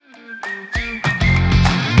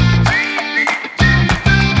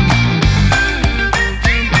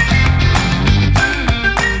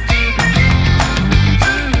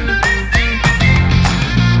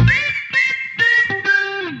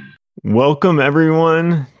Welcome,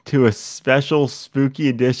 everyone, to a special spooky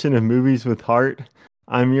edition of Movies with Heart.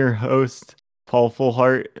 I'm your host, Paul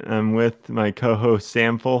Fullhart. I'm with my co host,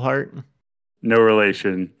 Sam Fullhart. No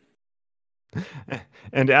relation.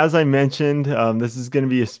 And as I mentioned, this is going to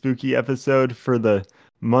be a spooky episode for the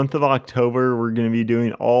month of October. We're going to be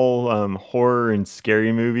doing all horror and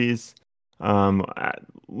scary movies. A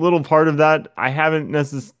little part of that, I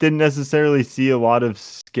didn't necessarily see a lot of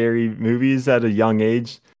scary movies at a young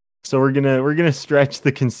age. So we're gonna stretch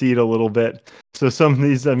the conceit a little bit. So some of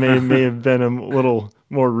these may have been a little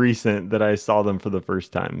more recent that I saw them for the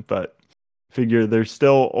first time, but figure they're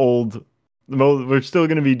still old. We're still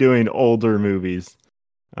gonna be doing older movies.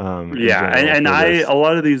 Yeah, and a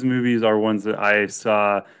lot of these movies are ones that I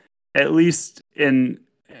saw at least in,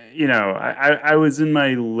 I was in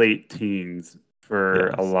my late teens for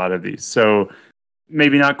a lot of these. So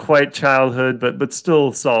maybe not quite childhood, but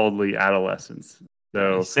still solidly adolescence.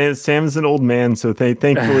 So Sam's an old man, so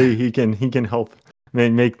thankfully he can help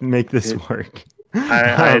make this work.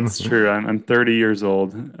 It's true. I'm 30 years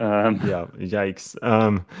old. Yeah, yikes.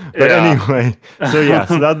 Anyway,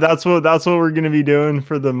 so that's what we're gonna be doing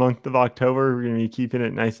for the month of October. We're gonna be keeping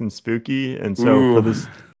it nice and spooky, and so for this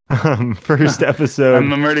first episode,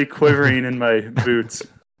 I'm already quivering in my boots.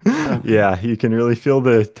 Yeah, you can really feel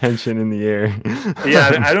the tension in the air.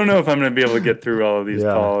 Yeah, I don't know if I'm going to be able to get through all of these,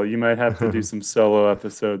 Paul. You might have to do some solo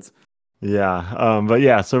episodes.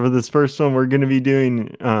 Yeah, so for this first one, we're going to be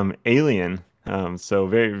doing Alien. So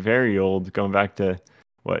very, very old, going back to,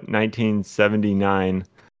 1979,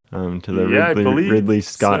 to the Ridley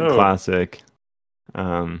Scott classic.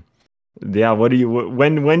 When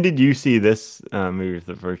did you see this movie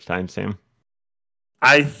for the first time, Sam?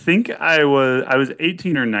 I think I was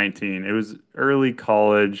 18 or 19. It was early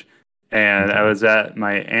college, and I was at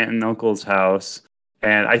my aunt and uncle's house,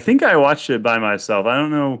 and I think I watched it by myself. I don't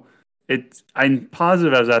know. I'm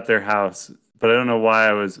positive I was at their house, but I don't know why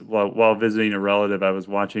I was while visiting a relative. I was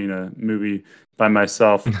watching a movie by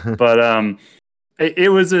myself, but I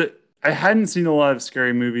hadn't seen a lot of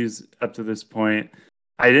scary movies up to this point.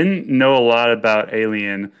 I didn't know a lot about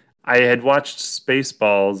Alien. I had watched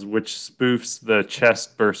Spaceballs, which spoofs the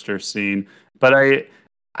chest burster scene, but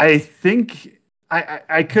I think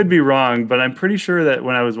I could be wrong, but I'm pretty sure that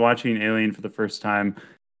when I was watching Alien for the first time,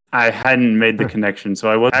 I hadn't made the connection,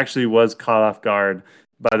 so I was caught off guard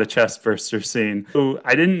by the chest burster scene. So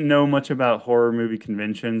I didn't know much about horror movie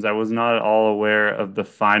conventions. I was not at all aware of the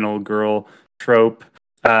final girl trope.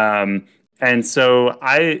 And so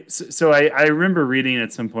I remember reading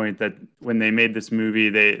at some point that when they made this movie,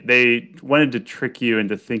 they wanted to trick you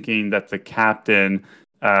into thinking that the captain,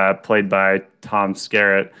 played by Tom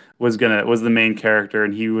Skerritt, was the main character,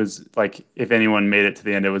 and he was like, if anyone made it to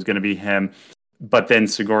the end, it was gonna be him. But then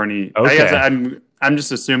Sigourney. Okay. I guess I'm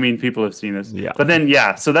just assuming people have seen this. Yeah. But then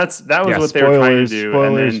so that was what they were trying to do.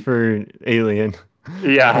 Spoilers for Alien.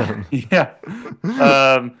 Yeah.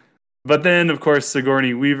 Yeah. But then, of course,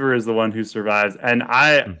 Sigourney Weaver is the one who survives, and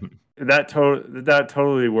that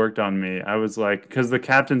totally worked on me. I was like, because the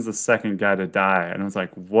captain's the second guy to die, and I was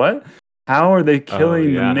like, what? How are they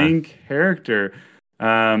killing the main character?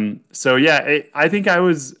 I think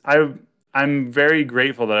I'm very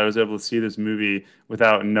grateful that I was able to see this movie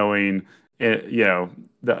without knowing it,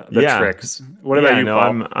 the tricks. What about you,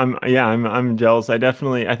 Paul? I'm jealous. I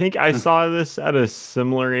think I saw this at a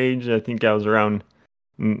similar age. I think I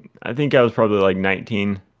was probably like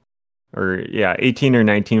 19 or 18 or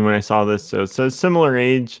 19 when I saw this. So similar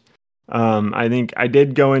age. I think I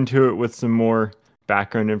did go into it with some more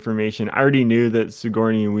background information. I already knew that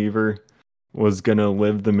Sigourney Weaver was going to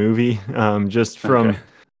live the movie. Just from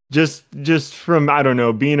I don't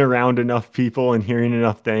know, being around enough people and hearing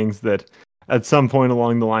enough things that at some point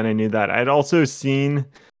along the line I knew that. I'd also seen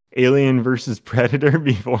Alien versus Predator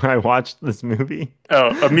before I watched this movie.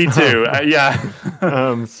 Oh, me too. Yeah.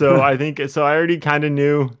 So I already kind of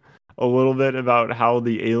knew a little bit about how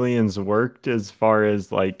the aliens worked as far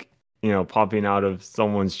as popping out of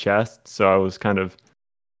someone's chest. So I was kind of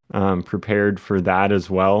prepared for that as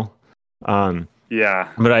well. Yeah.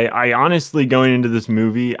 But I honestly, going into this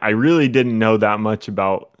movie, I really didn't know that much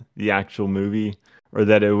about the actual movie, or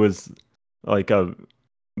that it was like a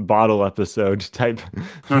bottle episode type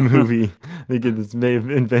movie. I think it may have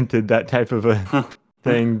invented that type of a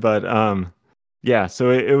thing, but so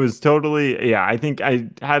it was totally, I think I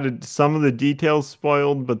had some of the details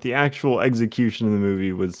spoiled, but the actual execution of the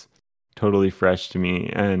movie was totally fresh to me.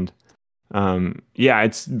 And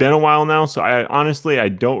it's been a while now, so I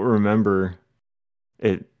don't remember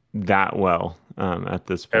it that well at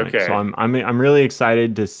this point. Okay. So I'm really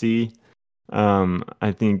excited to see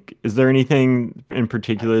I think, is there anything in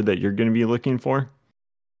particular that you're going to be looking for?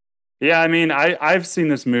 Yeah, I mean, I've seen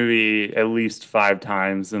this movie at least 5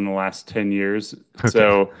 times in the last 10 years. Okay.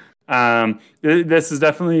 So this is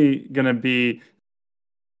definitely going to be.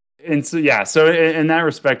 And so yeah, so in that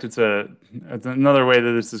respect, it's another way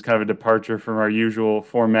that this is kind of a departure from our usual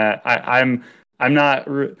format. I'm not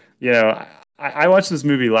you know I watched this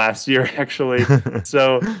movie last year actually,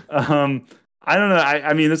 so I don't know.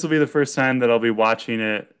 I mean, this will be the first time that I'll be watching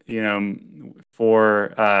it,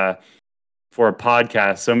 for for a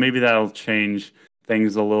podcast. So maybe that'll change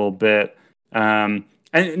things a little bit. And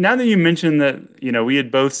now that you mentioned that, we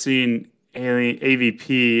had both seen Alien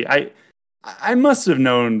AVP, I must have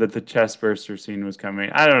known that the chest burster scene was coming.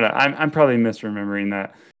 I don't know. I'm probably misremembering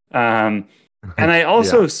that. And I Yeah.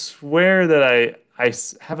 also swear that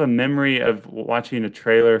have a memory of watching a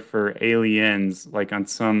trailer for Aliens, like on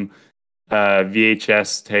some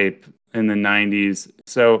VHS tape in the 90s.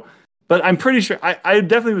 So, but I'm pretty sure I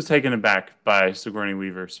definitely was taken aback by Sigourney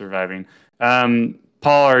Weaver surviving.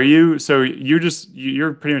 Paul, so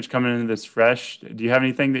you're pretty much coming into this fresh. Do you have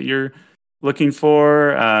anything that you're looking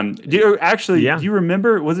for? Do Yeah. you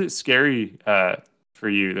remember, was it scary for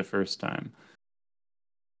you the first time?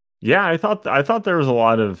 Yeah, I thought there was a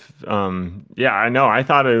lot of yeah, I know. I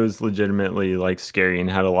thought it was legitimately like scary and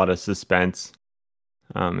had a lot of suspense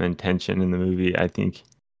and tension in the movie. I think,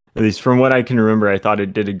 at least from what I can remember, I thought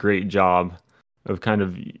it did a great job of kind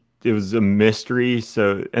of, it was a mystery,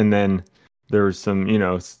 so, and then there was some,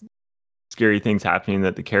 scary things happening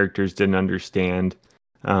that the characters didn't understand.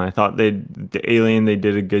 I thought the Alien, they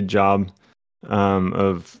did a good job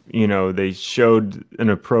of, they showed an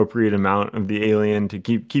appropriate amount of the alien to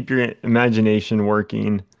keep your imagination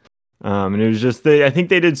working. And it was just, I think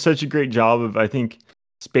they did such a great job of, I think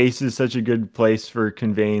space is such a good place for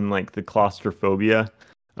conveying like the claustrophobia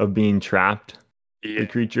of being trapped, the Yeah.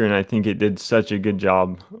 creature, and I think it did such a good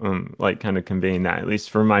job, like kind of conveying that, at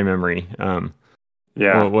least from my memory.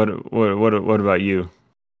 Yeah. What about you?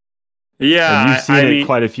 And you've Yeah, seen I it mean,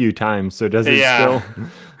 quite a few times, so does it yeah. still?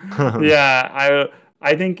 um, Yeah,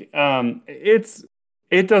 I think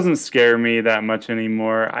it doesn't scare me that much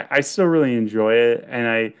anymore. I still really enjoy it,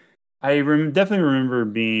 and definitely remember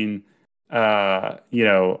being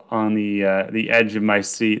on the edge of my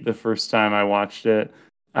seat the first time I watched it.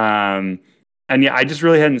 Um, and yeah, I just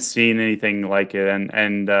really hadn't seen anything like it,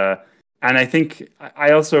 and I think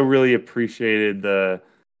I also really appreciated the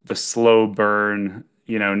slow burn,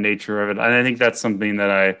 nature of it, and I think that's something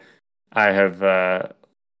that I have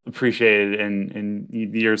appreciated in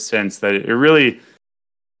years since, that it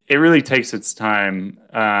really takes its time.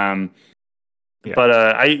 yeah. But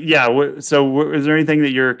I yeah. Is there anything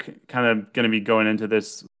that you're kind of going to be going into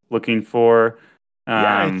this looking for?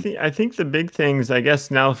 Yeah, Um, I think the big things, I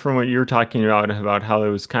guess now from what you're talking about how it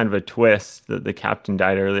was kind of a twist that the captain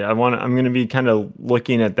died early. I'm going to be kind of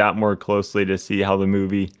looking at that more closely to see how the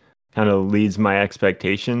movie kind of leads my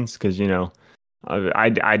expectations, because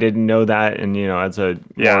I didn't know that, and as a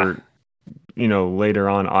yeah, more later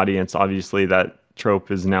on audience, obviously that trope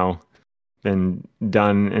has now been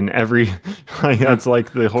done in every like, that's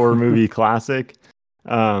like the horror movie classic.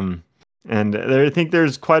 Um, and I think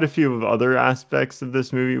there's quite a few of other aspects of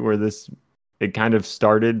this movie where it kind of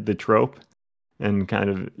started the trope, and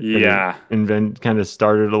yeah, kind of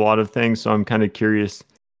started a lot of things. So I'm kind of curious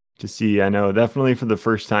to see. I know definitely for the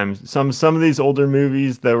first time, some of these older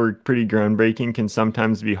movies that were pretty groundbreaking can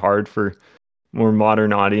sometimes be hard for more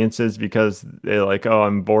modern audiences, because they're like, oh,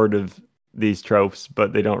 I'm bored of these tropes,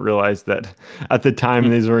 but they don't realize that at the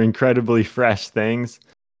time these were incredibly fresh things.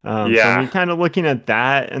 So I'm yeah. kind of looking at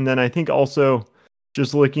that, and then I think also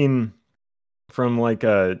just looking from like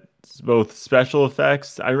both special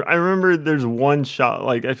effects. I remember there's one shot,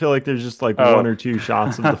 like I feel like there's just like one Oh, or two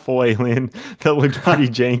shots of the full alien that looked pretty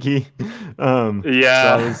janky. So I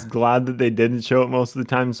yeah, was glad that they didn't show it most of the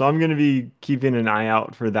time. So I'm gonna be keeping an eye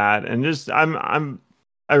out for that, and just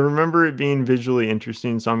I remember it being visually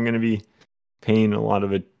interesting, so I'm gonna be paying a lot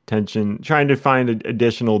of attention, trying to find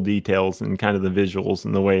additional details and kind of the visuals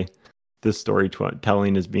and the way this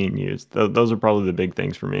storytelling is being used. Those are probably the big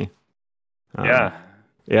things for me. Um, yeah.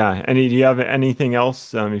 yeah. Do you have anything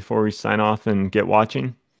else before we sign off and get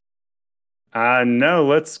watching? No,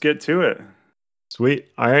 let's get to it. Sweet.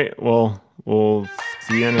 All right. Well, we'll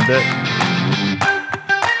see you in a bit.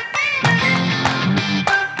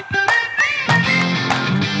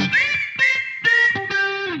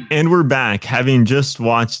 And we're back, having just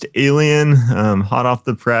watched Alien, hot off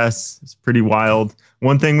the press. It's pretty wild.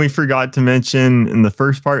 One thing we forgot to mention in the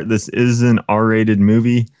first part, this is an R-rated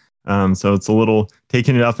movie. So it's a little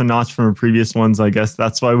taking it up a notch from the previous ones. I guess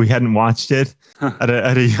that's why we hadn't watched it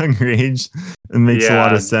at a younger age. It makes a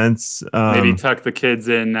lot Yeah, of sense. maybe tuck the kids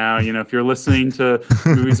in now. If you're listening to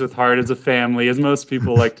movies with heart as a family, as most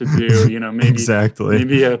people like to do, Exactly.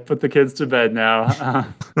 maybe put the kids to bed now.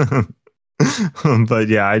 But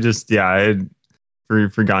yeah, I had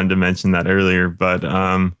forgotten to mention that earlier. But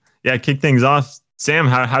yeah, kick things off. Sam,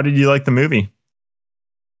 how did you like the movie?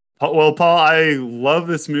 Well, Paul, I love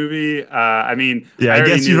this movie. I mean, Yeah, I I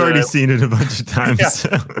already guess knew you've that already seen it a bunch of yeah, times.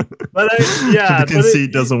 but The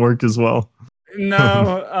conceit doesn't work as well.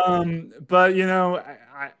 no, but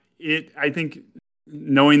I think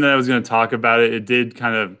knowing that I was going to talk about it, it did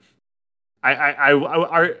kind of.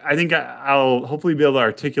 I think I'll hopefully be able to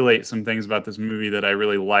articulate some things about this movie that I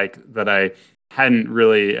really like that I hadn't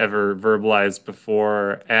really ever verbalized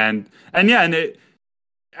before, and yeah, and it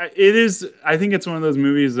is. I think it's one of those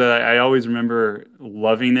movies that I always remember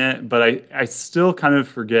loving it, but I still kind of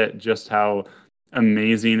forget just how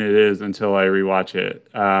amazing it is until I rewatch it.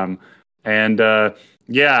 And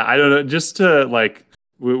yeah, I don't know. Just to like,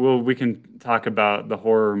 we can talk about the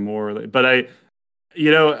horror more, but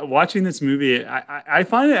watching this movie, I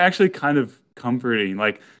find it actually kind of comforting.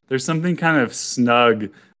 Like, there's something kind of snug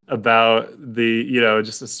about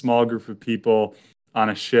just a small group of people on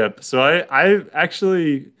a ship. So I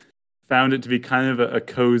actually found it to be kind of a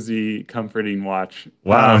cozy, comforting watch.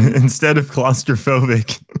 Wow, instead of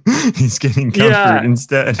claustrophobic, he's getting comfort Yeah,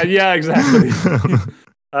 instead. yeah, exactly.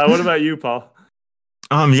 What about you, Paul?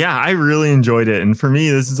 Yeah, I really enjoyed it. And for me,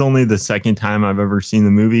 this is only the second time I've ever seen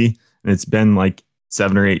the movie, and it's been like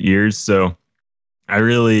 7 or 8 years. So I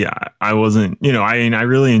wasn't, I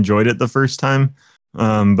really enjoyed it the first time.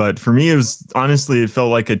 But for me, it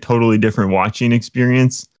felt like a totally different watching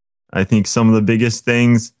experience. I think some of the biggest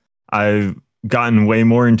things, I've gotten way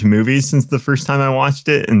more into movies since the first time I watched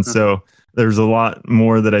it. And so there's a lot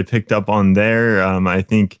more that I picked up on there. I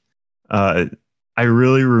think I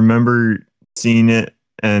really remember seeing it,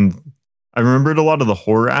 and I remembered a lot of the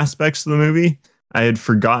horror aspects of the movie. I had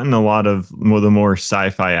forgotten a lot of the more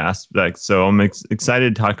sci-fi aspects, so I'm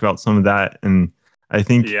excited to talk about some of that. And I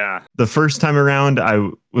think the first time around, I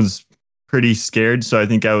was pretty scared, so I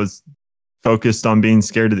think I was focused on being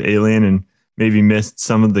scared of the alien and maybe missed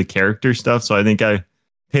some of the character stuff. So I think I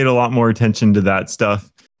paid a lot more attention to that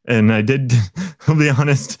stuff. And I did, I'll be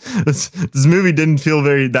honest, this movie didn't feel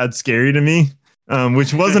that scary to me,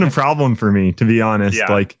 which wasn't a problem for me, to be honest.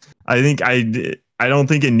 Yeah. Like, I don't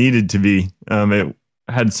think it needed to be. It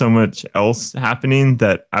had so much else happening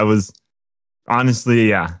that I was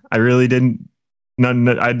honestly, I really didn't.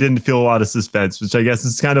 I didn't feel a lot of suspense, which I guess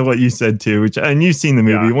is kind of what you said too. And you've seen the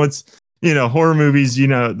movie. Yeah. Once horror movies,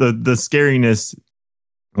 the scariness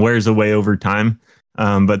wears away over time.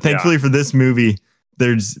 But thankfully for this movie,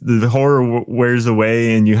 there's the horror wears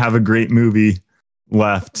away, and you have a great movie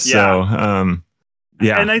left. Yeah. So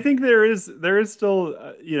yeah, and I think there is still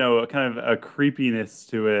kind of a creepiness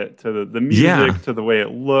to it, to the music, to the way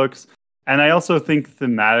it looks, and I also think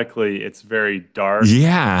thematically it's very dark.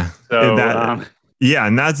 Yeah. So yeah,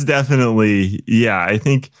 and that's definitely I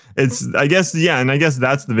think I guess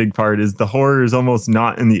that's the big part, is the horror is almost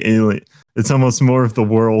not in the alien. It's almost more of the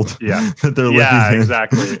world that they're living in. Yeah,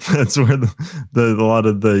 exactly. That's where a lot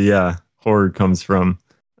of the horror comes from.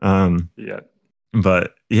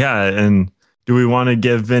 But yeah, and do we want to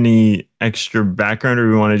give any extra background, or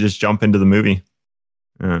do we want to just jump into the movie?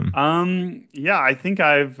 Yeah, I think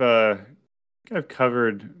I've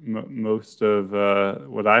covered most of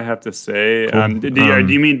what I have to say. Cool.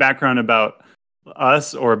 Do you mean background about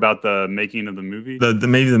us or about the making of the movie?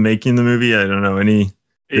 Maybe the making of the movie. I don't know, any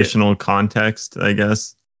additional context, I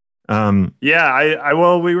guess.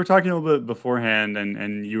 Well, we were talking a little bit beforehand,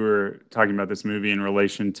 and you were talking about this movie in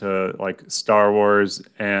relation to like Star Wars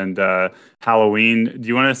and Halloween. Do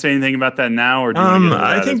you want to say anything about that now, or do you want to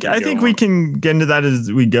get into that I think we can get into that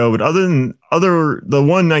as we go. But the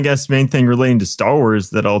one, I guess, main thing relating to Star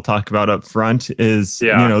Wars that I'll talk about up front is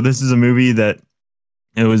this is a movie that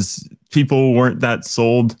people weren't that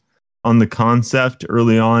sold on the concept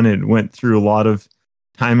early on. It went through a lot of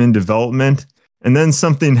time in development. And then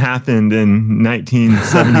something happened in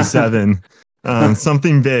 1977,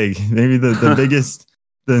 something big, maybe the biggest.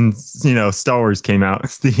 Then Star Wars came out.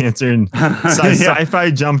 It's the answer, and sci-fi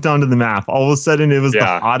jumped onto the map. All of a sudden, it was the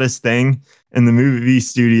hottest thing, and the movie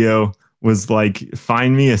studio was like,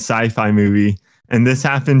 "Find me a sci-fi movie." And this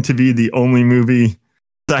happened to be the only movie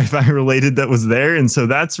sci-fi related that was there, and so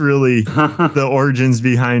that's really the origins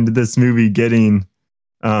behind this movie getting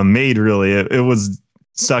made. Really, it was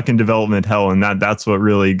stuck in development hell, and that's what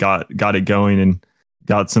really got it going. And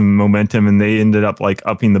got some momentum, and they ended up like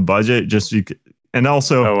upping the budget and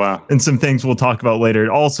also, Oh wow. and some things we'll talk about later. It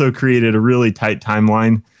also created a really tight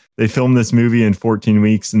timeline. They filmed this movie in 14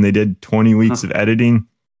 weeks, and they did 20 weeks of editing,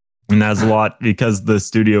 and that's a lot because the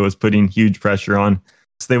studio was putting huge pressure on.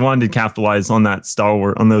 So they wanted to capitalize on those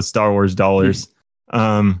Star Wars dollars.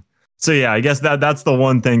 So yeah, I guess that's the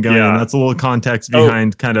one thing going on. That's a little context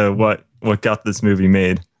behind kind of what got this movie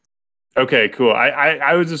made. Okay, cool.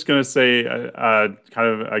 I was just gonna say kind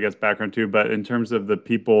of, I guess, background too, but in terms of the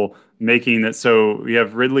people making it, so we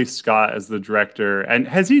have Ridley Scott as the director, and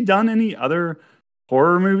has he done any other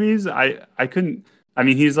horror movies? I couldn't. I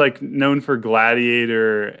mean, he's like known for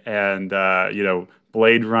Gladiator and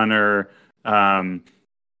Blade Runner,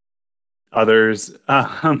 others.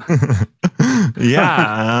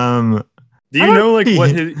 Yeah. Do you know like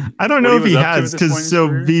what his? I don't know if he has, because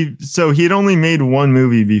so he'd only made one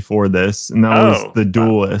movie before this, and that was The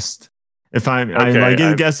Duelist. If I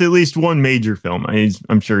guess at least one major film.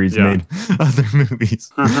 I'm sure he's made other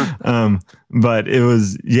movies. But it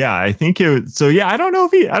was I think it was, so I don't know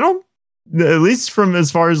if at least from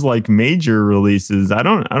as far as like major releases, I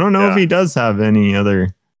don't know if he does have any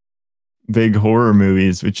other big horror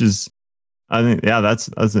movies, which is, I think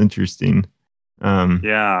that's interesting.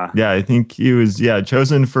 I think he was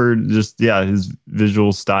chosen for just his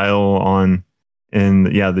visual style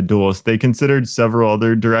The Duelist. They considered several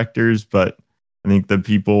other directors, but I think the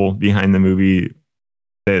people behind the movie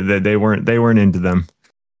they weren't into them.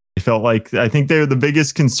 They felt like, I think the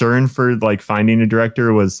biggest concern for like finding a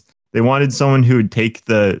director was they wanted someone who would take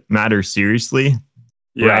the matter seriously.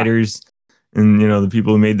 Writers and the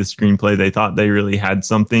people who made the screenplay, they thought they really had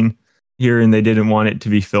something here, and they didn't want it to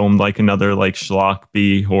be filmed like another like schlock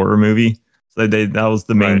B horror movie. So that was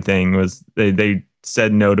the main thing, was they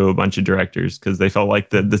said no to a bunch of directors because they felt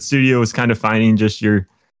like the studio was kind of finding just your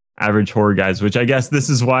average horror guys, which I guess this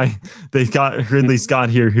is why they got Ridley Scott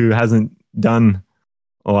here, who hasn't done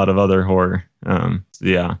a lot of other horror. I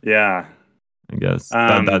guess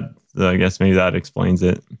I guess maybe that explains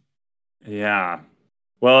it. Yeah.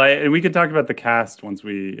 Well, and we could talk about the cast once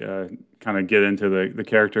we kind of get into the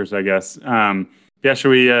characters, I guess. Should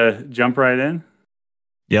we jump right in?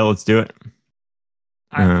 Yeah, let's do it.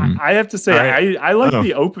 I have to say, I like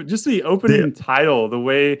the opening title, the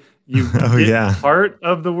way you get part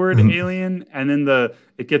of the word alien, and then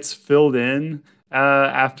it gets filled in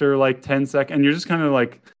after like 10 seconds, and you're just kind of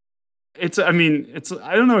like, I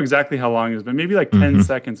don't know exactly how long it is, but maybe like 10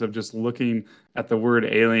 seconds of just looking at the word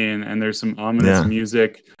alien, and there's some ominous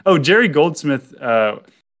music. Oh, Jerry Goldsmith,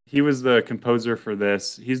 he was the composer for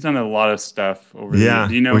this. He's done a lot of stuff over the years.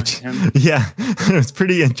 Do you know him? Yeah, it's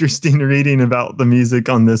pretty interesting reading about the music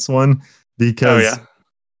on this one, because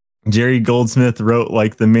Jerry Goldsmith wrote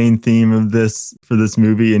like the main theme of this for this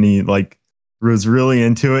movie, and he like was really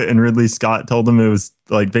into it, and Ridley Scott told him it was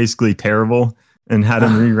like basically terrible and had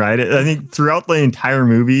him rewrite it. I think throughout the entire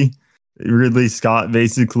movie, Ridley Scott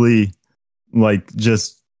basically like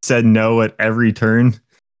just said no at every turn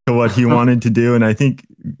to what he wanted to do. And I think,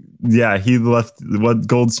 he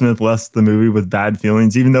Goldsmith left the movie with bad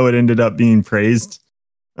feelings, even though it ended up being praised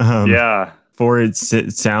for its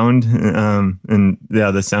sound and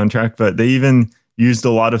the soundtrack. But they even used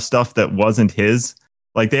a lot of stuff that wasn't his.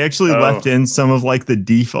 Like they actually left in some of like the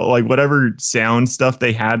default, like whatever sound stuff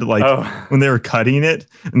they had, like when they were cutting it,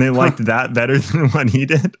 and they liked that better than what he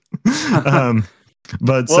did.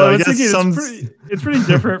 But so I guess it's pretty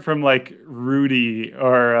different from like Rudy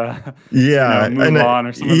or Mulan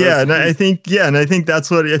or something. And I think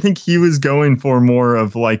that's what I think he was going for, more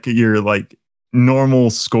of like your like normal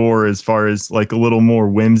score, as far as like a little more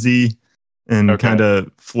whimsy and kind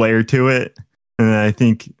of flair to it. And I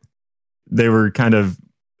think they were kind of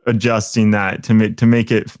adjusting that to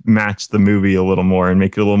make it match the movie a little more and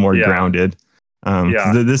make it a little more grounded.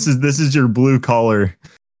 This is your blue collar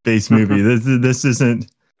based movie. This isn't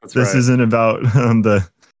about the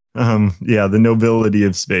nobility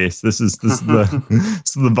of space. This is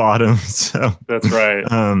the bottom. So that's right.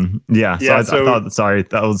 I thought, sorry,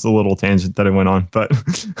 that was a little tangent that I went on, but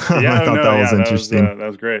I thought that was interesting. That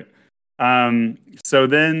was great. So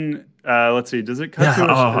then let's see. Does it cut to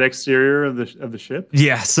the exterior of the ship?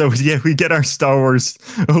 Yeah. So we get our Star Wars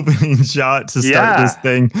opening shot to start this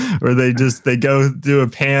thing, where they go do a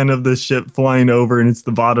pan of the ship flying over, and it's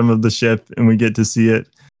the bottom of the ship, and we get to see it,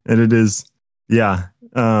 and it is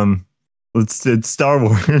it's Star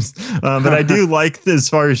Wars. But I do like as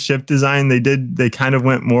far as ship design, they kind of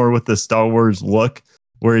went more with the Star Wars look,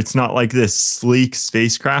 where it's not like this sleek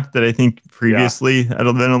spacecraft that I think previously had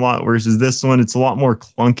been a lot, versus this one, it's a lot more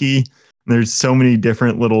clunky. There's so many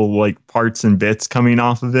different little like parts and bits coming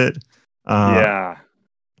off of it.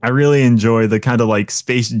 I really enjoy the kind of like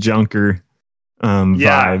space junker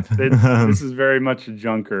Yeah, vibe. this is very much a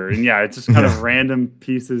junker, and yeah, it's just kind of Yeah. random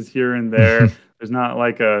pieces here and there. There's not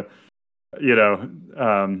like a, you know,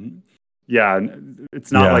 yeah,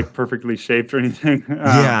 it's not Yeah. like perfectly shaped or anything.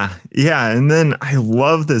 Yeah, yeah, and then I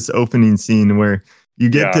love this opening scene where you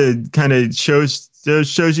get Yeah, to kind of shows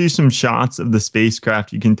you some shots of the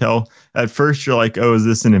spacecraft. You can tell at first you're like, "Oh, is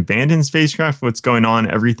this an abandoned spacecraft? What's going on?"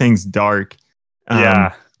 Everything's dark,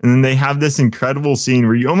 yeah, and then they have this incredible scene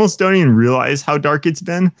where you almost don't even realize how dark it's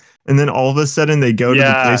been, and then all of a sudden they go to the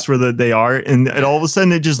yeah. place where they are, and all of a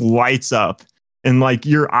sudden it just lights up, and like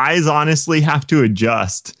your eyes honestly have to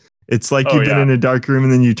adjust. It's like Oh you've been yeah, in a dark room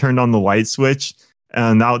and then you turned on the light switch,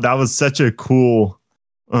 and that was such a cool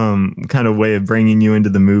kind of way of bringing you into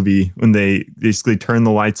the movie when they basically turn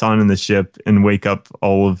the lights on in the ship and wake up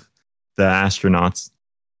all of the astronauts.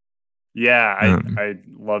 yeah. Um, I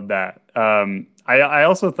love that. I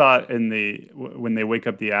also thought when they wake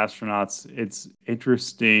up the astronauts, it's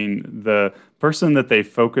interesting. The person that they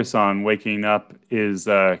focus on waking up is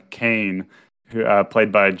Kane, who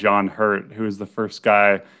played by John Hurt, who is the first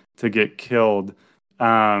guy to get killed.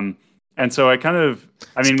 Um, and so I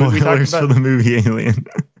mean, we talked Spoilers for about, the movie Alien.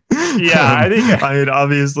 yeah, I think, I mean,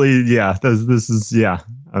 obviously, yeah. This is yeah.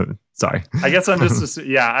 Sorry. I guess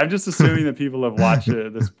yeah, I'm just assuming that people have watched it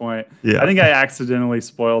at this point. I Yeah. think I accidentally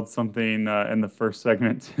spoiled something in the first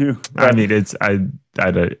segment too, I but mean,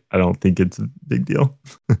 I don't think it's a big deal.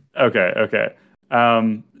 okay, okay.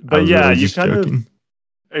 I But was yeah, really you just kind of, joking.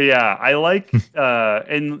 yeah, I like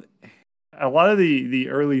and a lot of the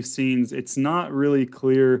early scenes, it's not really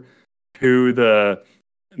clear who the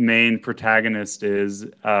main protagonist is.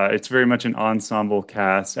 It's very much an ensemble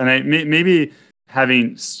cast, and maybe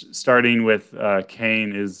starting with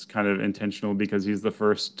Kane is kind of intentional because he's the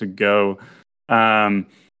first to go. Um,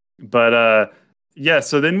 but yeah,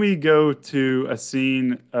 so then we go to a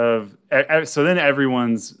scene of so then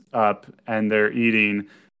everyone's up and they're eating,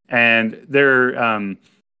 and they're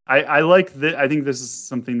I like that. I think this is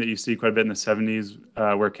something that you see quite a bit in the 70s,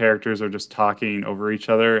 where characters are just talking over each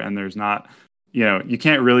other, and there's not, you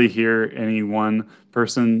can't really hear any one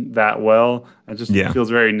person that well. It just Yeah. feels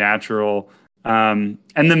very natural. And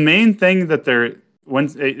the main thing that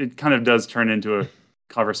once it kind of does turn into a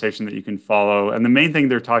conversation that you can follow, and the main thing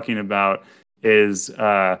they're talking about is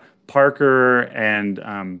Parker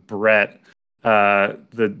and Brett.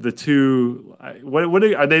 The two,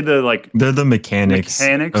 are they, the like They're the mechanics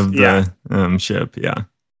mechanics? of Yeah, the ship. Yeah.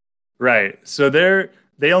 right. So they're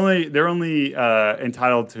only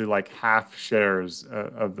entitled to like half shares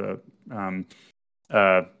of the um,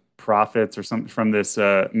 uh, profits or something from this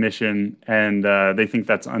mission, and they think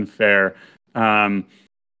that's unfair. Um,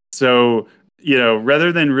 so,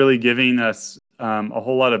 rather than really giving us a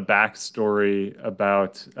whole lot of backstory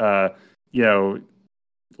about, you know,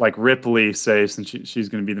 like Ripley, say, since she's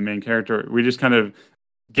going to be the main character, we just kind of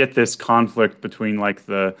get this conflict between like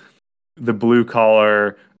the blue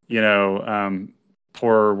collar,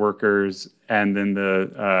 poorer workers, and then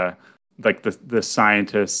like the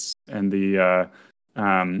scientists and the I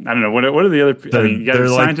don't know, what are the other. I mean, you got the They're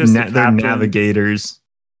like scientists, the they're captain. navigators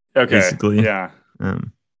Okay, basically. yeah.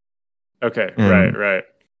 Um, Okay, right, and right.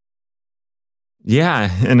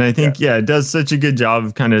 yeah, and I Yeah. think yeah, it does such a good job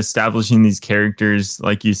of kind of establishing these characters.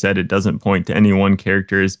 Like you said, it doesn't point to any one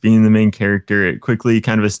character as being the main character. It quickly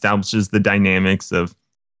kind of establishes the dynamics of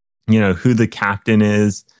who the captain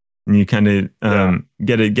is, and you kind of Yeah.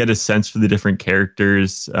 get a sense for the different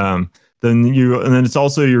characters. And then it's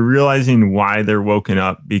also you're realizing why they're woken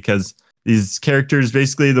up, because these characters,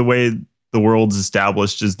 basically the way the world's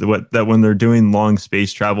established is that when they're doing long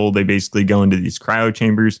space travel, they basically go into these cryo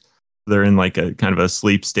chambers. They're in like a kind of a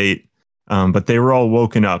sleep state, but they were all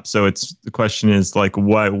woken up. So it's the question is like,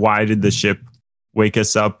 why did the ship wake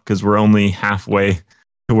us up? Because we're only halfway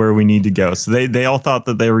to where we need to go. So they all thought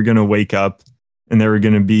that they were going to wake up and they were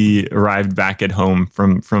going to be arrived back at home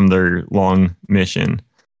from their long mission.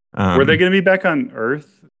 Were they Um, going to be back on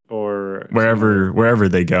Earth or some other? wherever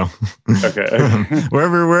they go, Okay. Okay.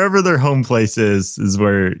 wherever their home place is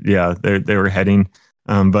where they were heading.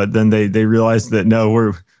 But then they realized that no,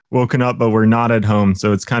 we're woken up, but we're not at home.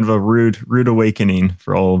 So it's kind of a rude awakening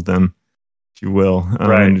for all of them, if you will.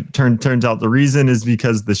 Right. And it turns out the reason is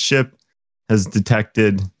because the ship has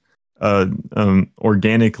detected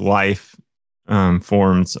organic life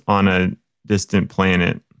forms on a distant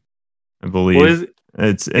planet, I Well, believe.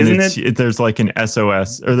 isn't it? There's like an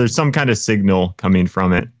SOS, or there's some kind of signal coming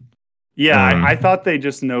from it. Yeah, I Um, thought they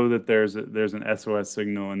just know that there's an SOS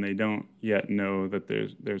signal, and they don't yet know that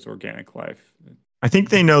there's organic life. I think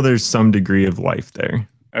they know there's some degree of life there.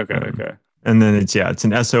 Okay. Um, Okay. and then it's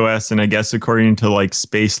an SOS, and I guess according to like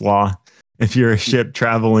space law, if you're a ship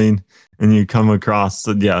traveling and you come across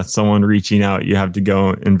someone reaching out, you have to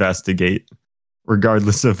go investigate,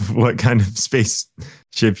 regardless of what kind of space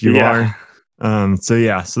ship you are. So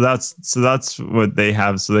that's what they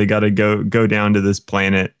have. So they got to go down to this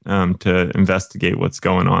planet to investigate what's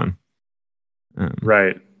going on.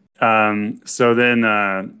 Right. So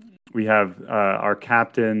then we have our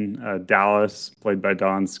captain, Dallas, played by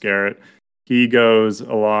Don Skerritt. He goes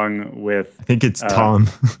along with... I think it's Tom.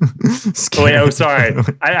 Sorry.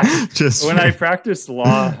 When I practiced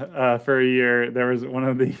law for a year, there was one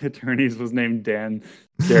of the attorneys was named Dan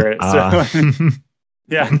Skerritt.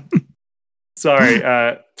 Yeah. Sorry,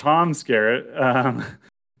 Tom Skerritt.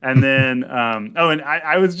 And then, and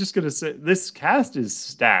I was just going to say, this cast is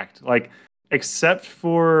stacked. Like, except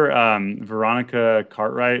for Veronica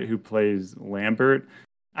Cartwright, who plays Lambert,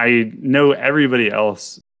 I know everybody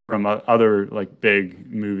else from other like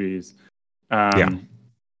big movies. And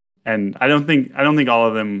I don't think all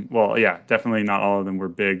of them. Well, yeah, definitely not all of them were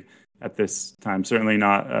big at this time. Certainly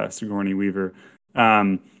not Sigourney Weaver.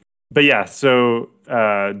 But yeah, so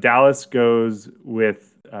Dallas goes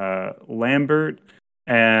with Lambert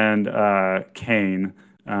and Kane.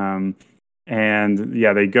 And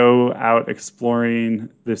yeah, they go out exploring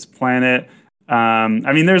this planet. I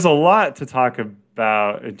mean, there's a lot to talk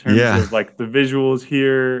about in terms of like the visuals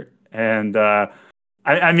here. And like,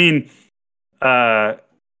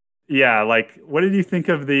 what did you think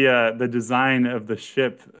of the design of the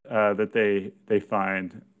ship that they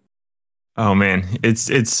find? Oh man,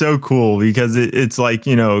 it's so cool because it's like,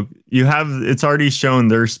 it's already shown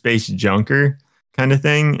their space junker kind of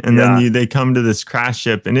thing, and then they come to this crash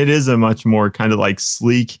ship, and it is a much more kind of like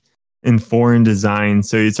sleek and foreign design.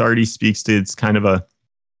 So it already speaks to it's kind of a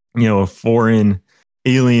a foreign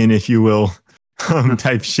alien, if you will,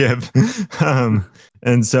 type ship.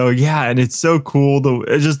 And so and it's so cool.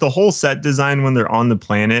 Just the whole set design when they're on the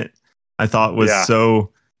planet, I thought was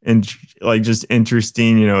so just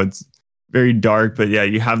interesting. It's very dark, but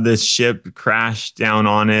you have this ship crash down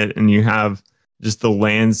on it, and you have just the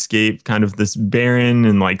landscape, kind of this barren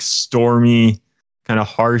and like stormy, kind of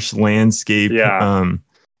harsh landscape.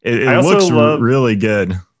 It looks really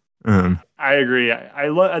good. I agree. I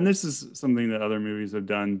love, and this is something that other movies have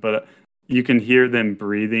done, but you can hear them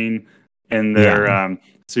breathing in their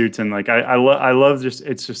suits, and like I love just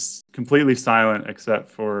it's just completely silent except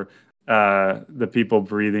for the people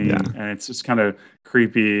breathing, and it's just kind of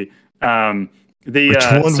creepy. One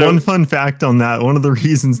fun fact on that, one of the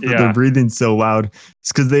reasons that they're breathing so loud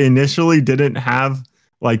is because they initially didn't have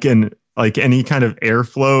any kind of air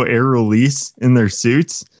release in their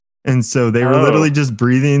suits, and so they were literally just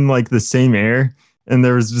breathing like the same air, and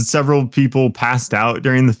there was several people passed out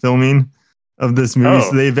during the filming of this movie,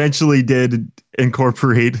 so they eventually did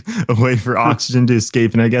incorporate a way for oxygen to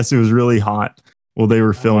escape, and I guess it was really hot while they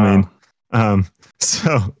were filming.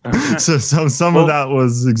 So some of that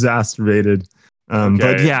was exacerbated. But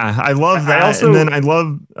I love that. And then I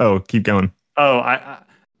love. Oh, keep going.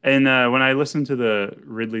 When I listened to the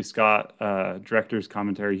Ridley Scott director's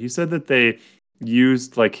commentary, he said that they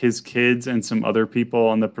used like his kids and some other people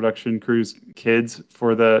on the production crew's kids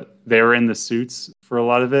they were in the suits for a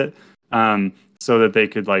lot of it, so that they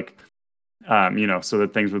could like, so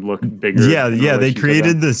that things would look bigger. They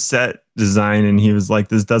created the set design, and he was like,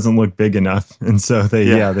 "This doesn't look big enough," and so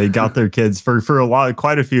they got their kids for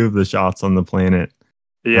quite a few of the shots on the planet.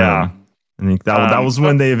 I think that was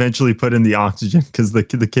when they eventually put in the oxygen because the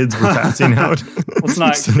kids were passing out. Let's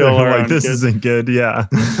not so kill our like this kids. Isn't good.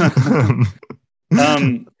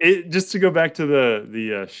 Just to go back to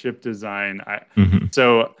the ship design,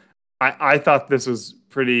 I thought this was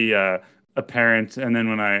pretty apparent, and then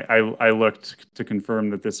when I looked to confirm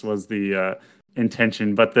that this was the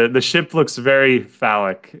intention, but the ship looks very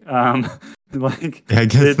phallic. Like I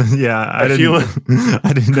guess I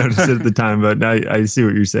didn't notice it at the time, but I see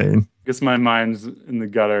what you're saying. I guess my mind's in the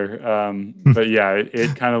gutter. But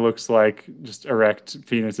it kind of looks like just erect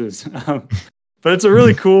penises. But it's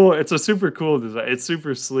a super cool design. It's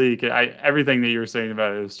super sleek. Everything that you were saying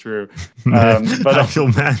about it is true. But I feel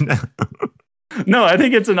mad now. No, I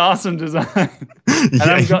think it's an awesome design.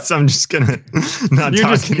 I'm just gonna not. You're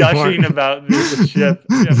talk just gushing about the ship.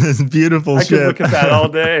 This beautiful ship. I could look at that all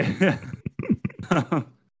day.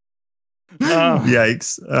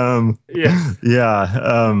 Yikes! I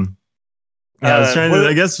was trying to.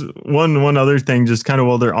 I guess one other thing, just kind of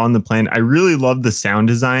while they're on the planet, I really love the sound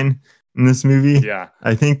design in this movie.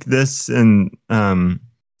 I think this and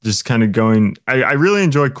just kind of going. I really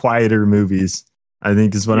enjoy quieter movies, I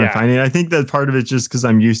think is what I'm finding. I think that part of it's just because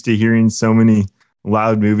I'm used to hearing so many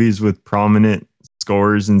loud movies with prominent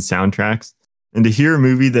scores and soundtracks. And to hear a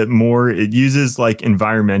movie that it uses like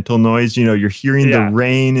environmental noise, you're hearing the Yeah.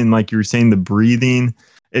 rain and like you were saying, the breathing.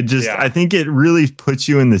 It just, Yeah. I think it really puts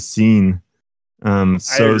you in the scene I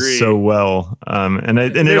so agree. well. And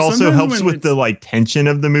it There's also sometimes helps when with the it's like tension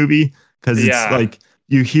of the movie, because it's yeah. like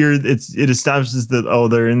you hear it establishes that, oh,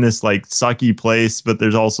 they're in this like sucky place, but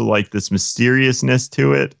there's also like this mysteriousness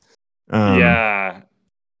to it. Yeah.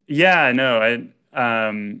 Yeah, no,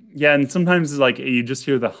 yeah, and sometimes like you just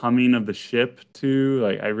hear the humming of the ship too.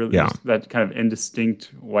 Like I really Yeah. just that kind of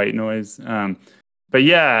indistinct white noise. But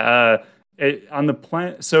yeah, on the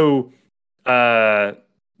planet, so they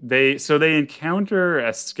encounter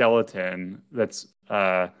a skeleton that's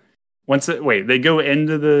they go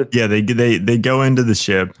Yeah, they go into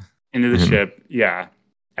the and ship, yeah,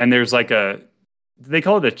 and there's like they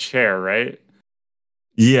call it a chair, right?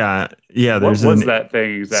 yeah, What there's was that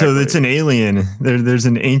thing so it's exactly? an alien. There's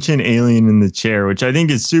an ancient alien in the chair, which I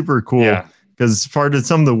think is super cool, Yeah, because part of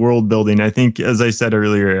some of the world building, I think, as I said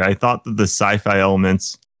earlier, I thought that the sci-fi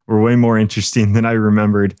elements were way more interesting than I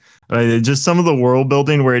remembered. Just some of the world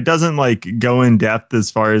building where it doesn't like go in depth,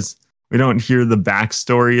 as far as we don't hear the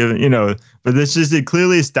backstory of but it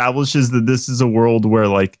clearly establishes that this is a world where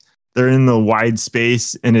like they're in the wide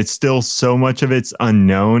space and it's still so much of it's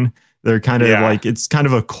unknown. They're kind of yeah, like, it's kind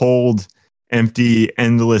of a cold, empty,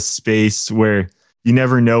 endless space where you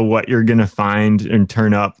never know what you're going to find and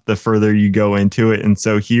turn up the further you go into it. And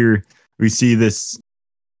so here we see this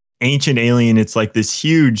ancient alien. It's like this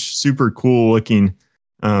huge, super cool looking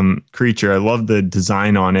creature. I love the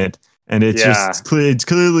design on it. And yeah. it's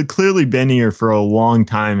clearly been here for a long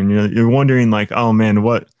time. And you're wondering like, oh man,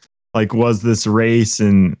 what like was this race,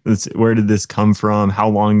 and where did this come from? How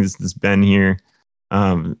long has this been here?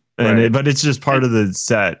 Right. But it's just part And of the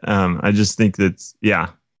set. I just think that's, yeah.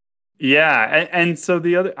 yeah, and so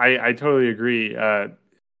the other, I totally agree.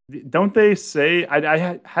 Don't they say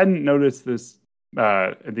hadn't noticed this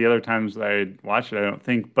the other times I had watched it, I don't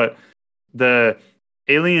think, but the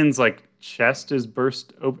alien's like chest is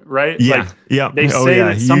burst open, right? Yeah. Like Yeah. they Oh say yeah.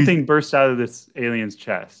 that something burst out of this alien's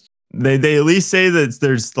chest. They at least say that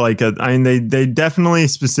there's like I mean, they definitely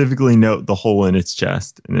specifically note the hole in its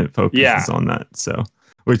chest, and it focuses Yeah, on that. So,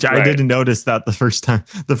 which I right. didn't notice that the first time.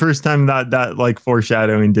 The first time that like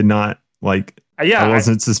foreshadowing did not like, I Yeah,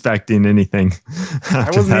 wasn't suspecting anything I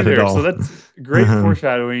after wasn't that at either. So all. that's great Um,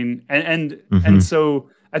 foreshadowing. And mhm. so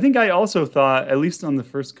I think I also thought, at least on the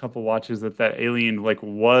first couple watches, that alien like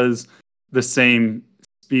was the same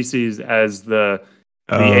species as the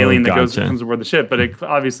Oh, alien that gotcha. comes aboard the ship, but it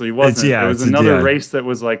obviously It's wasn't. It yeah. was It's another yeah. race that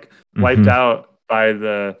was like wiped Hmm. out by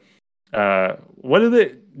the what are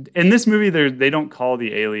they in this movie? They don't call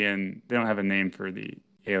the alien. They don't have a name for the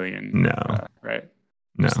alien, No, right?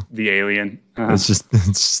 no. Just the alien. It's just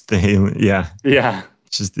the alien. Yeah, Yeah.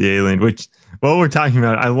 it's just the alien. Which, what we're talking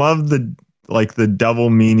about, I love the double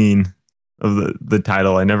meaning of the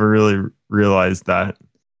title. I never really realized that,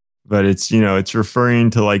 but it's it's referring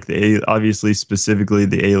to like obviously specifically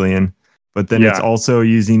the alien, but then it's Yeah. also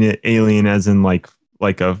using it alien as in like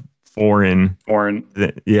a foreign Foreign.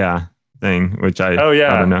 yeah thing, which Oh I don't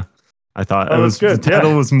yeah. know. I thought Oh, that's the good.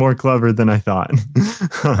 title Yeah. was more clever than I thought.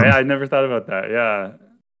 Yeah, um, I never thought about that. Yeah.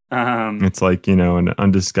 it's like an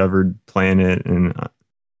undiscovered planet, and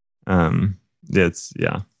um, it's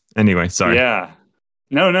yeah. Anyway, sorry. Yeah.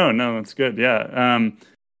 No, no, no, that's good. Yeah.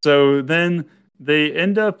 So then they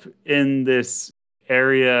end up in this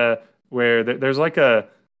area where there's a like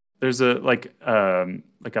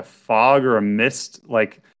a fog or a mist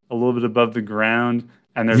like a little bit above the ground,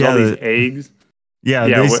 and there's all these Yeah, eggs. yeah.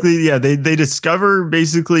 Yeah, what Basically, yeah. They discover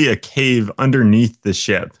basically a cave underneath the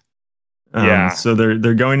ship. yeah. So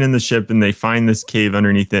they're going in the ship and they find this cave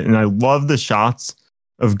underneath it, and I love the shots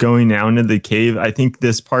of going down to the cave. I think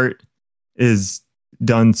this part is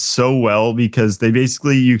done so well, because they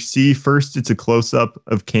basically, you see first it's a close up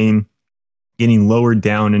of Kane getting lowered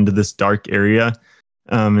down into this dark area.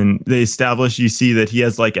 And they establish, you see that he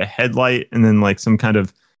has like a headlight and then like some kind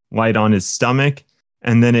of light on his stomach.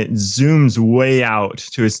 And then it zooms way out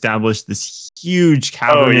to establish this huge Oh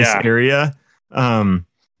cavernous yeah. area. And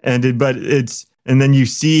then you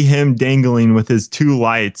see him dangling with his two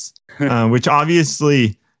lights, which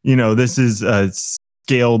obviously, this is a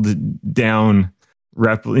scaled down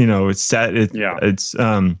it's set. Yeah.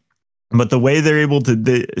 But the way they're able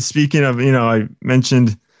to, speaking of, I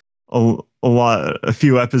mentioned a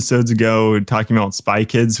few episodes ago talking about Spy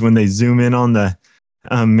Kids, when they zoom in on the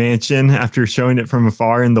mansion after showing it from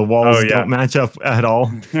afar and the Oh walls don't yeah. match up at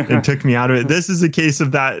all. It took me out of it. This is a case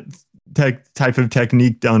of that type of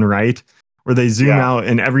technique done right, where they zoom Yeah. out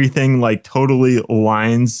and everything like totally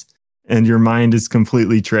aligns and your mind is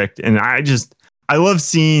completely tricked. And I love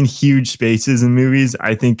seeing huge spaces in movies.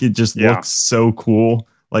 I think it just Yeah. looks so cool,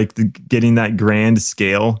 like getting that grand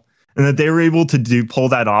scale, and that they were able to pull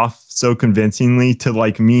that off so convincingly to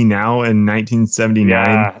like me now in 1979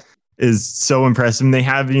 Yeah. is so impressive. And they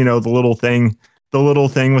have, the little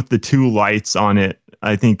thing with the two lights on it,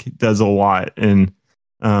 I think does a lot in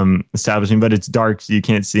establishing, but it's dark, so you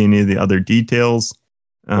can't see any of the other details.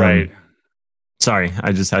 Right. Sorry,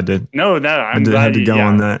 I just had to No, no, I'm had glad to you, go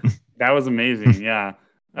on yeah, that. that was amazing. Yeah.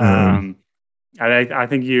 um, Um, I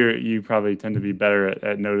think you probably tend to be better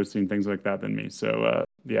at noticing things like that than me. So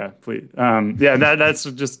yeah, please. Yeah, that's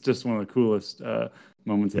just one of the coolest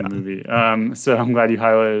moments in yeah. the movie. So I'm glad you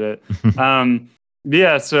highlighted it.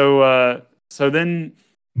 Yeah, so then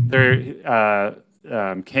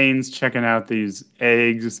Kane's checking out these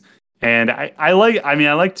eggs, and I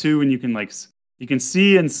like too when you can you can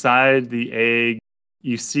see inside the egg,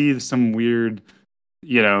 you see some weird,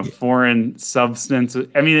 foreign substance.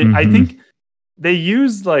 I mean, I hmm think they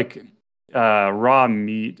used like raw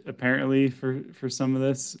meat apparently for some of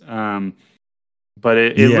this, but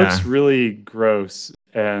it Yeah. looks really gross,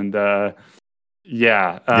 and yeah,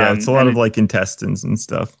 Yeah, it's a lot and of like intestines and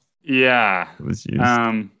stuff yeah, that was used.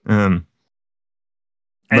 um, Um,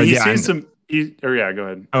 and but he yeah, sees some. Or yeah, go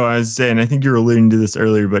ahead. I was saying, I think you were alluding to this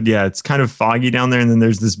earlier, but yeah, it's kind of foggy down there, and then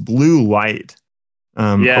there's this blue light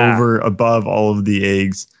Yeah, over above all of the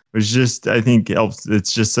eggs, which just I think helps.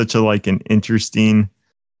 It's just such a like an interesting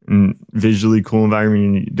and visually cool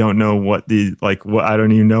environment. You don't know what what I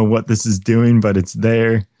don't even know what this is doing, but it's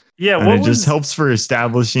there. yeah. And it just helps for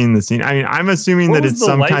establishing the scene. I mean, I'm assuming What that was it's the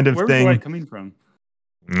some light? kind of Where was the light thing. coming from?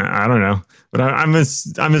 I don't know, but I'm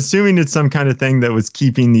assuming it's some kind of thing that was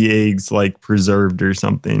keeping the eggs like preserved or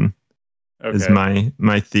something. Is Okay,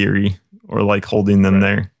 my theory, or like holding them right.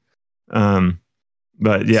 there. Um,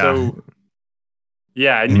 but yeah, So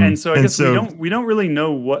yeah, and and so I and guess so we don't really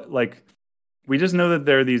know what we just know that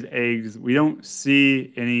there are these eggs. We don't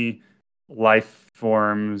see any life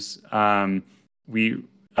forms. We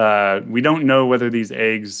don't know whether these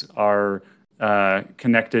eggs are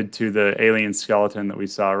connected to the alien skeleton that we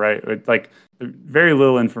saw. Right? Very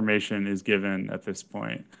little information is given at this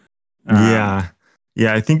point. Um, yeah,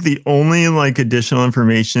 yeah. I think the only like additional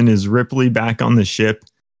information is Ripley back on the ship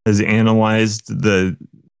has analyzed the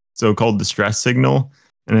so-called distress signal,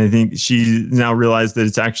 and I think she now realized that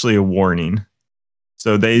it's actually a warning.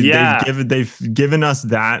 So yeah, they've given us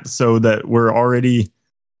that so that we're already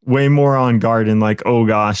way more on guard and like, oh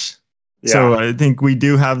gosh. So yeah. I think we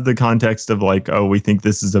do have the context of like, oh, we think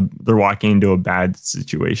they're walking into a bad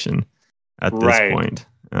situation at this Right. point.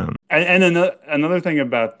 And another thing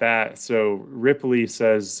about that, so Ripley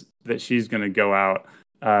says that she's going to go out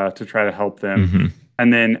to try to help them, Mhm.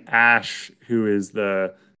 and then Ash, who is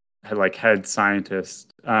the head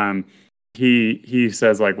scientist, he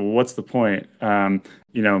says like, well, "What's the point?" And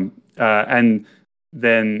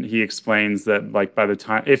then he explains that like by the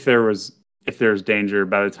time if there was danger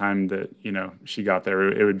by the time that she got there,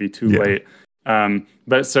 it would be too Yeah. late.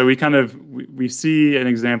 But so we see an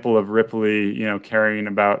example of Ripley, caring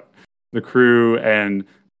about the crew and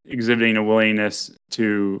exhibiting a willingness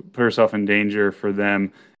to put herself in danger for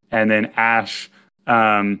them. And then Ash,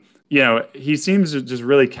 he seems just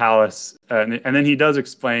really callous. And then he does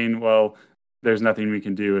explain, well, there's nothing we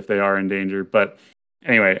can do if they are in danger. But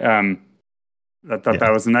anyway, I thought Yeah.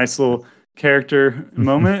 that was a nice little character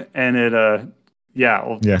moment. And yeah,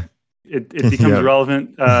 well, Yeah. it becomes Yeah.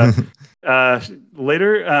 relevant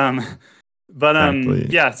later. Exactly.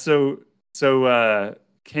 Yeah, so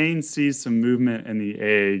Kane sees some movement in the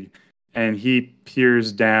egg, and he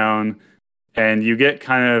peers down, and you get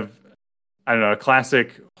kind of, I don't know, a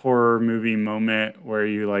classic horror movie moment where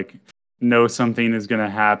you like know something is going to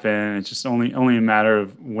happen. It's just only a matter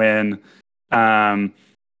of when. Um,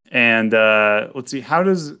 and let's see, how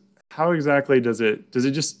exactly does it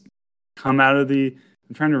just come out of the?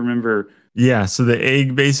 I'm trying to remember. Yeah, so the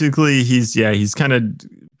egg basically he's kind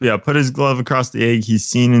of put his glove across the egg. He's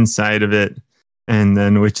seen inside of it, and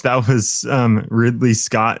then which that was Ridley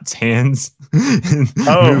Scott's hands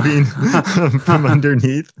moving from Oh,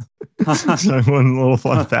 underneath. So one little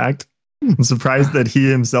fun fact. I'm surprised that he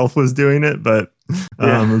himself was doing it, but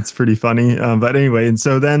yeah, it's pretty funny. But anyway, and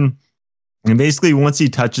so then and basically once he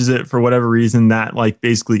touches it for whatever reason, that like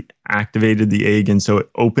basically activated the egg, and so it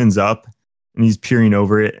opens up and he's peering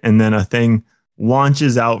over it, and then a thing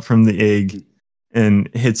launches out from the egg and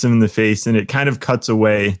hits him in the face, and it kind of cuts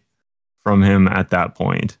away from him at that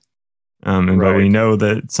point. But we right. know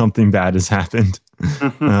that something bad has happened.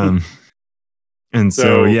 Um, and so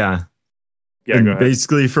So yeah. Yeah, go and ahead.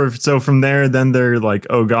 basically from there, then they're like,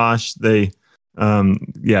 oh gosh,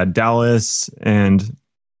 yeah, Dallas and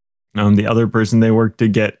the other person they work to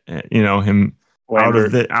get him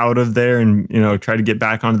Lambert. out of there, and try to get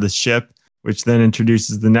back onto the ship, which then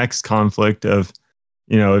introduces the next conflict of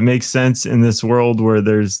it makes sense in this world where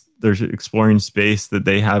there's exploring space that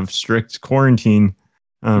they have strict quarantine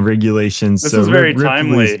regulations. This So is very Ripley's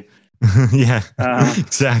timely. yeah, Uh,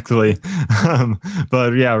 exactly.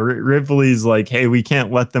 But yeah, Ripley's like, hey, we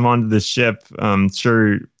can't let them onto the ship.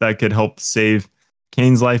 Sure, that could help save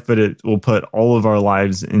Kane's life, but it will put all of our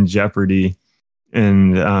lives in jeopardy.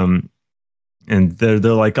 And they're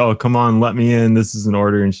like, oh, come on, let me in. This is an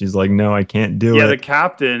order. And she's like, no, I can't do yeah, the it.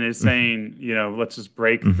 captain is saying, let's just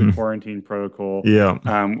break the Hmm. quarantine protocol. Yeah.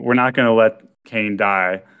 We're not going to let Kane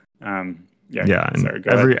die. Yeah, Yeah, and sorry,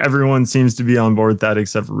 go ahead. everyone seems to be on board with that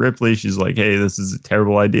except for Ripley. She's like, "Hey, this is a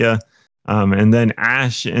terrible idea." And then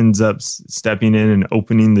Ash ends up stepping in and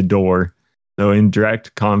opening the door, so in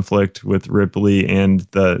direct conflict with Ripley and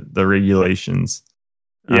the regulations.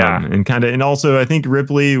 Yeah, And also I think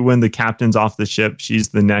Ripley, when the captain's off the ship, she's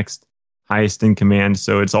the next highest in command,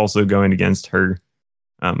 so it's also going against her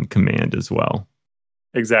command as well.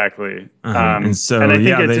 exactly. And And so I think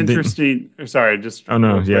yeah, it's they interesting. Sorry, just oh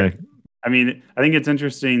no, real yeah. quick. I mean, I think it's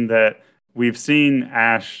interesting that we've seen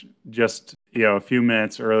Ash just, a few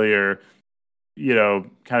minutes earlier,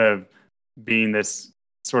 kind of being this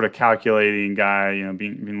sort of calculating guy,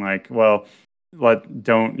 being like, well,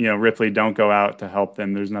 Ripley, don't go out to help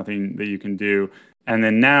them. There's nothing that you can do. And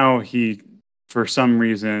then now he, for some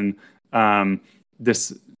reason, um,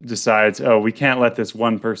 this decides, oh, we can't let this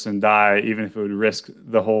one person die, even if it would risk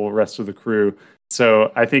the whole rest of the crew.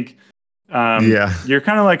 So I think Yeah. you're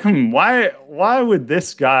kind of like, why would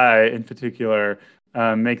this guy in particular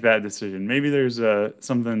make that decision? Maybe there's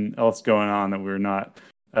something else going on that we're not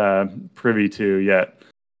privy to yet.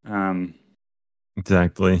 Um,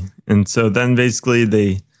 Exactly. And so then basically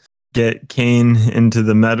they get Kane into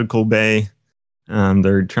the medical bay.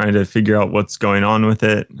 They're trying to figure out what's going on with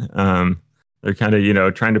it. They're kind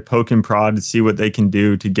of, trying to poke and prod to see what they can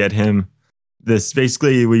do to get him. This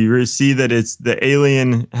basically, we see that it's the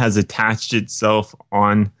alien has attached itself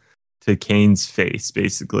on to Kane's face,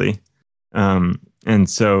 basically. And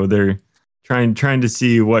so they're trying to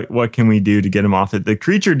see what can we do to get him off it. The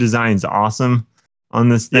creature design's awesome on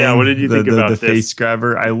this yeah, thing. what did you think The about face this?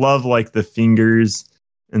 grabber. I love like the fingers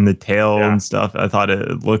and the tail Yeah, and stuff. I thought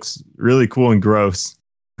it looks really cool and gross.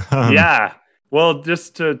 Um, yeah. Well,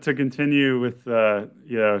 just to continue with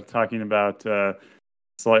talking about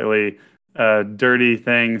slightly dirty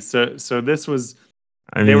things. So this was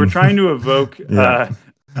I they were mean, trying to evoke yeah,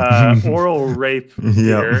 oral rape yep,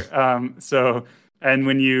 here. And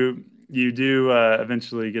when you do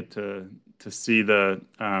eventually get to see the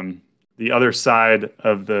other side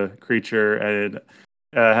of the creature, and it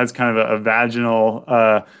has kind of a vaginal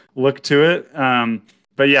look to it.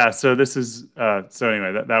 But yeah, so this is so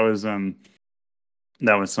anyway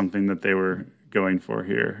that was something that they were going for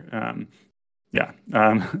here. Yeah.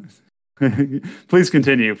 Please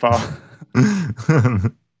continue, Paul.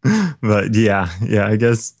 but yeah, I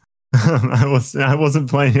guess I wasn't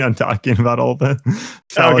planning on talking about all the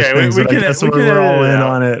phallic Okay, things, we but I can guess we can we're edit all it in out.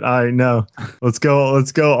 on it. I know. Let's go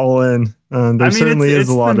all in. I There mean, it's certainly is a it's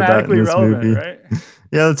lot of that in thematically this relevant, movie. right?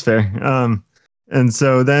 Yeah, that's fair. And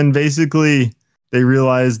so then basically they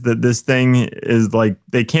realize that this thing is like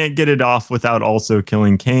they can't get it off without also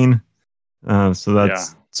killing Kane. So Yeah,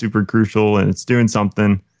 that's super crucial, and it's doing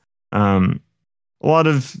something. Um, a lot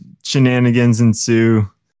of shenanigans ensue.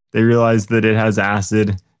 They realize that it has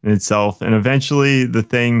acid in itself, and eventually the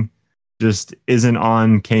thing just isn't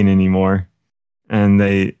on Kane anymore. And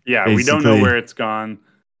they yeah. We don't know basically, where it's gone.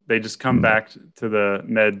 They just come yeah, back to the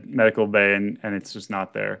medical bay, and it's just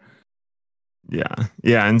not there.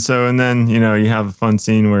 yeah. And then you have a fun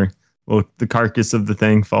scene where the carcass of the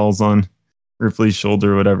thing falls on Ripley's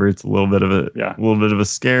shoulder, or whatever. It's Yeah, a little bit of a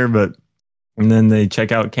scare, but and then they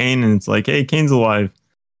check out Kane, and it's like, hey, Kane's alive.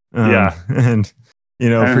 yeah. And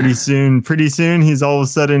And pretty soon,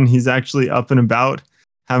 he's actually up and about,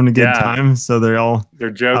 having a good yeah, time. So they're all they're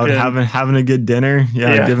out joking. having a good dinner.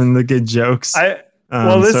 Yeah, Yeah, giving the good jokes. I.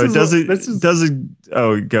 Well, So it does this it is. does it.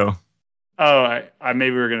 Oh, go. Oh, I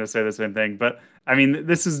maybe we are gonna say the same thing, but I mean,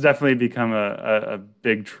 this has definitely become a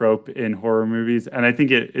big trope in horror movies, and I think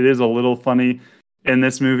it is a little funny in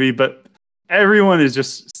this movie, but everyone is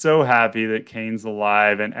just so happy that Kane's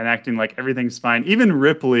alive and acting like everything's fine. Even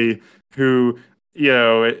Ripley, who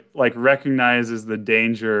like recognizes the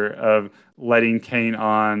danger of letting Kane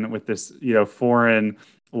on with this foreign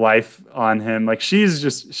life on him, like she's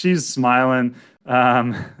smiling.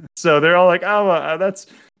 So they're all like, oh, that's,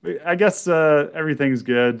 I guess everything's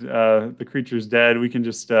good. The creature's dead. We can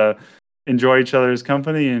just enjoy each other's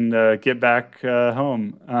company and get back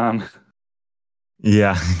home.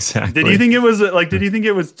 Yeah, Did you exactly. think it was like? Did you think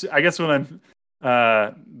it was? I guess when I'm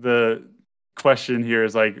the question here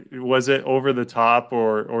is like, was it over the top,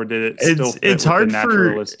 or did it still fit It's with the hard for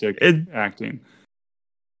naturalistic it. acting?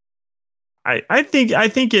 I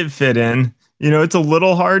think it fit in. It's a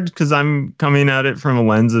little hard because I'm coming at it from a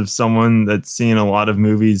lens of someone that's seen a lot of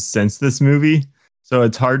movies since this movie. So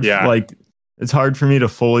it's hard, Yeah, like, it's hard for me to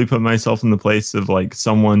fully put myself in the place of like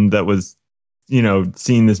someone that was,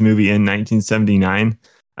 seeing this movie in 1979.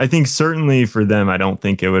 I think certainly for them, I don't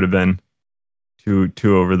think it would have been too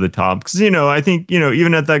over the top because I think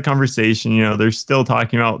even at that conversation, they're still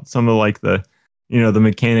talking about some of like the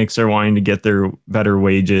mechanics are wanting to get their better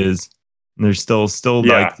wages. And there's still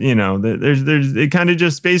like yeah, there's it kind of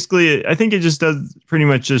just basically I think it just does pretty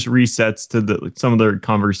much just resets to some of their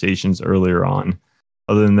conversations earlier on.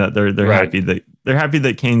 Other than that, they're right, happy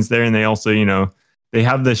that Kane's there, and they also they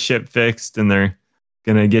have the ship fixed and they're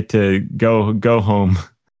gonna get to go home.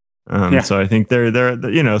 yeah, So I think they're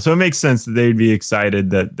so it makes sense that they'd be excited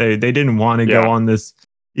that they didn't want to go yeah, on this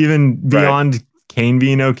even right, beyond Kane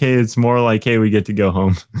being okay. It's more like, hey, we get to go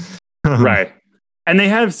home. um, right. And they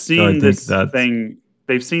have so I seen think this that's thing.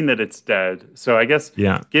 They've seen that it's dead. So I guess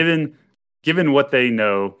yeah, given given what they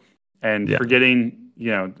know, and yeah, forgetting,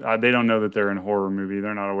 they don't know that they're in a horror movie.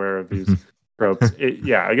 They're not aware of these tropes.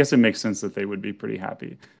 Yeah, I guess it makes sense that they would be pretty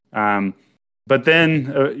happy. Um, but then,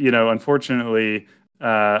 unfortunately,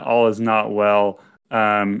 all is not well.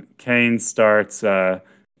 Kane starts kind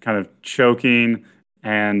of choking,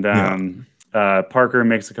 and yeah, Parker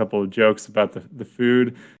makes a couple of jokes about the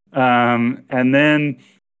food, and then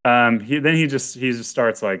he just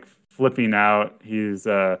starts like flipping out. He's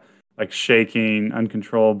like shaking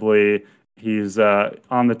uncontrollably. He's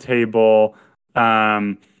on the table.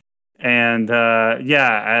 Um, and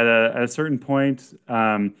yeah, at a certain point,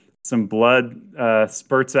 some blood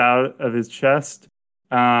spurts out of his chest.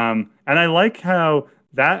 And I like how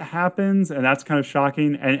that happens, and that's kind of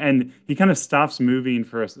shocking. And he kind of stops moving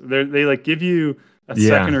for us. They like give you a yeah.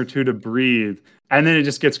 second or two to breathe, and then it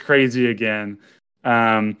just gets crazy again.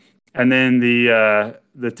 Um, and then the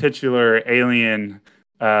titular alien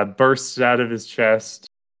bursts out of his chest.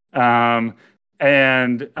 Um,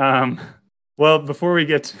 and well, before we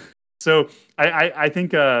get so I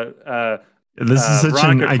think This is such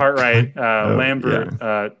an Veronica icon. Cartwright, Oh yeah,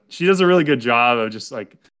 Lambert, she does a really good job of just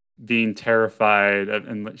like being terrified,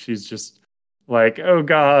 and she's just like, oh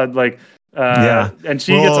God, like, yeah. and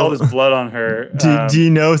she gets all Well, this blood on her. do you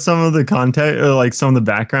know some of the context or like some of the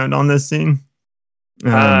background on this scene?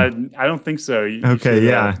 I don't think so. You Okay, should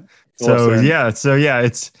yeah. fill us in.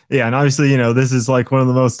 It's and obviously, this is like one of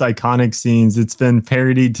the most iconic scenes. It's been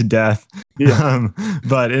parodied to death. Yeah.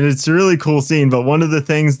 But and it's a really cool scene. But one of the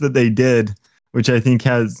things that they did, which I think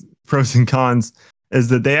has pros and cons, is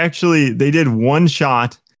that they did one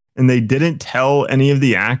shot and they didn't tell any of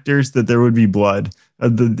the actors that there would be blood.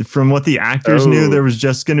 From what the actors knew, there Oh. was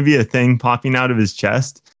just going to be a thing popping out of his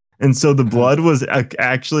chest. And so the blood was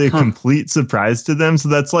actually a Huh. complete surprise to them. So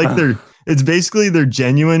that's like Uh, it's basically their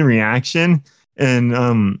genuine reaction. And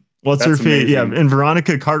what's her that's face? Yeah, amazing. and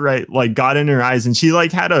Veronica Cartwright like got in her eyes and she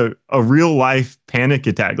like had a real life panic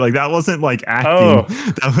attack. Like that wasn't like acting. Oh,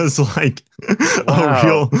 That was like a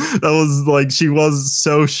real wow. that was like she was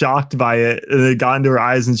so shocked by it and it got into her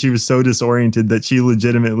eyes and she was so disoriented that she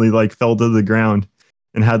legitimately like fell to the ground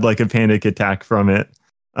and had like a panic attack from it.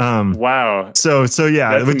 Um Wow. so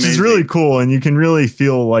yeah, That's which is really amazing. cool, and you can really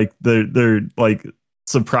feel like they're like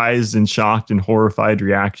surprised and shocked and horrified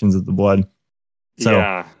reactions at the blood. So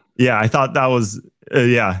Yeah. yeah, I thought that was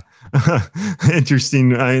yeah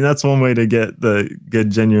interesting. I mean, that's one way to get the good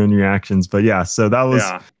genuine reactions. But yeah, so that was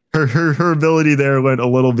Yeah. her ability there went a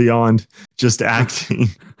little beyond just acting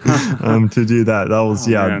to do that. That was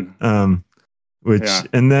Oh man. which Yeah.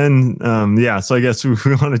 and then yeah, so I guess we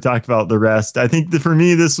want to talk about the rest. I think that for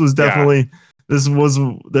me this was Yeah. definitely this was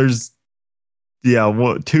there's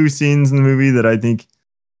two scenes in the movie that I think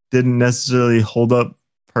didn't necessarily hold up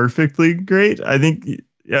perfectly great. I think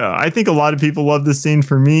a lot of people love this scene.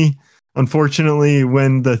 For me, unfortunately,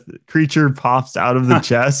 when the creature pops out of the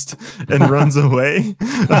chest and runs away,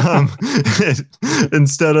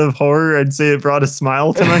 instead of horror, I'd say it brought a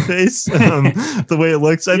smile to my face. The way it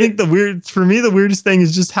looks, I Yeah. think the weirdest thing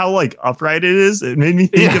is just how like upright it is. It made me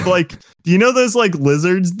think Yeah. of like, do you know those like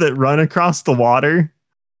lizards that run across the water?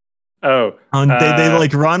 Oh, They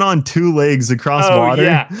like run on two legs across oh water,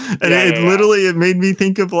 yeah, and yeah, it yeah, yeah. literally it made me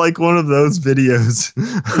think of like one of those videos.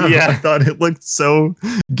 I Yeah, thought it looked so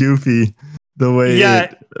goofy the way yeah.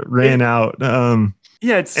 it ran It out.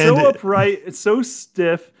 Yeah, it's so And upright, it's so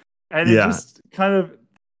stiff, and it yeah, just kind of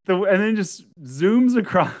and then just zooms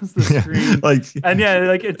across the yeah, screen. like And yeah,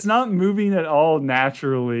 like it's not moving at all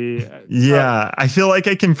naturally. yeah, I feel like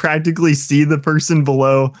I can practically see the person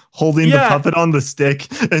below holding the Yeah, puppet on the stick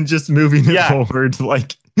and just moving it yeah, forward.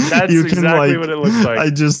 Like that's you can exactly like, what it looks I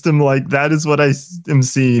like. just am like, that is what am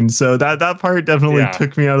seeing. So that part definitely Yeah,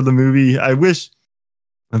 took me out of the movie. I wish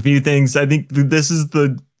a few things. I think this is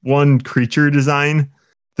the one creature design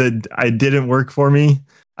that I didn't work for me.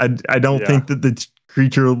 I don't yeah, think that the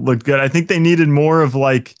creature looked good. I think they needed more of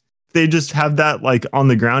like, they just have that like on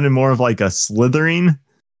the ground and more of like a slithering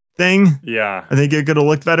thing. yeah. I think it could have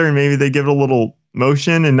looked better, and maybe they give it a little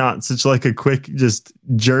motion and not such like a quick just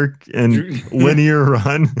jerk and linear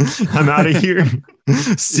run. I'm out of here.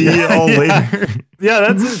 See you Yeah, all yeah. later. Yeah,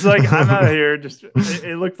 that's it's like I'm out of here. Just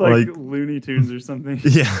it looked like Like Looney Tunes or something.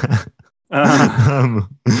 yeah. Uh,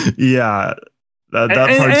 um, yeah, that and,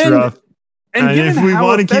 that part's and rough. and And given if we how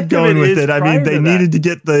want to keep effective it going with is it, I mean, prior they to that, needed to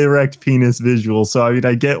get the erect penis visual. So I mean,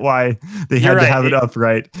 I get why they you're had to right. have it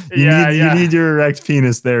upright. Yeah, You need yeah. your erect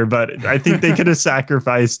penis there, but I think they could have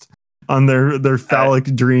sacrificed on their Uh, phallic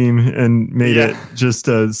dream and made yeah, it just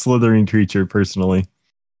a slithering creature. Personally,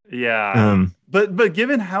 yeah. um, But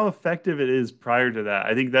given how effective it is prior to that,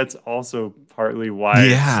 I think that's also partly why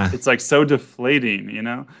yeah, it's like so deflating, you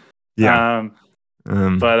know. yeah, Um,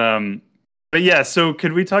 um, but um, but yeah. So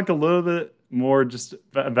could we talk a little bit more just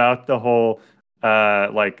about the whole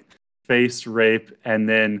like face rape and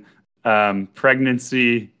then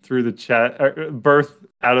pregnancy through the chest, or birth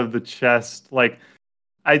out of the chest? Like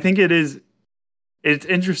I think it's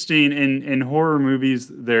interesting in horror movies.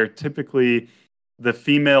 They're typically the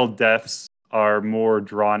female deaths are more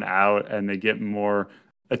drawn out and they get more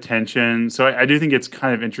attention. So I do think it's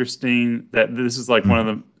kind of interesting that this is like one of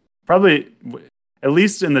mhm, the probably at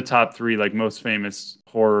least in the top three like most famous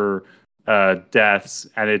horror deaths,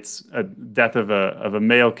 and it's a death of a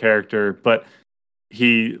male character, but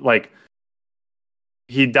he like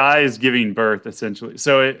he dies giving birth essentially.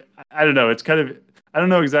 So I don't know. It's kind of I don't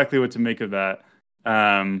know exactly what to make of that.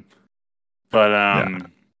 Um, but yeah.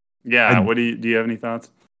 yeah. I What do you have any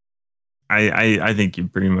thoughts? I think you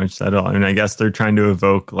pretty much said it all. I mean, I guess they're trying to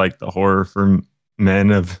evoke like the horror for men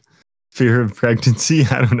of fear of pregnancy.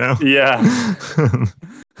 I don't know. Yeah.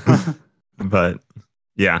 But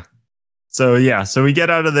yeah. So yeah, so we get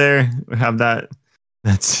out of there, we have that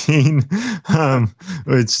scene.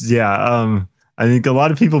 Which yeah, I think a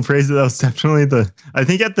lot of people praised it. That was definitely the I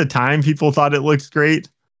think at the time people thought it looked great.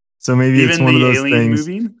 So maybe it's Even one of the those alien things.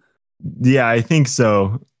 moving? Yeah, I think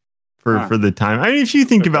so Huh. for the time. I mean, if you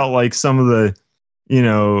think Okay. about like some of the, you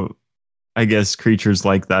know, I guess creatures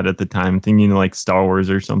like that at the time, thinking like Star Wars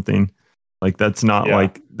or something. Like that's not Yeah.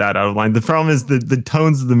 like that out of line. The problem is the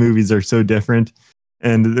tones of the movies are so different.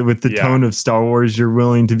 And with the Yeah. tone of Star Wars, you're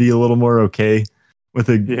willing to be a little more okay with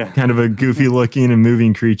a Yeah. kind of a goofy looking and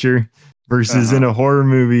moving creature versus in Uh-huh. a horror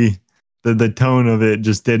movie, the tone of it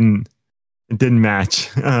just didn't match.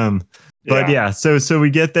 But Yeah. yeah, so we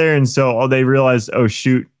get there, and so they realize, oh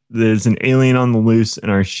shoot, there's an alien on the loose in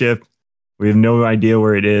our ship. We have no idea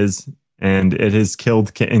where it is, and it has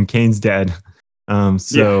killed, and Kane's dead. Yeah.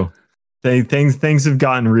 So things have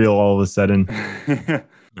gotten real all of a sudden.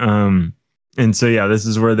 Um, and so yeah, this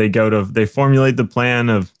is where they formulate the plan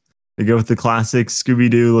of they go with the classic Scooby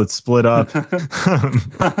Doo. Let's split up.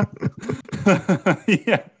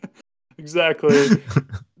 Yeah. Exactly.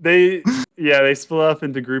 They they split up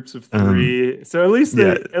into groups of um, three. So yeah,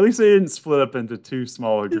 at least they didn't split up into two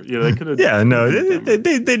smaller groups. Yeah, yeah, they could no, have done more.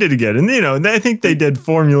 they did it good, and I think they did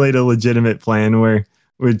formulate a legitimate plan where,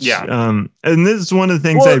 which, Yeah. and this is one of the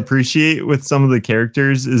things I Well, appreciate with some of the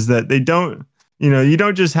characters is that they don't, you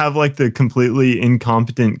don't just have like the completely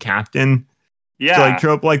incompetent captain like yeah.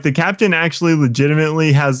 trope. Like the captain actually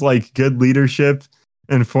legitimately has like good leadership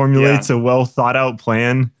and Yeah. formulates a well thought out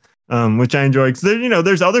plan, which I enjoy. Because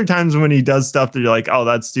there's other times when he does stuff that you're like, oh,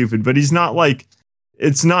 that's stupid, but he's not like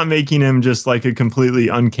it's not making him just like a completely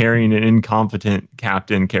uncaring and incompetent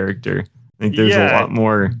captain character. I think there's a Yeah. lot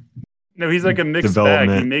more No, he's like a mixed bag.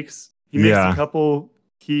 development. He makes a Yeah. couple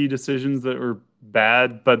key decisions that were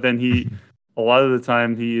bad, but then a lot of the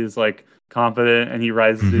time he is like competent and he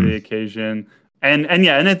rises to Mhm. the occasion. And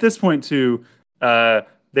yeah, and at this point too,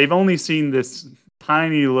 they've only seen this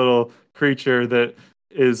tiny little creature that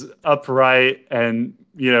is upright and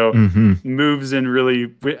Mhm. moves in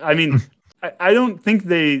really. I mean, I don't think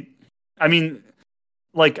they. I mean,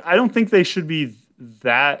 like I don't think they should be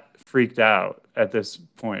that freaked out at this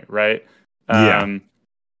point, right? Yeah. Um,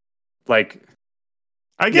 like,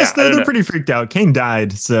 I yeah, guess I don't they're know. pretty freaked out. Kane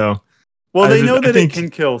died, so Well, they know I that it think, can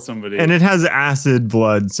kill and somebody. it has acid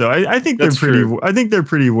blood, so I think they're That's pretty. true. I think they're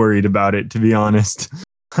pretty worried about it, to be honest.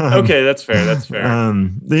 Okay, that's fair. That's fair.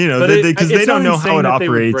 You know, But because they it's not don't know how insane it that they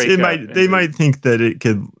would operates. break It up might and they do. might think that it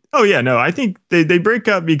could. Oh yeah, no, I think they break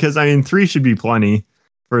up because I mean 3 should be plenty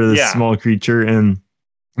for this Yeah. small creature, and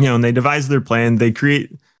you know, and they devise their plan. They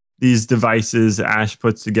create these devices Ash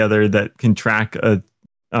puts together that can track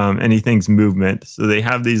anything's movement. So they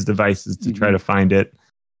have these devices to try Mhm. to find it,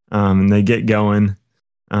 and they get going.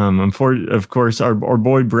 Of course, our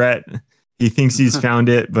boy Brett, he thinks he's found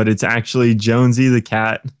it, but it's actually Jonesy the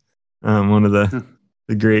cat, one of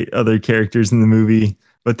the great other characters in the movie.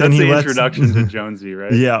 But then That's he the lets, introduction to Jonesy,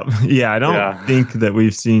 right? yeah, yeah. I don't Yeah. think that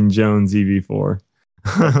we've seen Jonesy before.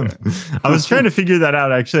 Okay. I was trying to figure that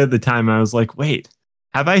out actually at the time. I was like, wait,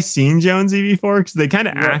 have I seen Jonesy before? Because they kind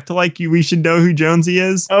of Right. act like we should know who Jonesy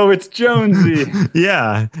is. Oh, it's Jonesy.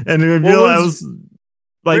 Yeah, and it What I was was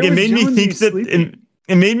like, where it was made me Jonesy think that sleeping?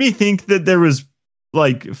 it made me think that there was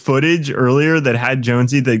like footage earlier that had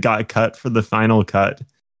Jonesy that got cut for the final cut.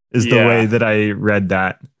 Is the way Yeah. that I read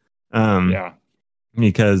that, um, Yeah.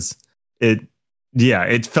 because it, yeah,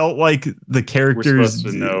 it felt like the We're characters,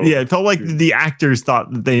 supposed to know yeah, it felt like who. the actors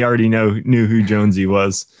thought that they already knew who Jonesy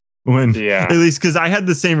was when, at Yeah. least because I had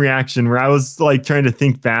the same reaction where I was like trying to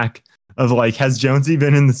think back of like, has Jonesy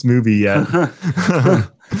been in this movie yet?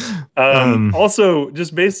 Also,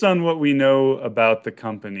 just based on what we know about the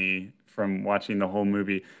company from watching the whole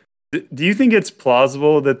movie, do you think it's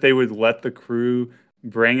plausible that they would let the crew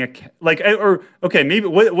bring a like or okay, maybe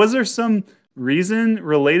was there some reason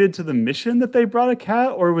related to the mission that they brought a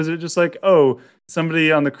cat, or was it just like, oh,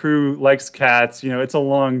 somebody on the crew likes cats, it's a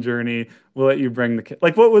long journey, we'll let you bring the cat?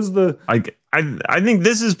 Like, what was the Like I think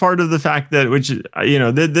this is part of the fact that which you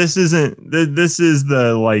know this isn't this is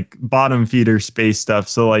the like bottom feeder space stuff.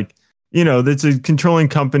 So like that's a controlling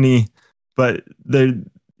company, but they're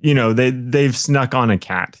they've snuck on a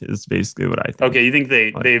cat is basically what I think. okay? You think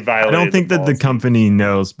they Like, they I don't violated the think that the policy? company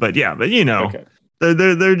knows, but yeah, but Okay,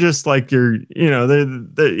 they're just like they're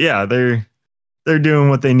doing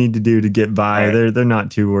what they need to do to get all by. right. They're not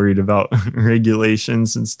too worried about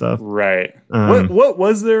regulations and stuff. Right. Um, What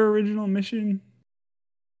was their original mission?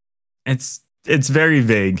 it's very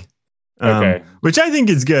vague, Okay. which I think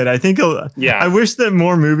is good. I think I Yeah. wish that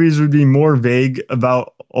more movies would be more vague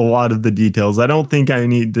about a lot of the details. I don't think I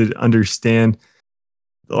need to understand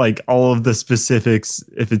like all of the specifics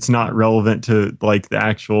if it's not relevant to like the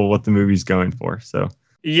actual what the movie's going for. So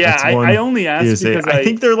Yeah, that's I one only asked PSA. because I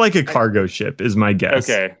think they're like a I cargo ship, is my guess.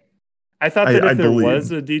 okay. I thought that I if there believe.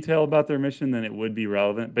 was a detail about their mission, then it would be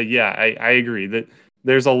relevant. But yeah, I agree that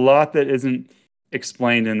there's a lot that isn't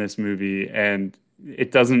explained in this movie, and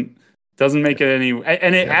it doesn't make it any,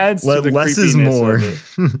 and it Yeah. adds to the Less is creepiness more. of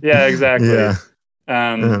it. Yeah, exactly. Yeah.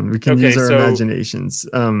 We can Okay, use our so imaginations.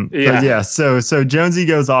 But yeah, yeah, so Jonesy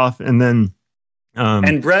goes off, and then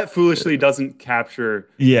and Brett foolishly doesn't capture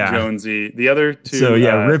yeah. Jonesy. The other So two,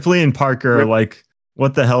 yeah, Ripley and Parker are Rip, like,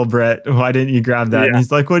 "What the hell, Brett? Why didn't you grab that?" And yeah,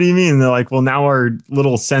 he's like, "What do you mean?" And they're like, "Well, now our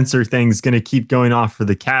little sensor thing's gonna keep going off for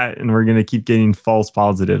the cat, and we're gonna keep getting false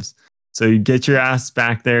positives. So you get your ass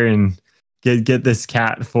back there and get this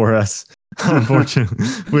cat for us." Unfortunately,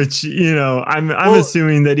 which I'm well,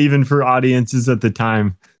 assuming that even for audiences at the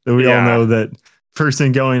time, that we all know yeah. that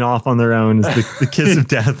person going off on their own is the kiss of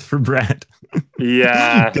death for Brett.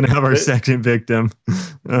 Yeah. Gonna have our second victim.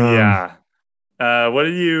 Yeah. What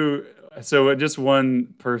did you? So, just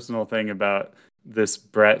one personal thing about this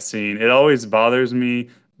Brett scene. It always bothers me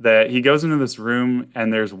that he goes into this room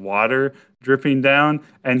and there's water dripping down,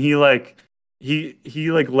 and he like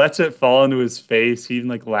lets it fall into his face. He even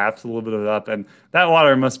like laps a little bit of it up, and that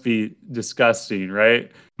water must be disgusting,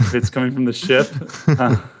 right? If it's coming from the ship.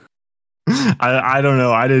 I don't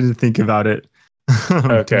know. I didn't think about it.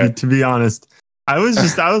 Okay. To be honest, I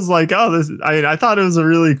was like, oh, this. I thought it was a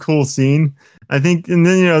really cool scene. I think, and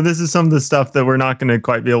then this is some of the stuff that we're not going to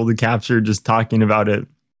quite be able to capture just talking about it.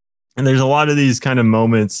 And there's a lot of these kind of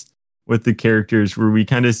moments with the characters where we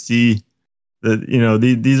kind of see that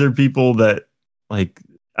these are people that like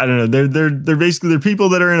I don't know. They're basically they're people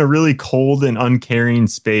that are in a really cold and uncaring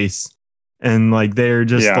space, and like they're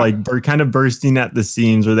just Yeah. like kind of bursting at the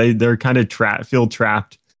seams, or they're kind of feel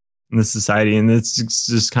trapped in the society. And it's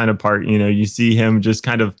just kind of part, you see him just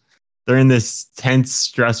kind of, they're in this tense,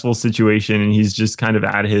 stressful situation, and he's just kind of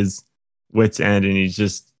at his wit's end, and he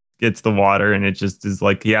just gets the water, and it just is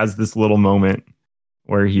like he has this little moment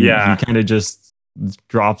where he Yeah. kind of just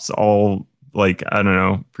drops all like, I don't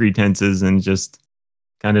know, pretenses and just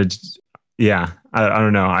kind of, yeah, I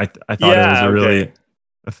don't know. I thought it was Yeah, a really okay.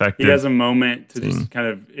 He effective has a moment to scene. just kind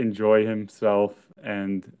of enjoy himself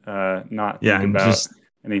and not Yeah, think and about just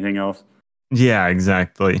anything else. yeah,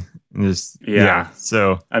 exactly. And just Yeah. yeah.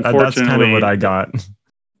 So that's kind of what Unfortunately, I got.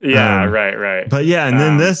 yeah, Um, right, right. but yeah, and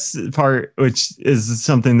then Um, this part, which is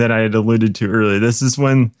something that I had alluded to earlier, this is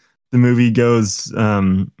when the movie goes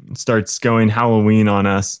starts going Halloween on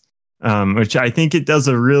us, which I think it does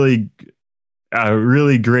a really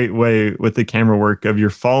great way with the camera work of you're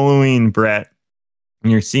following Brett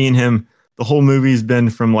and you're seeing him. The whole movie's been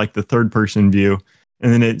from like the third person view,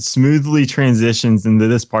 and then it smoothly transitions into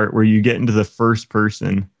this part where you get into the first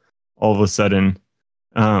person all of a sudden,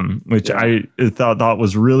 which yeah. I thought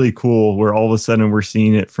was really cool. Where all of a sudden we're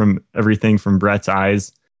seeing it from everything from Brett's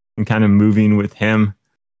eyes and kind of moving with him.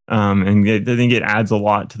 And I think it adds a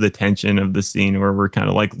lot to the tension of the scene where we're kind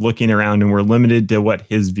of like looking around and we're limited to what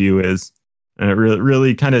his view is. And it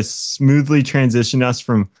really kind of smoothly transitioned us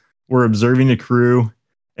from we're observing a crew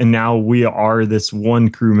and now we are this one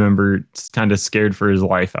crew member kind of scared for his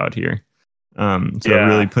life out here. So it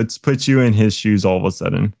really Yeah. puts you in his shoes all of a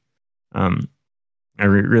sudden. Um, I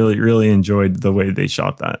really enjoyed the way they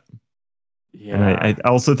shot that. And I Yeah.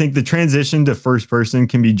 also think the transition to first person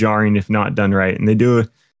can be jarring if not done right. And they do it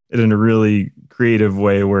in a really creative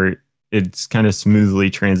way where it's kind of smoothly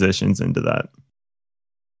transitions into that.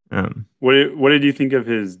 Um, What did you think of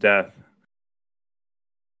his death?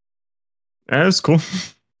 that was cool.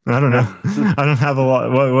 I don't know. I don't have a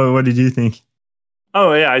lot. What did you think?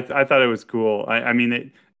 Oh yeah, I thought it was cool. I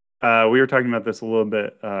mean, we were talking about this a little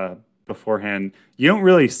bit beforehand. You don't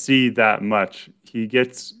really see that much. He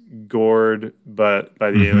gets gored, but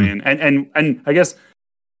by the Hmm. alien, and I guess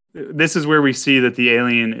this is where we see that the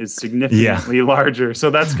alien is Yeah. significantly larger. So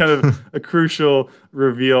that's kind of a crucial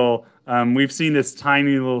reveal. We've seen this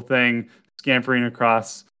tiny little thing scampering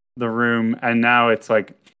across the room, and now it's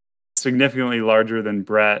like significantly larger than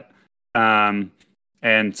Brett. Um,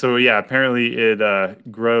 and so, yeah, apparently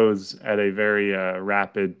it grows at a very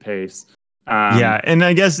rapid pace. Um, Yeah, and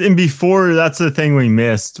I guess and before that's the thing we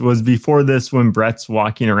missed was before this when Brett's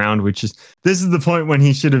walking around, which is this is the point when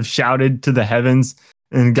he should have shouted to the heavens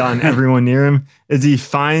and gotten everyone near him, is he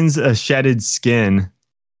finds a shedded skin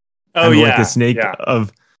oh and like a yeah, snake yeah,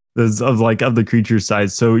 of the creature's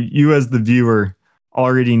size. So you as the viewer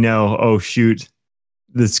already know, oh shoot,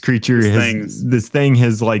 this thing's this thing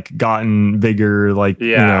has like gotten bigger, like, you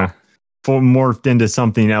yeah, know, morphed into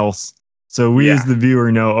something else. So we as yeah, the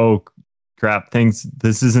viewer know, oh crap, thanks.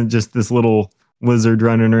 This isn't just this little lizard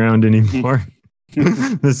running around anymore.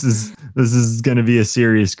 This is going to be a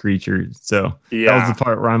serious creature. So that was the yeah,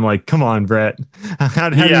 part where I'm like, come on, Brett. How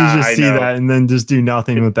do you yeah. just I see know. that and then just do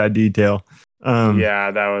nothing with that detail?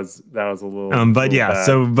 Yeah, that was a But little yeah, bad.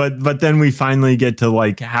 so but then we finally get to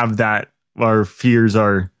like have that our fears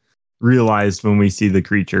are realized when we see the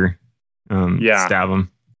creature Yeah, stab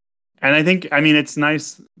him. and I mean, it's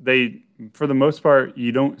nice. For the most part,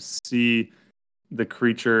 you don't see the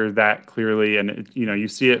creature that clearly, and you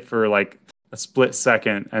see it for like a split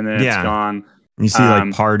second, and then it's Yeah. gone. You see like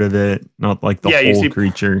Um, part of it, not like the yeah, you whole see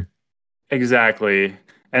creature. exactly,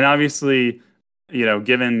 and obviously,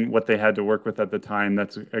 given what they had to work with at the time,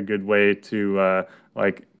 that's a good way to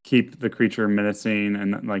like keep the creature menacing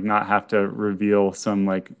and like not have to reveal some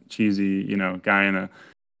like cheesy, guy in a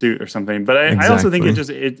suit or something. But I also think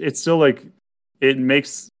Exactly. it's still like it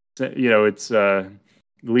makes it's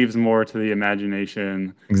leaves more to the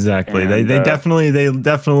imagination Exactly. They and they definitely they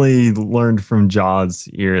definitely learned from Jaws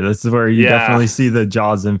here. This is where you yeah, definitely see the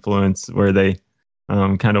Jaws influence where they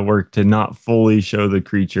kind of work to not fully show the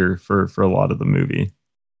creature for a lot of the movie.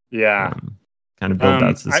 yeah. Um, kind of build that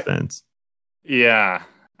I suspense. Yeah,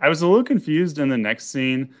 I was a little confused in the next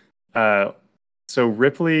scene. Uh, so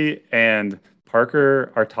Ripley and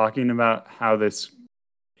Parker are talking about how this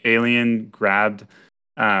alien grabbed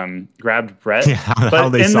Yeah, Brett, how but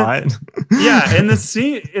they saw it. in the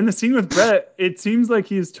scene with Brett, it seems like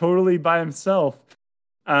he's totally by himself.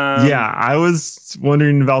 Yeah, Um, I was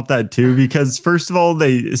wondering about that too because first of all,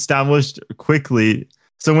 they established quickly.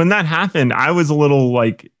 So when that happened, I was a little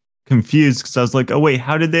like confused because I was like, "Oh wait,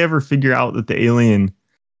 how did they ever figure out that the alien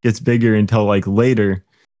gets bigger until like later?"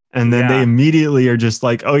 And then they yeah, immediately are just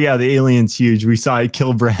like, "Oh yeah, the alien's huge. We saw it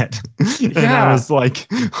kill Brett." And I yeah, was like,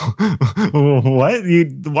 "What?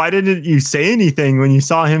 Why didn't you say anything when you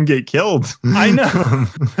saw him get killed?" I know.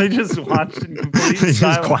 I just watched in complete They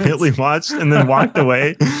just quietly silence. watched and then walked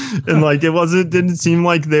away. And like didn't seem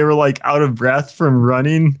like they were like out of breath from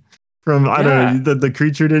running from I don't know, Yeah, the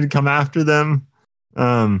creature didn't come after them.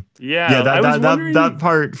 Yeah, Yeah, I that was that that that wondering.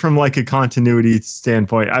 part from like a continuity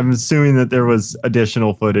standpoint, I'm assuming that there was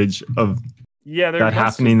additional footage of Yeah, there that must have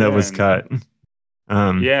happening that was been. cut.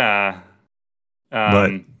 Um, Yeah. but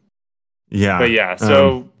Um, but yeah, yeah,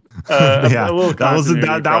 so a yeah, little that was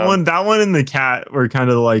continuity problem. that one and the cat were kind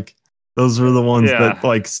of like those were the ones that Yeah.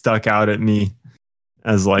 like stuck out at me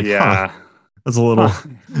as like, huh, Yeah. that's a Huh. little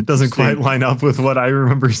doesn't quite Interesting. line up with what I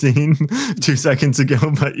remember seeing 2 seconds ago,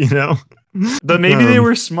 but you know, But maybe they um,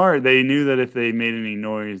 were smart. They knew that if they made any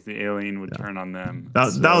noise, the alien would yeah. turn on them.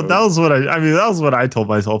 That So, was what I mean, that was what I told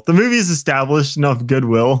myself. The movie's established enough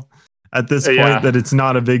goodwill at this point yeah. that it's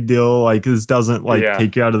not a big deal. Like this doesn't like Yeah.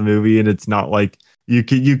 take you out of the movie, and it's not like you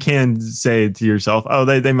can say to yourself, oh,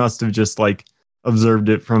 they must have just like observed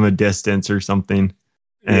it from a distance or something.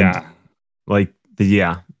 And Yeah. like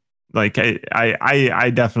yeah, like I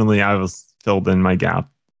definitely I was filled in my gap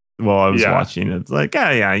while I was Yeah. watching it. It's like,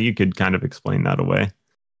 yeah, you could kind of explain that away.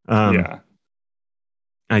 Um, Yeah.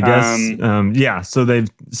 I guess, Um, yeah. So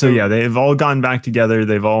so yeah, they've all gone back together.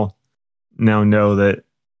 They've all now know that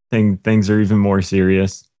things are even more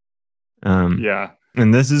serious. Um, yeah.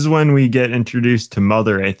 and this is when we get introduced to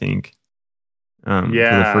Mother, I think, for the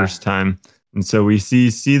Yeah. first time. And so we see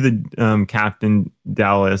the Captain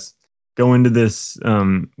Dallas go into this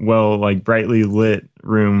well, like brightly lit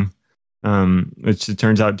room, which it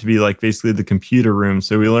turns out to be like basically the computer room.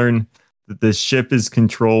 So we learn that this ship is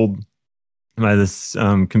controlled by this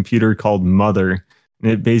computer called Mother,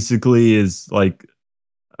 and it basically is like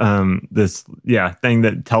this thing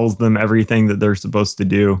that tells them everything that they're supposed to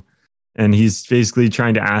do. And he's basically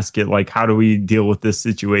trying to ask it like, how do we deal with this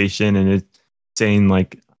situation? And it's saying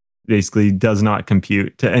like basically does not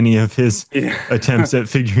compute to any of his Yeah. attempts at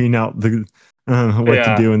figuring out the what to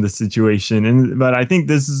Yeah. do in the situation. And but I think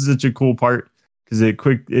this is such a cool part because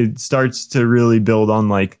it starts to really build on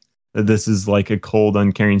like that this is like a cold,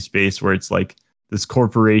 uncaring space where it's like this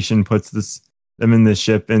corporation puts them in this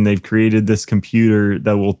ship and they've created this computer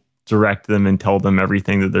that will direct them and tell them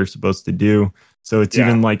everything that they're supposed to do. So it's Yeah.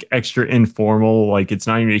 even like extra informal, like it's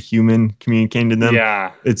not even a human communicating to them.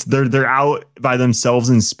 Yeah. It's they're out by themselves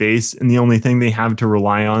in space and the only thing they have to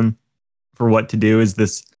rely on for what to do is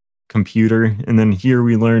this computer. And then here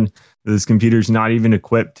we learn that this computer's not even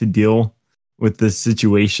equipped to deal with this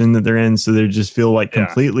situation that they're in. So they just feel like Yeah.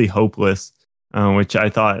 completely hopeless, which I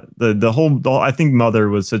thought I think Mother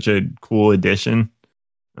was such a cool addition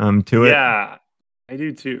to it. Yeah. I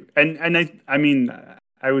do too. And I mean,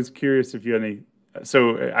 I was curious if you had any.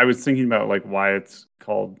 So I was thinking about like why it's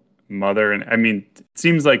called Mother, and I mean, it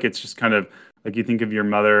seems like it's just kind of like you think of your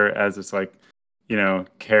mother as this like,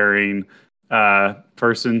 caring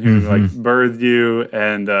person who like Mm-hmm. birthed you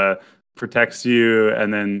and protects you,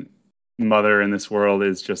 and then mother in this world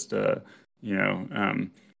is just you know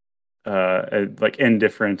um, like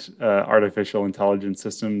indifferent artificial intelligence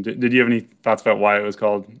system. Did you have any thoughts about why it was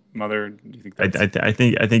called Mother? Do you think that's I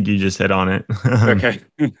think you just hit on it. okay?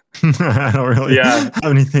 I don't really Yeah, have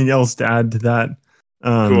anything else to add to that.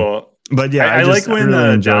 Um, cool. but yeah, I like I when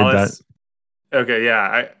really enjoyed that. Dallas. Okay,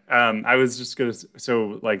 yeah. I was just gonna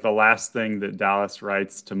so like the last thing that Dallas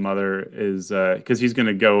writes to Mother is because he's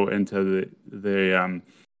gonna go into the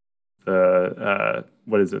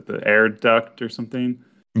what is it, the air duct or something,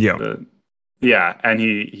 Yeah. the yeah, and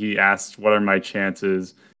he asked what are my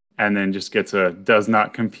chances, and then just gets a does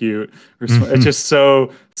not compute it's just so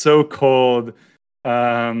cold.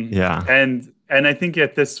 Yeah. And I think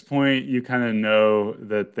at this point you kind of know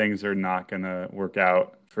that things are not going to work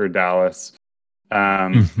out for Dallas.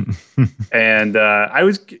 um and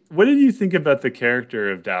what did you think about the character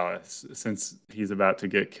of Dallas since he's about to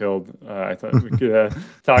get killed? I thought we could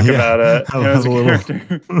talk Yeah. about him Have as a a little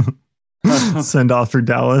character. send off for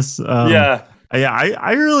Dallas. Yeah. Yeah,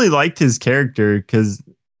 I really liked his character because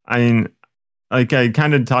I mean, like I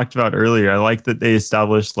kind of talked about earlier, I like that they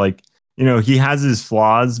established like, he has his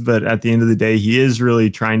flaws, but at the end of the day, he is really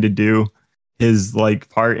trying to do his like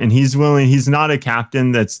part and he's not a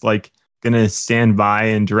captain that's like gonna stand by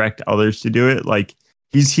and direct others to do it. Like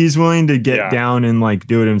he's willing to get Yeah. down and like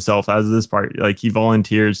do it himself as this part. Like he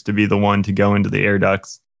volunteers to be the one to go into the air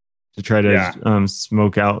ducts to try to Yeah.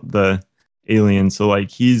 smoke out the alien. So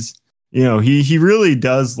like he really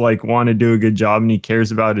does like want to do a good job and he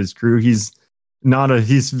cares about his crew. He's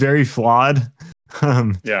very flawed.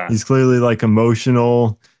 Yeah. He's clearly like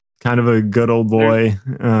emotional, kind of a good old There, boy.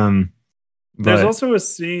 there's But also a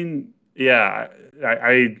scene. Yeah,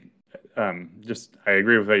 just I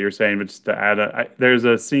agree with what you're saying, but just to add, there's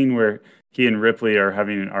a scene where he and Ripley are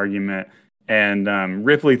having an argument, and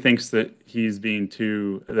Ripley thinks that he's being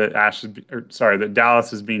too that Ash is, or sorry, that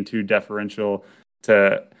Dallas is being too deferential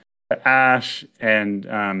to Ash and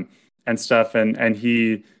stuff, and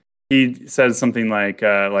he says something like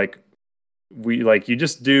we like you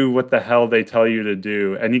just do what the hell they tell you to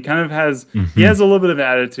do, and he Hmm. has a little bit of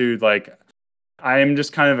attitude like I am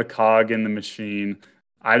just kind of a cog in the machine.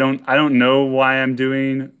 I don't know why I'm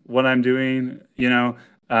doing what I'm doing,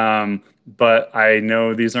 but I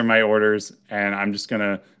know these are my orders, and I'm just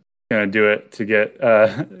gonna do it to get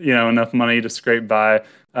enough money to scrape by.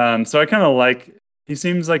 So I kind of like he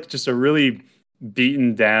seems like just a really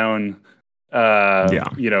beaten down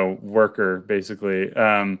Yeah. worker basically.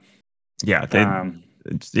 Yeah. Um,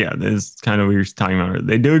 Yeah, that's kind of what you're talking about.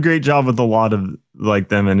 They do a great job with a lot of like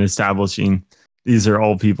them and establishing these are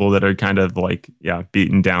all people that are kind of like, yeah,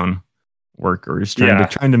 beaten down workers yeah,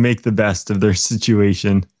 trying to make the best of their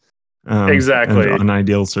situation, and exactly.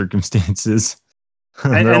 unideal circumstances.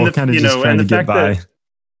 And They're and all the kind of you just know trying and to the get fact by. that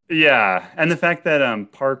Yeah, and the fact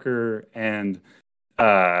that Parker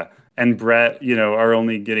uh and Brett, are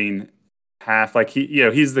only getting half. Like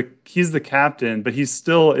he's the captain, but he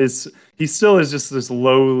still is just this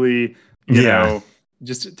lowly, you Yeah. know,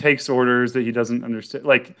 just takes orders that he doesn't understand.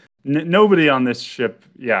 Like nobody on this ship.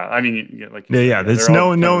 Yeah, I mean, like you Yeah, said, yeah. yeah, There's they're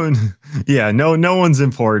all no kind of one. Yeah, no one's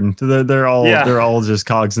important. yeah, They're all just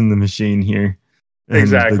cogs in the machine here, and the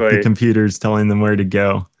exactly, computer's telling them where to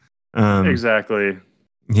go. Um, exactly.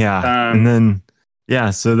 yeah, and Um, then yeah,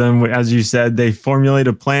 so then as you said, they formulate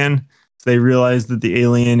a plan. They realize that the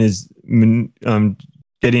alien is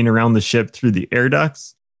getting around the ship through the air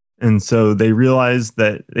ducts, and so they realize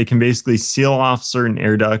that they can basically seal off certain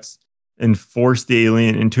air ducts and force the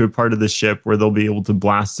alien into a part of the ship where they'll be able to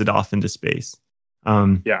blast it off into space.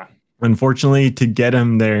 Um, yeah, Unfortunately, to get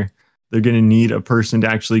him there, they're going to need a person to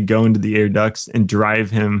actually go into the air ducts and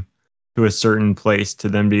drive him to a certain place to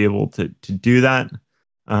then be able to do that.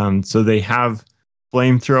 So they have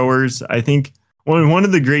flamethrowers. I think one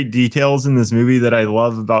of the great details in this movie that I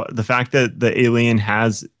love about the fact that the alien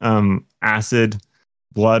has acid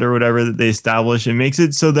blood or whatever that they establish, it makes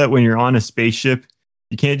it so that when you're on a spaceship,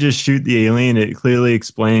 you can't just shoot the alien. It clearly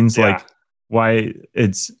explains yeah, like why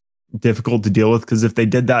it's difficult to deal with, because if they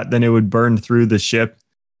did that, then it would burn through the ship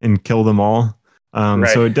and kill them all. So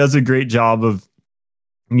right. it does a great job of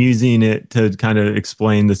using it to kind of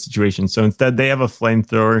explain the situation. So instead, they have a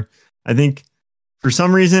flamethrower. I think for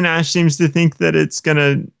some reason, Ash seems to think that it's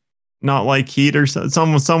gonna not like heat, or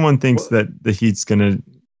someone thinks Well, that the heat's gonna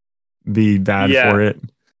be bad for yeah, it.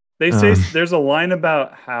 they say Um, there's a line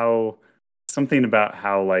about how something about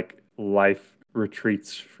how like life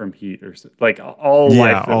retreats from heat like all yeah,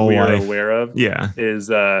 life that all we are life. aware of Yeah, is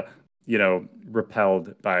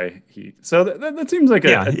repelled by heat. So that seems like a,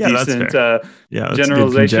 yeah, a yeah. That's decent fair. Yeah, that's a good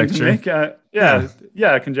generalization to conjecture. make. Yeah.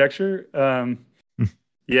 Yeah, conjecture.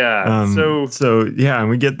 Yeah. So So yeah, and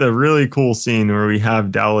we get the really cool scene where we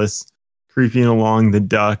have Dallas creeping along the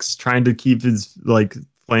ducts, trying to keep his like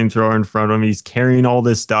flamethrower in front of him. He's carrying all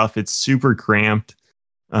this stuff. It's super cramped.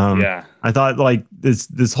 yeah, I thought like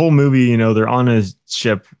this whole movie, they're on a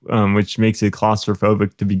ship, which makes it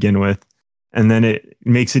claustrophobic to begin with, and then it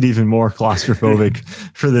makes it even more claustrophobic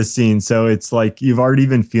for this scene. So it's like you've already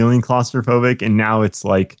been feeling claustrophobic, and now it's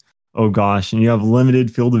like, oh gosh, and you have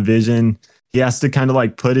limited field of vision. He has to kind of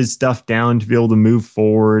like put his stuff down to be able to move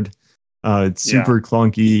forward. It's yeah, super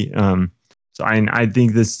clunky. So I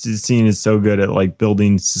think this scene is so good at like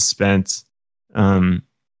building suspense. Um,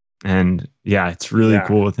 and yeah, it's really yeah.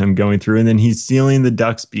 cool with him going through. And then he's sealing the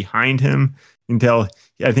ducks behind him until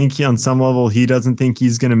I think on some level, he doesn't think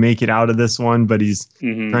he's going to make it out of this one, but he's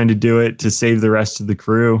Hmm. trying to do it to save the rest of the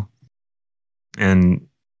crew. And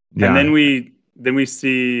And then yeah, we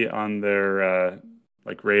see on their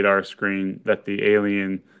like radar screen that the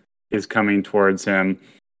alien is coming towards him.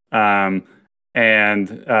 Um,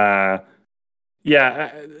 and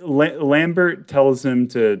yeah, Lambert tells him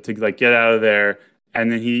to like get out of there,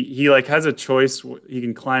 and then he like has a choice. He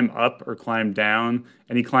can climb up or climb down,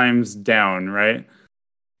 and he climbs down, right?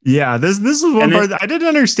 yeah, this is one And part then that I didn't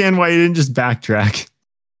understand why he didn't just backtrack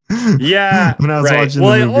yeah, when I was right. watching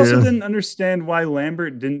Well, the I also movie. didn't understand why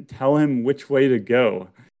Lambert didn't tell him which way to go.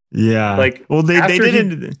 Yeah. Like Well, they after he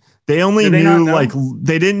didn't. They only did they not knew like know?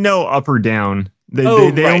 they didn't know up or down. Oh,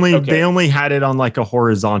 right. They Okay. only had it on like a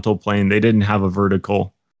horizontal plane. They didn't have a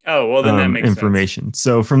vertical Oh, well, then that makes sense. information.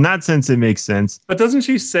 So from that sense, it makes sense. But doesn't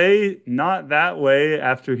she say not that way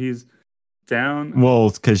after he's down? Well,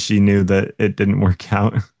 because she knew that it didn't work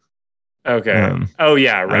out. Okay. Um, Oh,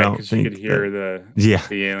 yeah, I right. don't Because she could think that. hear the Yeah,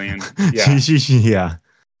 the alien. Yeah. yeah.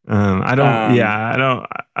 I don't. Um. Yeah, I don't.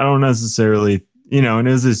 I don't necessarily. And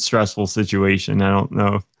it was a stressful situation. I don't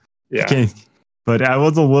know. You Yeah. can't. But I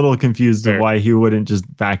was a little confused of Fair. why he wouldn't just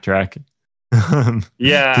backtrack. Because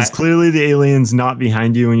Yeah, clearly the alien's not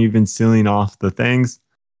behind you when you've been sealing off the things.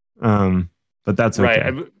 Um, but that's right.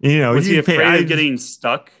 okay. You know, Was he you pay. afraid of getting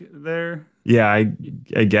stuck there? Yeah,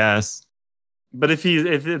 I guess But if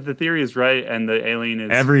the theory is right and the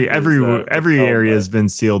alien every is every every repelled area by has been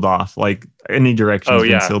sealed off. Like any oh direction's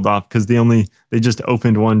been yeah, sealed off because they just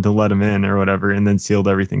opened one to let him in or whatever, and then sealed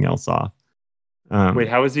everything else off. wait, Um,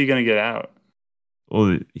 how is he gonna get out?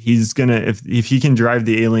 well, he's gonna if he can drive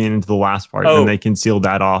the alien into the last part, then they Oh can seal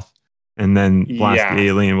that off, and then blast the yeah,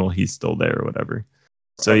 alien while he's still there or whatever.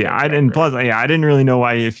 So yeah, okay, I right, didn't. right. Plus, yeah, I didn't really know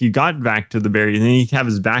why if you got back to the barrier, then he'd have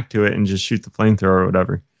his back to it and just shoot the flamethrower or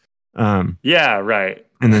whatever. Um, Yeah, right.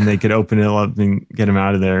 and then they could open it up and get him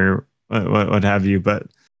out of there, what have you. But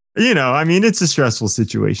you know, I mean, it's a stressful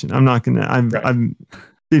situation. I'm not gonna. Right.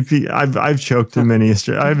 I've choked in many.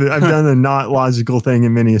 I've done a not logical thing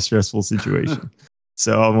in many a stressful situation.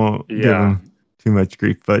 So I won't give Yeah. him too much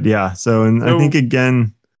grief. But yeah. So and I think So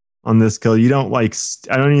again on this kill, you don't like.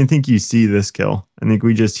 I don't even think you see this kill. I think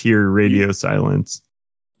we just hear y- radio silence.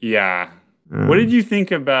 yeah. What did Um, you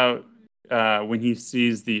think about when he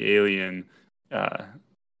sees the alien? Uh,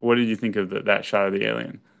 what did you think of that shot of the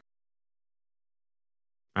alien?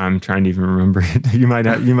 I'm trying to even remember it. You might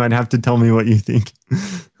have to tell me what you think.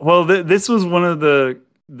 Well, this was one of the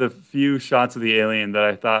few shots of the alien that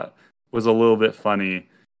I thought was a little bit funny.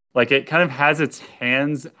 Like it kind of has its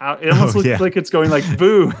hands out. It Oh almost looks yeah. like it's going like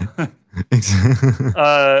boo.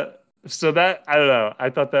 uh, so that I don't know. I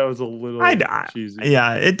thought that was a little I cheesy.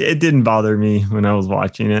 yeah, it didn't bother me when I was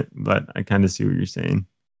watching it, but I kind of see what you're saying.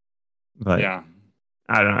 But Yeah,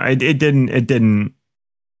 I don't know. It didn't.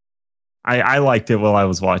 I liked it while I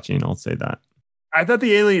was watching. I'll say that. I thought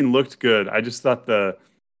the alien looked good. I just thought the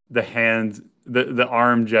hand the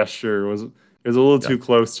arm gesture was a little Yeah. too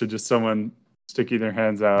close to just someone sticking their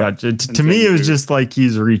hands out Gotcha. and To me, saying it was boo. just like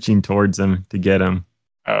he's reaching towards him to get him.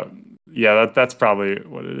 Uh, yeah, that's probably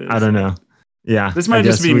what it I is. don't know. Yeah, This I might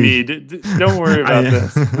just guess be we. me. Don't worry about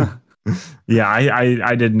this. Yeah,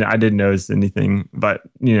 I didn't notice anything, but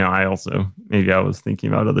you know, I also maybe I was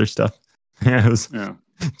thinking about other stuff. I was Yeah.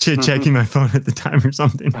 checking my phone at the time or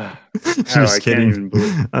something. Oh, I Just can't kidding. even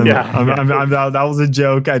believe. Yeah, yeah. That was a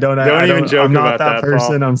joke. Don't even I'm joke not about that that,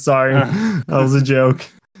 person. Paul. I'm sorry. That was a joke.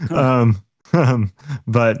 Um,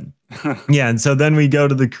 but yeah, and so then we go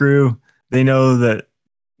to the crew. They know that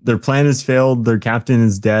their plan has failed. Their captain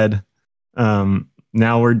is dead.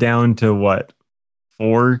 Now we're down to what,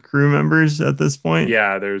 4 crew members at this point?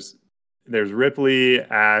 Yeah, there's Ripley,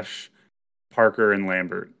 Ash, Parker, and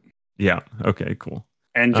Lambert, Yeah. Okay. Cool.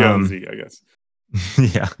 and Um, Jonesy, I guess.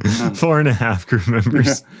 yeah, 4.5 crew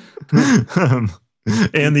members. um,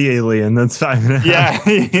 and the alien. That's 5.5. Yeah,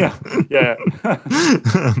 yeah, um,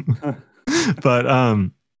 yeah. but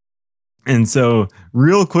and so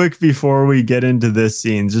real quick before we get into this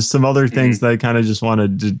scene, just some other things Mhm. that I kind of just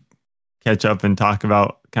wanted to catch up and talk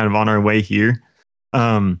about kind of on our way here.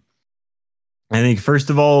 Um, I think first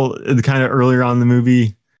of all, kind of earlier on in the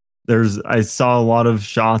movie, I saw a lot of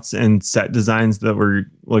shots and set designs that were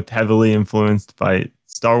looked heavily influenced by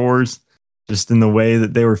Star Wars, just in the way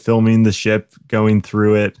that they were filming the ship going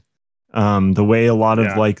through it, the way a lot of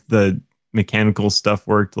Yeah, like the mechanical stuff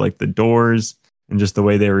worked, like the doors and just the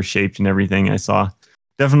way they were shaped and everything. I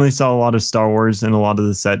definitely saw a lot of Star Wars and a lot of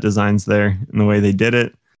the set designs there and the way they did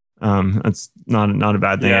it. That's not a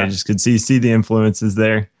bad thing. I yeah, just could see the influences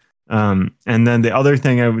there. And then the other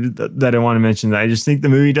thing that I want to mention that I just think the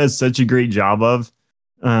movie does such a great job of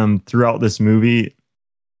throughout this movie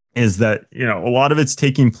is that, you know, a lot of it's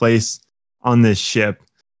taking place on this ship,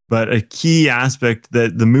 but a key aspect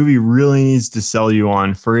that the movie really needs to sell you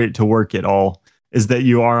on for it to work at all is that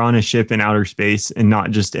you are on a ship in outer space and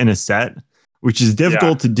not just in a set, which is yeah,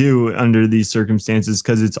 difficult to do under these circumstances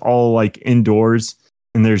because it's all like indoors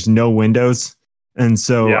and there's no windows. And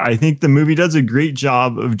so yeah, I think the movie does a great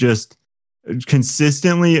job of just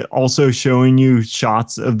consistently also showing you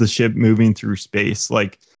shots of the ship moving through space.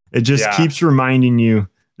 Like it just yeah, keeps reminding you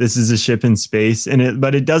this is a ship in space,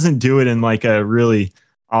 but it doesn't do it in like a really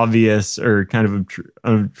obvious or kind of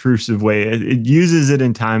obtrusive way. It uses it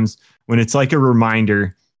in times when it's like a reminder,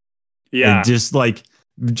 and yeah, just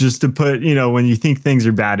to put, you know, when you think things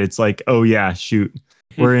are bad, it's like, oh yeah, shoot,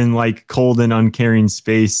 we're in like cold and uncaring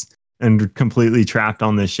space and completely trapped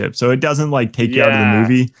on this ship. So it doesn't like take you out of the yeah,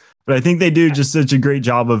 movie. But I think they do just such a great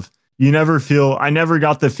job of I never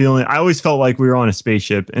got the feeling. I always felt like we were on a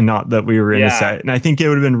spaceship and not that we were in a yeah, set. And I think it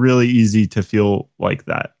would have been really easy to feel like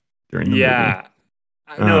that during the movie. yeah.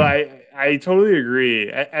 No, Um, I totally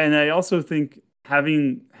agree, and I also think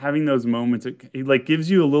having those moments it like gives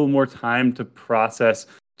you a little more time to process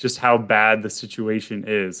just how bad the situation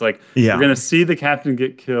is. Like we're Yeah. gonna see the captain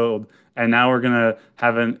get killed, and now we're gonna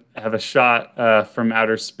have a shot from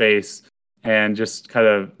outer space, and just kind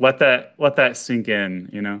of let that sink in.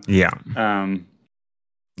 Yeah. Um,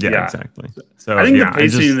 Yeah, yeah, exactly. I So think the yeah,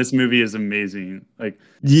 pacing in this movie is amazing. Like,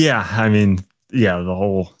 yeah, I mean, yeah, the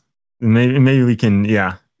whole maybe we can,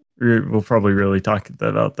 yeah, we'll probably really talk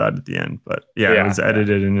about that at the end, but yeah, it was yeah,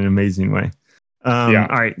 edited in an amazing way. yeah,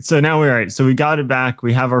 All right, so now we're all right. So we got it back.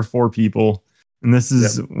 We have our 4 people, and this yep.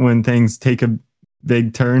 is when things take a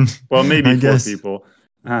big turn, Well, maybe I four guess. people.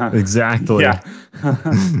 Exactly. Yeah.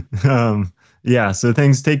 Yeah, so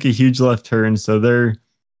things take a huge left turn. So they're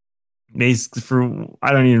basically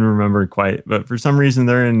I don't even remember quite, but for some reason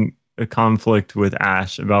they're in a conflict with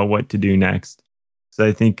Ash about what to do next. So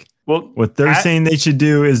I think Well, what they're saying they should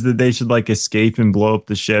do is that they should like escape and blow up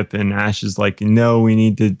the ship, and Ash is like, no, we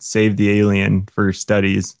need to save the alien for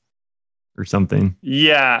studies or something.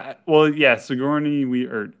 yeah. Well, yeah. Sigourney,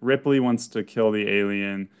 Ripley wants to kill the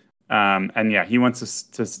alien, and yeah, he wants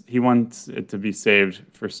he wants it to be saved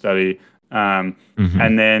for study. Hmm.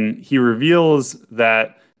 And then he reveals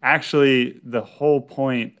that actually the whole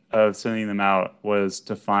point of sending them out was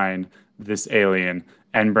to find this alien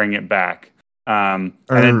and bring it back. And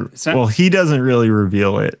Or well, he doesn't really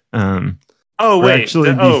reveal it. oh Or wait, actually,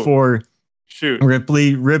 oh before shoot,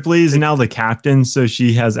 Ripley is now the captain, so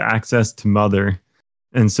she has access to Mother.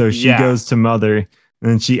 And so she yeah, goes to Mother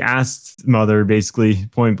and she asks Mother basically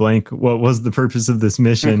point blank, what was the purpose of this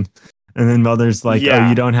mission? And then Mother's like, oh, you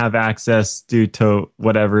yeah. don't have access due to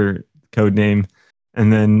whatever code name.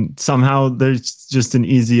 And then somehow there's just an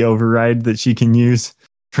easy override that she can use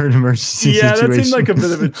for an emergency Yeah, that seemed situation. like a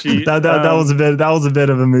bit of a cheat. That was a bit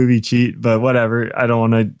of a movie cheat, but whatever. I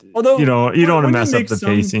don't want to, Although you don't want to when it mess up makes the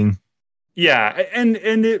pacing. yeah, and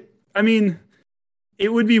it, I mean,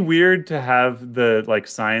 it would be weird to have the like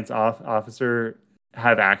science officer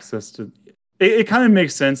have access to. It kind of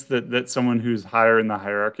makes sense that someone who's higher in the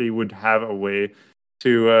hierarchy would have a way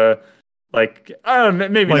to like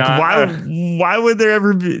maybe Like not. why would there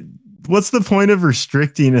ever be, what's the point of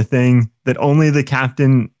restricting a thing that only the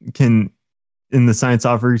captain can in the science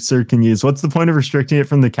officer can use? What's the point of restricting it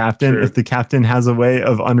from the captain True. if the captain has a way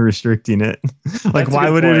of unrestricting it? Like That's a why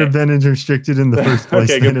good would it have point. been restricted in the first place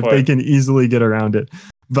Okay, then good if they point. can easily get around it?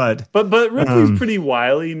 But But Ripley's pretty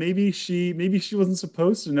wily. Maybe she wasn't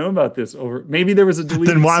supposed to know about this. Over maybe there was a then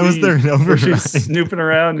deleted why was there scene an where she's override? snooping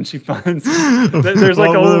around and she finds there's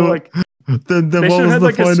like a whole like then they what should have was had the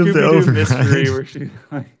like a point of the Scooby Doo mystery override? where she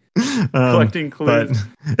like collecting But clues.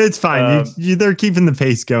 it's fine. Um, They're keeping the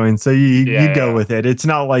pace going, so you go yeah, with it. It's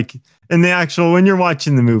not like in the actual when you're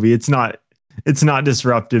watching the movie, it's not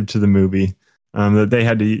disruptive to the movie. That they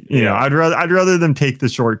had to, yeah, I'd rather them take the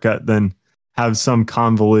shortcut than have some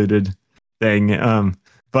convoluted thing.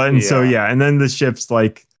 But and so yeah, yeah, and then the ship's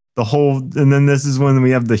like and then this is when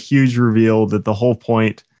we have the huge reveal that the whole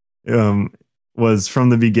point um was from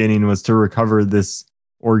the beginning was to recover this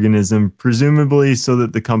organism, presumably so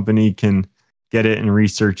that the company can get it and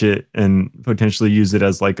research it and potentially use it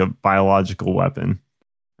as like a biological weapon.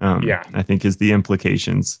 yeah. I think is the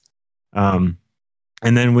implications. Um,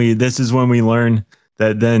 and then this is when we learn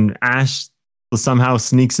that then Ash somehow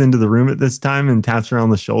sneaks into the room at this time and taps her on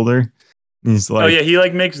the shoulder. And he's Oh yeah, like, he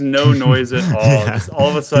like makes no noise at all. yeah, Just all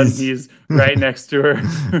of a sudden he's right next to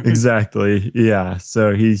her. exactly. Yeah.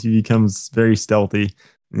 So he becomes very stealthy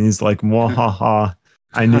and he's like, "Mwahaha,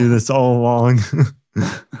 I knew this all along."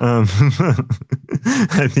 um,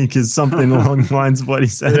 I think is something along the lines of what he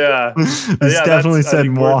said. Yeah, He's yeah. definitely That's I said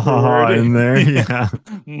think word for "mwahaha" word. in there. Yeah,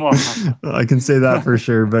 Yeah. I can say that for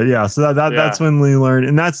sure. But yeah, so that's yeah, when we learn,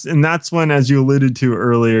 and that's when, as you alluded to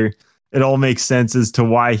earlier, it all makes sense as to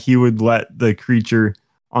why he would let the creature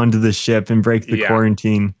onto the ship and break the yeah.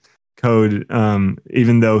 quarantine code,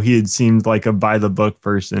 even though he had seemed like a by the book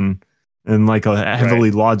person and like a Right.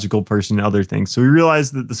 heavily logical person and other things. So we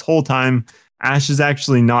realized that this whole time Ash has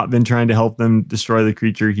actually not been trying to help them destroy the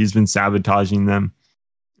creature. He's been sabotaging them.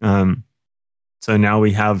 Um, so now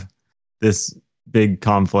we have this big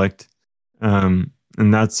conflict. And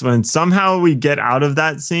that's when somehow we get out of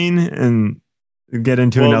that scene and get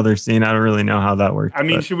into Well, another scene. I don't really know how that worked, I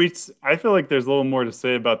mean, but should we? I feel like there's a little more to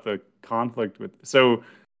say about the conflict with. So,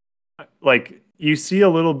 like, you see a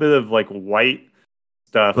little bit of like white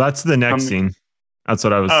stuff that's the next coming. scene. That's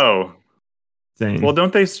what I was Oh, well, saying.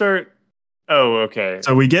 don't they start? Oh, okay.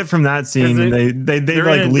 So we get from that Because scene and they they're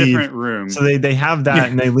like in a leave. different room. So they have that Yeah,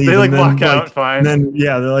 and they leave they and like then walk out and fine. then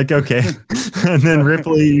yeah, they're like, okay. And then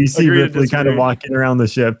you see Agree to Ripley kind of disagree. walking around the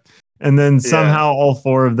ship. And then Yeah. somehow all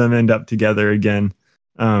 4 of them end up together again.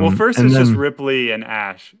 Well, first And it's just then Ripley and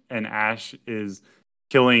Ash is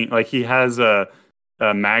killing. Like he has a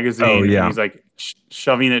Oh magazine and yeah. he's like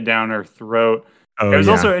shoving it down her throat. It Oh was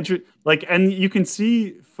yeah. also interesting, like, and you can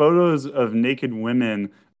see photos of naked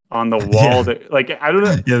women on the Yeah. wall. That, like, I don't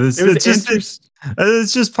know. Yeah. It This was it's interesting.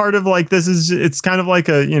 it's just part of like this is it's kind of like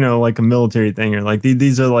a like a military thing or like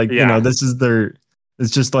these are like Yeah, this is their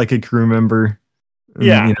it's just like a crew member and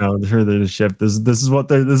yeah, for the ship this is what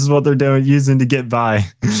they're doing using to get by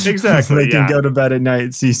so they exactly. can Yeah, go to bed at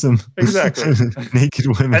night see some exactly. naked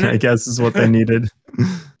women And I guess is what they needed.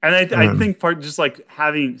 I um think part just like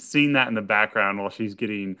having seen that in the background while she's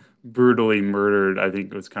getting brutally murdered, I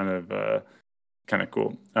think was kind of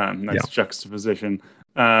cool. yeah Nice juxtaposition.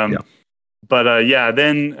 yeah Um, but yeah,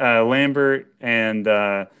 then Lambert and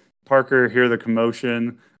Parker hear the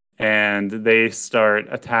commotion and they start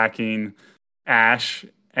attacking Ash,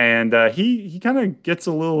 and he kind of gets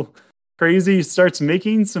a little crazy, starts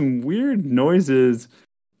making some weird noises.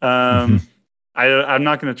 hmm Um, I'm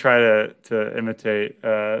not going to try to imitate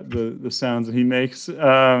the sounds that he makes,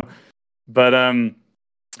 but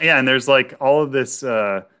yeah, and there's like all of this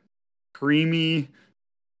creamy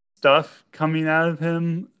stuff coming out of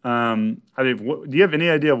him. I mean, do you have any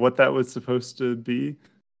idea what that was supposed to be?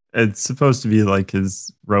 it's supposed to be like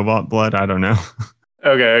his robot blood I don't know.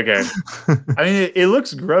 Okay, okay. I mean, it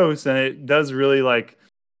looks gross, and it does really like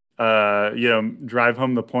drive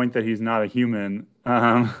home the point that he's not a human.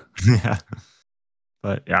 Yeah,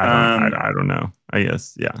 but yeah Um, I don't know I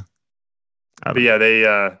guess yeah I but don't yeah, know. they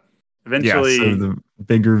Yeah, so eventually the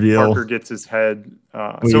big reveal. Parker gets his head.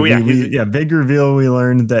 We, So yeah, we he's we yeah, big reveal. We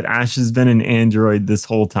learned that Ash has been an android this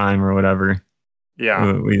whole time, or whatever.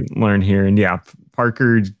 yeah, We learn here, and yeah,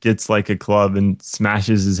 Parker gets like a club and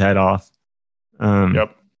smashes his head off. Um,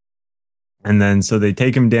 yep, and then so they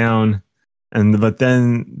take him down, and but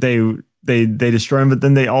then they destroy him. But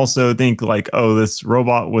then they also think like, oh, this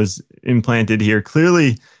robot was implanted here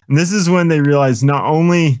clearly, and this is when they realize not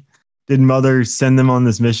only did Mother send them on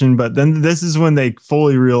this mission, but then this is when they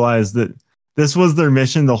fully realize that this was their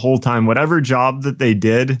mission the whole time. Whatever job that they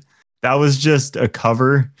did, that was just a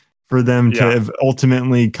cover for them to yeah, have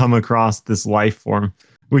ultimately come across this life form,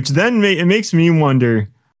 which then it makes me wonder,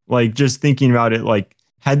 like just thinking about it, like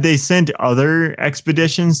had they sent other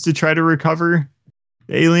expeditions to try to recover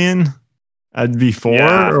the alien before,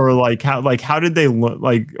 yeah. or like how did they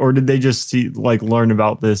like, or did they just see like learn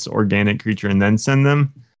about this organic creature and then send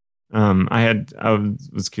them? I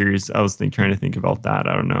was curious. I was trying to think about that.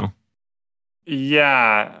 I don't know.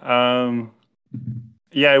 Yeah,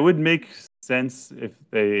 yeah, it would make sense if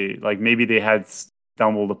they like maybe they had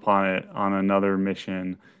stumbled upon it on another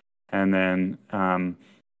mission, and then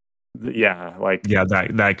yeah, like Yeah,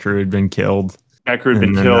 that crew had been killed, that crew had been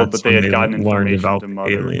and then killed, that's but they when had they gotten learned information about to the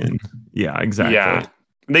Mother. alien. Yeah, exactly. Yeah,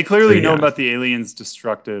 they So clearly know yeah, about the alien's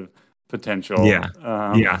destructive potential. yeah,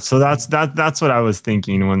 yeah. So that's what I was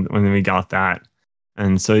thinking when we got that.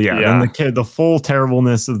 And so yeah, then Yeah, the full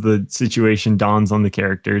terribleness of the situation dawns on the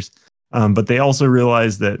characters. But they also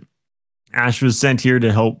realize that Ash was sent here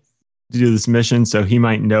to help do this mission, so he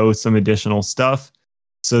might know some additional stuff.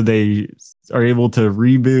 So they are able to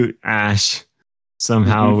reboot Ash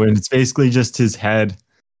hmm, somehow, and it's basically just his head.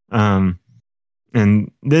 Um,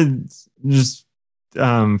 and then just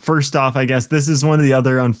first off, I guess this is one of the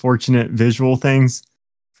other unfortunate visual things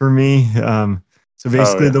for me. So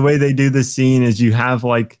oh basically, yeah, the way they do this scene is you have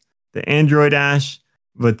like the android Ash,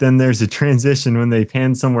 but then there's a transition when they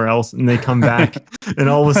pan somewhere else and they come back, and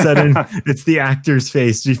all of a sudden it's the actor's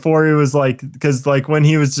face. Before it was like, because like when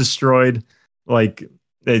he was destroyed, like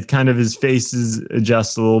it kind of his face is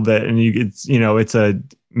adjust a little bit, and it's a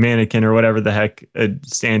mannequin or whatever the heck a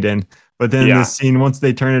stand-in. But then yeah, this scene, once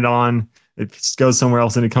they turn it on, it goes somewhere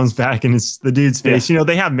else and it comes back and it's the dude's yeah, face.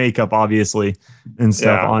 They have makeup obviously and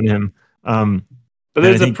stuff yeah. on him. Um, But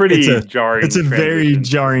and I there's a think it's pretty it's jarring a very transition.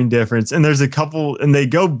 jarring difference. And there's a couple, and they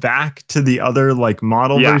go back to the other like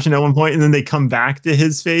model Yeah, version at one point, and then they come back to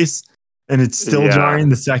his face, and it's still yeah. jarring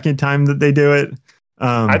the second time that they do it. I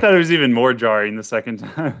Um, thought it was even more jarring the second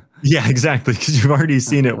time. yeah, exactly. Because you've already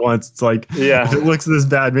seen it once. It's like if it Yeah, looks this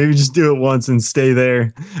bad, maybe just do it once and stay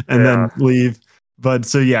there, and yeah, then leave. But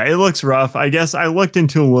so yeah, it looks rough. I guess I looked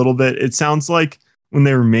into a little bit. It sounds like when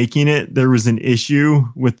they were making it, there was an issue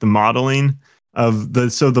with the modeling of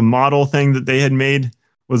the model thing that they had made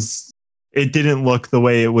was it didn't look the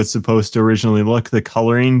way it was supposed to originally look. The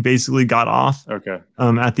coloring basically got off okay.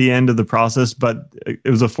 at the end of the process, but it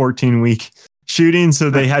was a 14-week shooting, so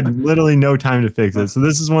they had literally no time to fix it. So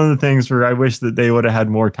this is one of the things where I wish that they would have had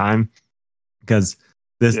more time, because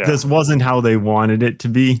this Yeah. wasn't how they wanted it to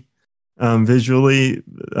be visually,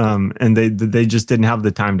 and they just didn't have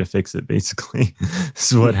the time to fix it. Basically,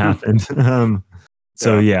 this is what happened.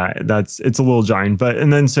 So yeah, it's a little jarring. But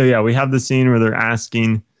and then so yeah, we have the scene where they're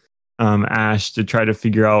asking Ash to try to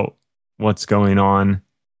figure out what's going on,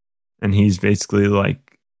 and he's basically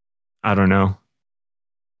like, I don't know,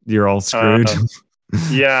 you're all screwed. Uh,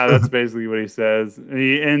 yeah, that's basically what he says. And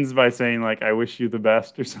he ends by saying like, "I wish you the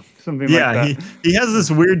best" or something like Yeah, that. he has this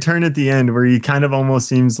weird turn at the end where he kind of almost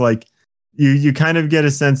seems like you kind of get a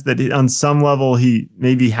sense that on some level he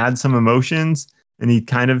maybe had some emotions and he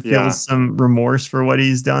kind of Yeah, feels some remorse for what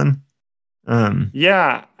he's done. Um,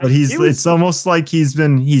 yeah. but It it's was almost like he's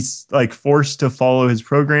like forced to follow his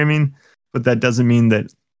programming, but that doesn't mean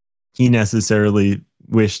that he necessarily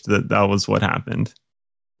wished that that was what happened.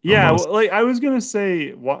 Yeah, Almost. well, like I was gonna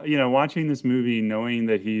say, watching this movie, knowing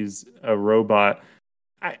that he's a robot,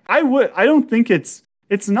 I don't think it's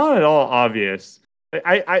not at all obvious.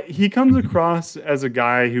 He comes Mhm. across as a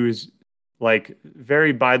guy who is like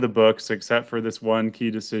very by the books, except for this one key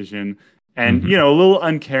decision, and Mhm. a little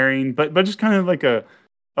uncaring, but just kind of like a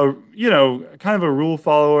kind of a rule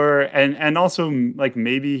follower, and also like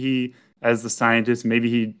maybe he, as the scientist, maybe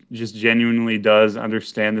he just genuinely does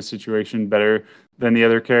understand the situation better than the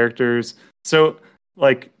other characters. So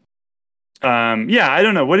like yeah, I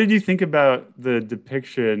don't know. What did you think about the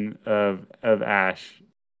depiction of Ash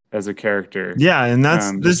as a character? Yeah, and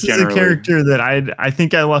Just this is a generally. character that I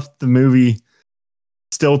think I left the movie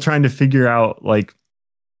still trying to figure out like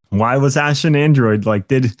why was Ash an android?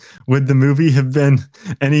 Like would the movie have been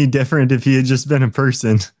any different if he had just been a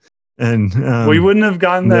person? And We wouldn't have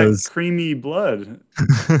gotten that those creamy blood.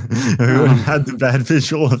 we would have Um, had the bad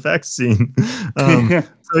visual effects scene.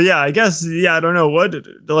 So yeah, I guess I don't know what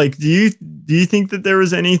like do you think that there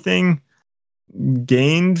was anything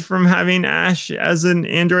gained from having Ash as an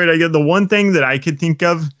android? I get the one thing that I could think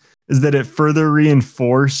of is that it further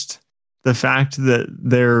reinforced the fact that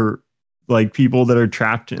they're like people that are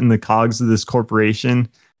trapped in the cogs of this corporation.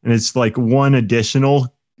 And it's like one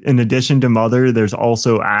additional, in addition to Mother, there's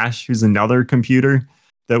also Ash, who's another computer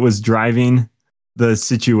that was driving the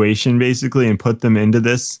situation basically and put them into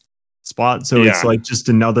this spot. So it's yeah. like just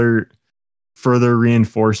another further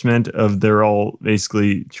reinforcement of they're all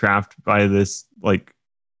basically trapped by this like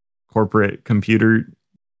corporate computer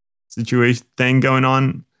situation thing going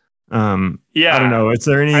on. I don't Yeah. know. Is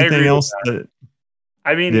there I anything agree with else that. that?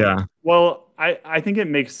 I mean, Yeah, well, I think it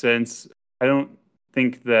makes sense. I don't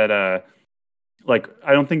think that I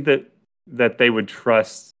don't think that they would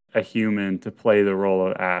trust a human to play the role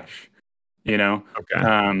of Ash, you know? okay,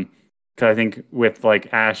 Um, 'Cause I think with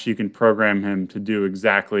like Ash, you can program him to do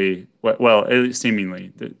exactly what, well,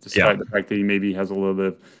 seemingly, yeah, despite the fact that he maybe has a little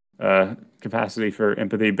bit of capacity for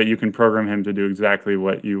empathy, but you can program him to do exactly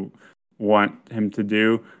what you want him to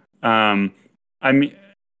do. I mean,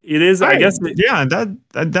 it is, all I right, guess, yeah.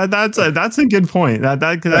 That's a good point.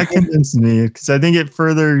 That convinced me because I think it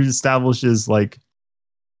further establishes like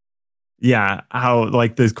how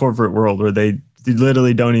like this corporate world where they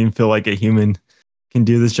literally don't even feel like a human can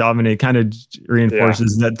do this job, and it kind of yeah,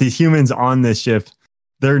 reinforces that the humans on this ship,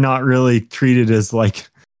 they're not really treated as like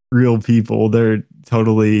real people. They're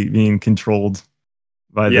totally being controlled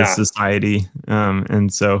by this yeah, society.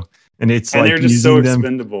 And so and it's and they're like just so using them.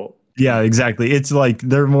 expendable. Yeah, exactly. It's like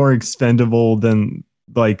they're more expendable than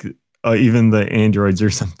like even the androids or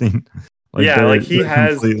something. Like Yeah, like they're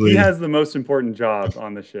he completely. has the most important job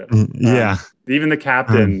on the ship. Yeah. Even the Um,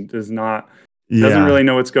 captain doesn't yeah. really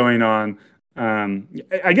know what's going on.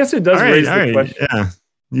 I guess it All does right. raise All the right. question. Yeah.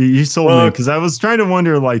 You sold me Well, because I was trying to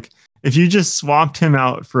wonder like if you just swapped him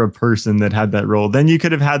out for a person that had that role, then you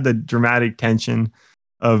could have had the dramatic tension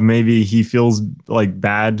of maybe he feels like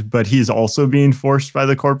bad, but he's also being forced by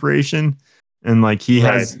the corporation. And like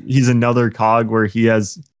right. he's another cog where he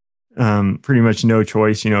has pretty much no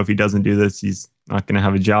choice. If he doesn't do this, he's not going to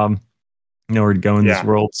have a job, nowhere to go in this Yeah.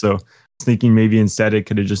 world. So I was thinking maybe instead it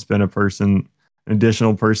could have just been an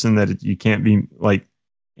additional person that you can't be like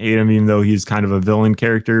hate him, even though he's kind of a villain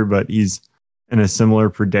character, but he's in a similar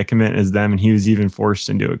predicament as them, and he was even forced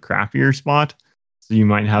into a crappier spot. So you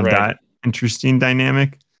might have Right. that interesting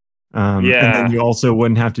dynamic. And then Yeah. you also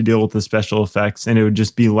wouldn't have to deal with the special effects, and it would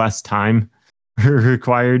just be less time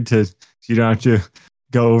required to. You don't have to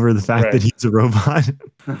go over the fact that Right. he's a robot.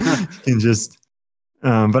 You can just.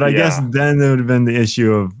 But I guess Yeah. then there would have been the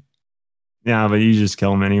issue of, yeah, but you just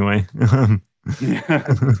kill him anyway. Yeah.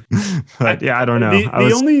 I, But yeah, I don't know. I the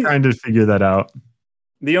was only trying to figure that out.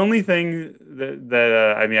 thing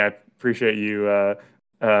that I mean, I appreciate you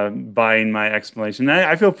buying my explanation.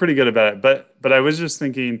 I feel pretty good about it, but I was just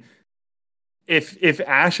thinking, if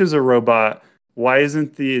Ash is a robot, why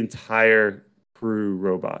isn't the entire crew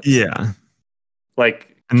robots? Yeah.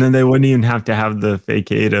 Like, And then they wouldn't even have to have the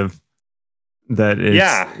fake aid of that it's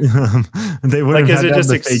Yeah. they would Like, have is had it to have just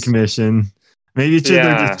the fake mission. Maybe they're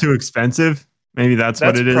just yeah, too expensive. Maybe that's what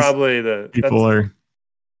that's it is. probably People are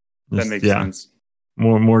that just, makes yeah, sense.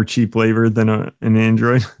 more cheap labor than an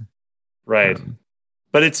Android. Right. Um,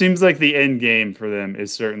 But it seems like the end game for them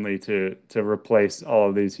is certainly to replace all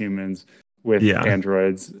of these humans with yeah,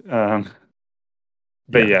 androids.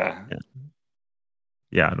 But yeah, yeah, yeah,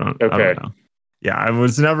 yeah. I don't okay. know. Yeah, I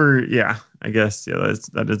was never. Yeah, I guess. Yeah,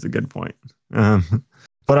 that is a good point. Um,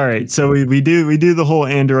 but all right, so we do the whole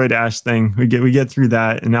Android Ash thing. We get through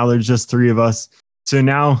that, and now there's just three of us. So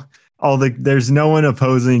now there's no one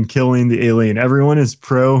opposing killing the alien. Everyone is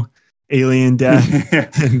pro alien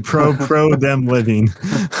death and pro them living.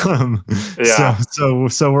 Um, Yeah.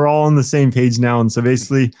 so we're all on the same page now, and so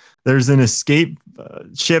basically there's an escape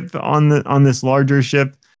ship on this larger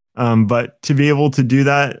ship. But to be able to do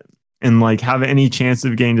that and like have any chance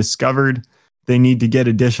of getting discovered, they need to get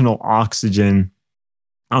additional oxygen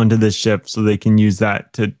onto this ship so they can use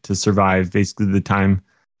that to survive basically the time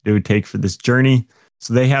it would take for this journey.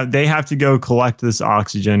 So they have to go collect this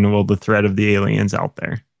oxygen while the threat of the aliens out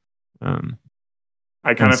there. Um,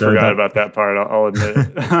 I kind and of so forgot that about that part. I'll admit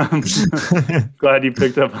it. Glad you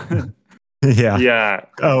picked up on it. yeah. Yeah.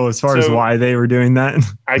 Oh, as far as So why they were doing that.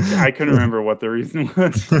 I couldn't remember what the reason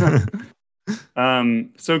was.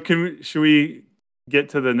 So should we get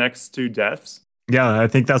to the next two deaths? Yeah, I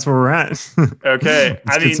think that's where we're at. Okay.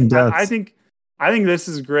 Let's get some deaths. I think this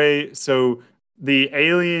is great. So the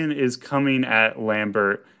alien is coming at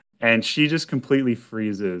Lambert and she just completely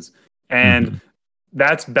freezes. And Mhm.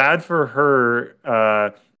 that's bad for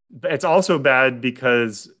her. It's also bad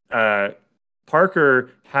because Parker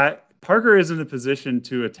is in a position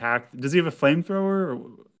to attack. Does he have a flamethrower? Or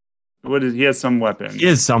what is he has some He weapon.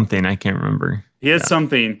 is something I can't remember. He has Yeah.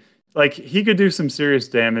 something like he could do some serious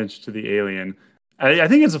damage to the alien. I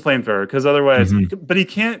think it's a flamethrower because otherwise, Hmm. but he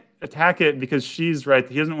can't attack it because she's right.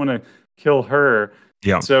 He doesn't want to kill her.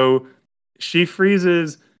 Yeah. So she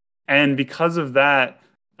freezes, and because of that,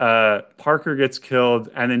 Parker gets killed,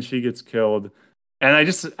 and then she gets killed. And I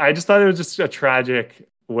just thought it was just a tragic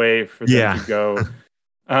way for them to Yeah. go.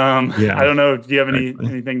 Yeah. I don't know. Do you have Exactly.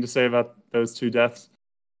 anything to say about those two deaths?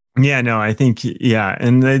 Yeah, no, I think yeah,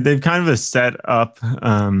 and they've kind of set up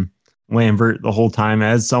Lambert the whole time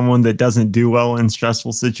as someone that doesn't do well in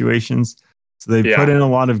stressful situations. So they've put Yeah, in a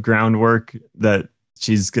lot of groundwork that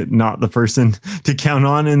not the person to count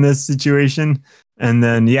on in this situation. And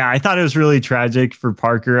then yeah, I thought it was really tragic for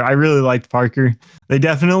Parker. I really liked Parker. They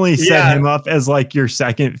definitely set him yeah, up as like your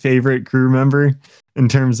second favorite crew member in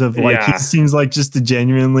terms of like he yeah, seems like just a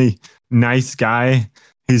genuinely nice guy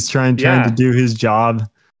who's trying to yeah. do his job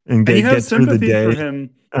and And you have get through the sympathy for day. him.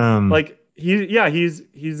 Um, Like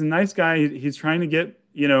he's a nice guy. He's trying to get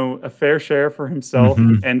a fair share for himself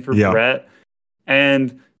mhm. and for Yeah, Brett,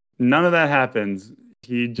 and none of that happens.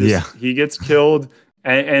 yeah, He gets killed,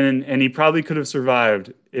 and he probably could have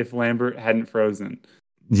survived if Lambert hadn't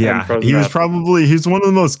yeah. frozen up. He's one of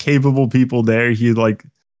the most capable people there.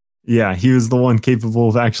 Yeah, he was the one capable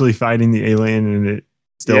of actually fighting the alien, and it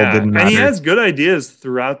still Yeah, didn't and he matter. has good ideas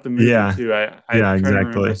throughout the movie Yeah, too. I'm yeah, trying to remember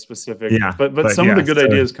exactly. specific, Yeah, but but some of the yeah, good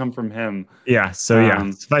ideas come from him. so yeah. Um,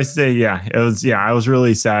 If I say yeah, it was yeah. I was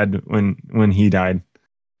really sad when he died.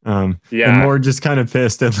 And yeah, more just kind of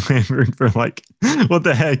pissed at Lambert for like, what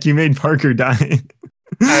the heck? You made Parker die.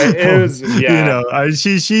 it was yeah.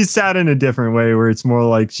 She's sad in a different way where it's more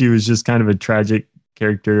like she was just kind of a tragic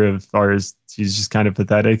character as far as she's just kind of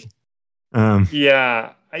pathetic. Um,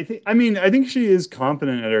 Yeah, I think she is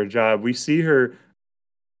competent at her job. We see her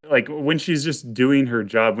like when she's just doing her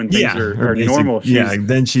job when things yeah, her are basic, normal, yeah, she's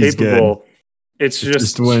then she's good. capable. It's It's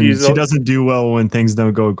just just when she doesn't do well when things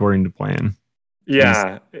don't go according to plan. She's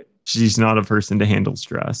yeah, she's not a person to handle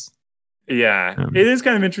stress. yeah. It Um, is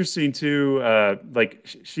kind of interesting too. Like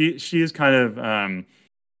she is kind of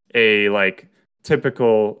a like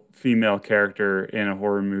typical female character in a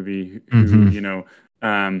horror movie who, mhm.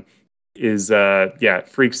 um is yeah,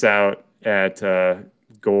 freaks out at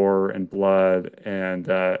gore and blood and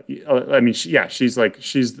I mean yeah, she's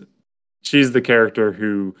the character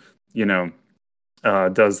who, you know,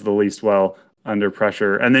 does the least well under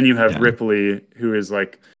pressure. And then you have Yeah. Ripley who is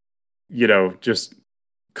like, just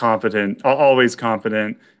competent, always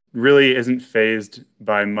competent, really isn't phased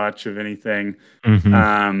by much of anything. Mhm.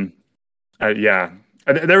 Um, yeah.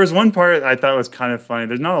 There was one part I thought was kind of funny.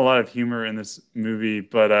 There's not a lot of humor in this movie,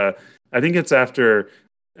 but I think it's after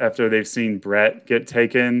they've seen Brett get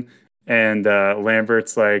taken, and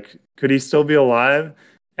Lambert's like, "Could he still be alive?"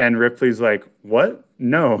 And Ripley's like, "What?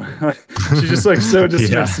 No." She's just like so Yeah.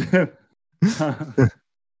 dismissive.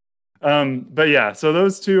 But yeah, so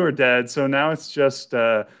those two are dead. So now it's just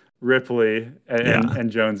Ripley Yeah. and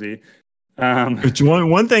Jonesy. Um, Which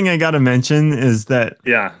one thing I got to mention is that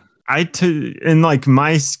yeah. in like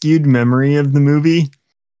my skewed memory of the movie,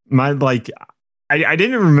 my like I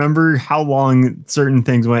didn't remember how long certain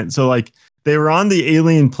things went. So like they were on the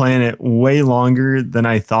alien planet way longer than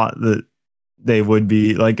I thought that they would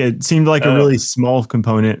be. Like it seemed like a Oh. really small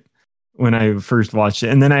component when I first watched it.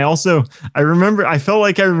 And then I felt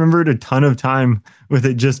like I remembered a ton of time with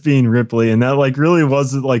it just being Ripley, and that like really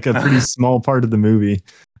was like a pretty small part of the movie.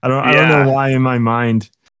 I don't know Yeah. why in my mind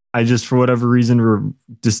I just for whatever reason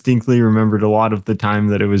distinctly remembered a lot of the time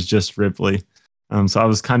that it was just Ripley. So I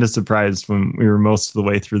was kind of surprised when we were most of the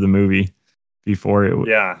way through the movie before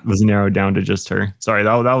Yeah. was narrowed down to just her. Sorry,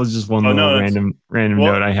 that was just one Oh little no, that's random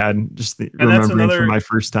note well, I had just and that's remembering from another. my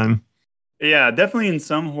first time. Yeah, definitely in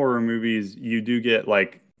some horror movies, you do get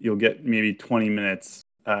like you'll get maybe 20 minutes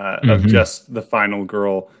of Hmm. just the final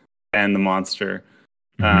girl and the monster.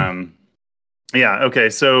 Hmm. Um, yeah. Okay.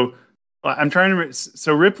 So I'm trying to.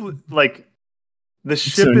 So Ripley, like the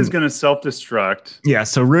So ship is going to self destruct. yeah,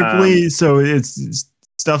 so Ripley, so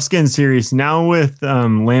stuff's getting serious now with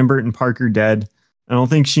Lambert and Parker dead. I don't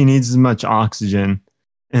think she needs as much oxygen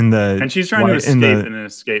in the And she's trying to light in escape the. in an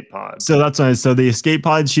escape pod. So that's why. So the escape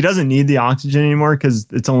pod, she doesn't need the oxygen anymore because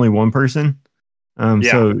it's only one person.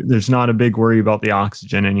 Yeah. So there's not a big worry about the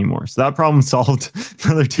oxygen anymore. So that problem solved.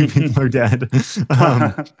 The other two people are dead.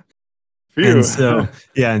 Um, and Phew. so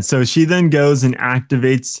yeah, and so she then goes and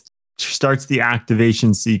starts the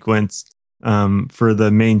activation sequence for the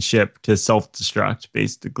main ship to self-destruct,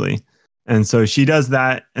 basically. And so she does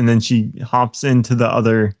that, and then she hops into the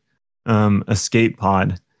other escape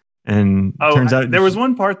pod, and turns out There was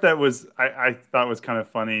one part that was I thought was kind of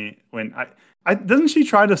funny when I doesn't she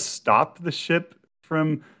try to stop the ship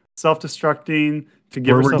from self-destructing to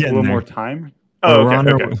give we're herself a getting little more there. time? Oh, We're okay, on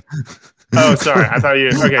our okay. way. Oh, sorry. I thought you.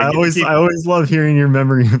 Okay, I keep. always love hearing your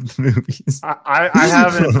memory of the movies. I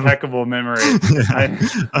have an impeccable memory. Yeah. I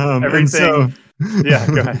And so everything. Yeah,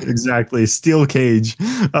 go ahead. exactly, steel cage.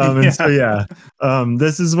 And so Yeah, yeah,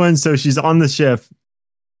 this is when so she's on the ship,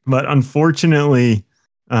 but unfortunately,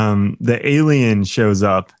 the alien shows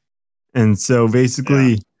up, and so yeah.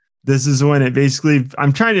 basically. This is when it basically.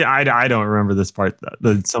 I'm trying to. I don't remember this part,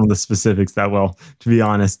 some of the specifics that well, to be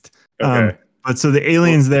honest. Okay. But so the Well,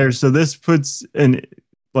 aliens there. So this puts an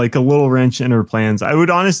like a little wrench in her plans. I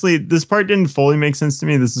would honestly. This part didn't fully make sense to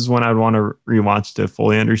me. This is one I'd want to rewatch to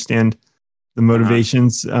fully understand the uh-huh.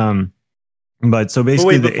 motivations. But so But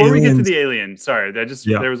basically wait, the before we get to aliens. the alien, sorry,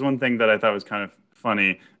 Yeah. there was one thing that I thought was kind of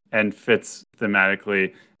funny and fits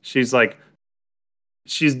thematically. She's like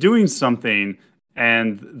she's doing something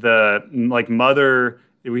and the like mother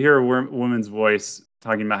we hear a woman's voice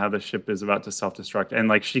talking about how the ship is about to self-destruct and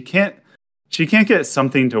like she can't get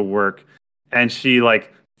something to work and she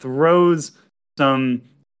like throws some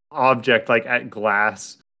object like at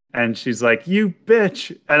glass and she's like you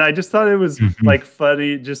bitch and I just thought it was Mhm. like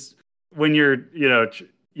funny just when you're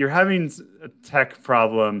having a tech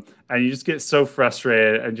problem and you just get so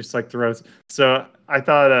frustrated and just like throws so I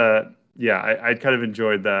thought yeah, I kind of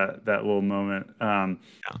enjoyed that little moment, Yeah.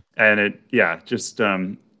 and it yeah just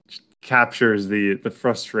captures the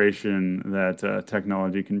frustration that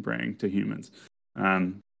technology can bring to humans.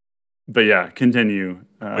 Um, but yeah, continue.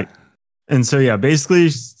 Wait. And so yeah, basically,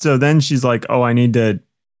 so then she's like, "Oh, I need to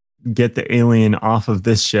get the alien off of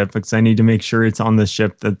this ship because I need to make sure it's on the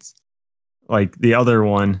ship that's like the other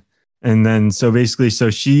one." And then so basically, so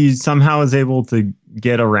she somehow is able to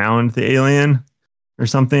get around the alien or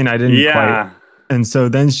something. I didn't quite. Yeah. And so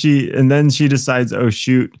then she decides, oh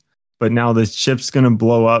shoot, but now the ship's gonna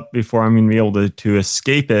blow up before I'm gonna be able to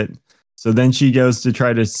escape it. So then she goes to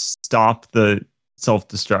try to stop the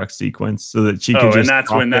self-destruct sequence so that she could Oh, and just that's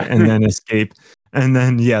stop when it and that. then escape. And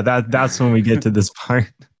then yeah, that's when we get to this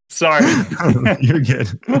part. Sorry. You're good.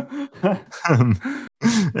 Um,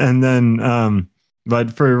 and then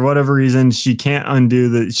but for whatever reason she can't undo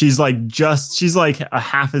the she's like a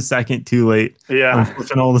half a second too late on Yeah.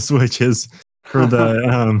 flipping all the switches for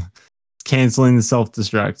the canceling the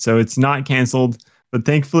self-destruct, so it's not canceled, but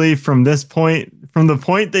thankfully from the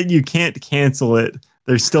point that you can't cancel it,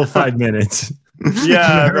 there's still 5 minutes. I'm Yeah.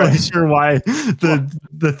 not really Right. sure why Well,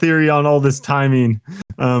 the theory on all this timing,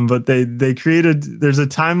 but they created there's a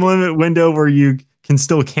time limit window where you can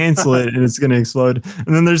still cancel it and it's going to explode,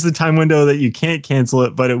 and then there's the time window that you can't cancel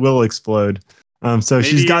it but it will explode. So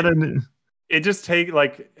she's maybe got an it just take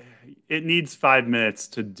like it needs 5 minutes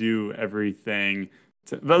to do everything.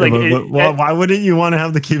 But yeah, like but why wouldn't you want to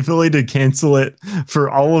have the capability to cancel it for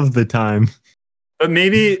all of the time? But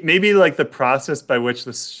maybe like the process by which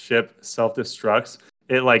the ship self-destructs,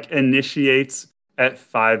 it like initiates at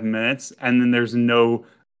 5 minutes, and then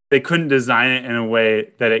they couldn't design it in a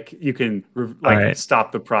way that you can right.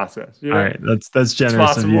 stop the process. All right, that's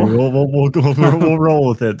generous of you. possible. We'll roll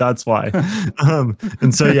with it. That's why.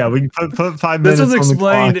 And so yeah, we can put 5 This minutes was on the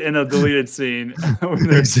clock. explained in a deleted scene.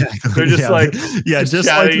 Exactly. They're just like just like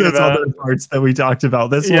chatting those about- other parts that we talked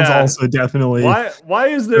about. This one's Yeah. also definitely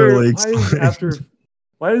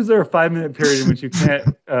Why is there a 5-minute period in which you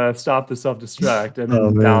can't stop the self-destruct? And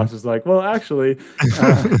then Dallas is like, well, actually,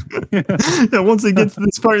 once it gets to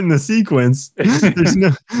this part in the sequence,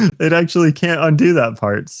 it actually can't undo that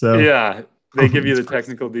part. So yeah, they give you the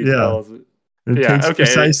technical details. It takes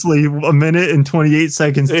precisely 1 minute and 28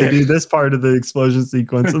 seconds to do this part of the explosion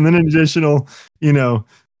sequence, and then an additional,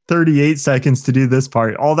 38 seconds to do this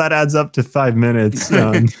part. All that adds up to 5 minutes.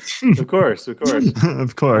 Of course. Of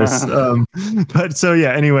course. But so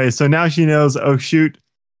yeah, anyway, so now she knows, oh shoot,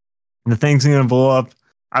 the thing's gonna blow up.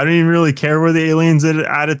 I don't even really care where the aliens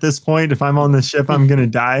at this point. If I'm on the ship, I'm gonna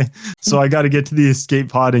die. So I got to get to the escape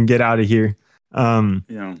pod and get out of here.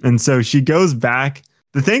 And so she goes back.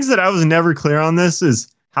 The things that I was never clear on this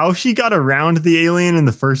is how she got around the alien in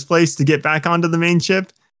the first place to get back onto the main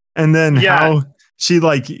ship, and then how she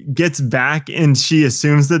gets back and she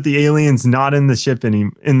assumes that the alien's not in the ship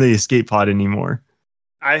in the escape pod anymore.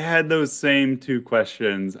 I had those same two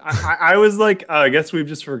questions. I was like, I guess we've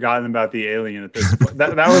just forgotten about the alien at this point.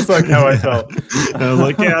 That was like how I felt. I was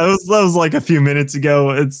like, that was like a few minutes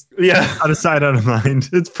ago. It's out of sight, out of mind.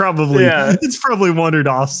 It's probably wandered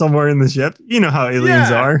off somewhere in the ship. You know how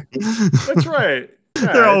aliens are. That's right.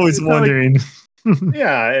 Yeah, they're always wandering.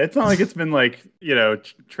 It's not like it's been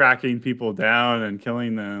tracking people down and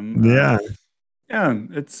killing them. So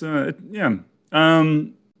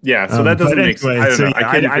that doesn't make sense. I don't know.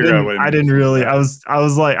 I couldn't figure out what it means. I didn't really. I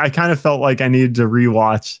was like, I kind of felt like I needed to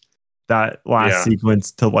rewatch that last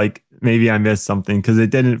sequence to maybe I missed something because it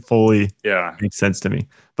didn't fully make sense to me.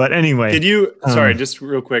 But anyway, did you? Sorry, just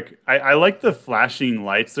real quick. I like the flashing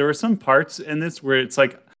lights. There were some parts in this where it's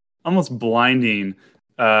like almost blinding.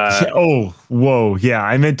 Yeah,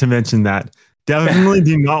 I meant to mention that. Definitely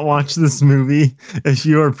do not watch this movie if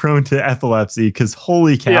you are prone to epilepsy, because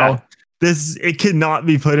holy cow. It could not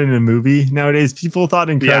be put in a movie nowadays. People thought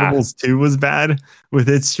Incredibles 2 was bad with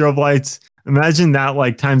its strobe lights. Imagine that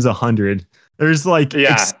times 100. There's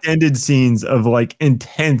extended scenes of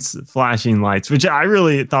intense flashing lights, which I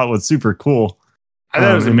really thought was super cool. I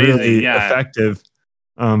thought it was amazing, really effective.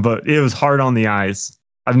 But it was hard on the eyes.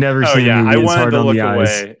 I've never seen a movie as hard on the eyes. I wanted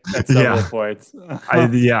to look away at several points.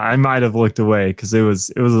 I might have looked away because it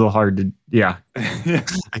was a little hard to.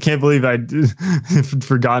 I can't believe I'd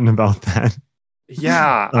forgotten about that.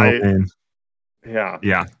 Yeah. Man. Yeah.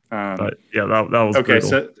 Yeah. But that was okay.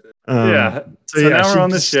 Brutal. So now we're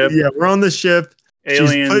on the ship. Yeah, we're on the ship.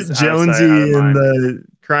 Aliens. She's put Jonesy in the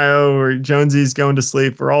cryo where Jonesy's going to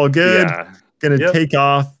sleep. We're all good. Yeah. Gonna take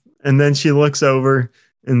off, and then she looks over,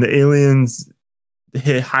 and the aliens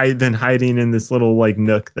been hiding in this little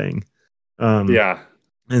nook thing.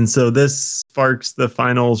 And so this sparks the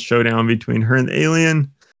final showdown between her and the alien.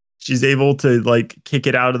 She's able to kick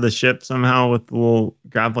it out of the ship somehow with the little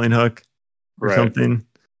grappling hook or something.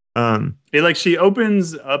 She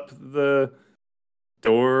opens up the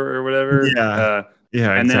door or whatever. And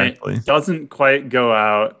exactly. Then it doesn't quite go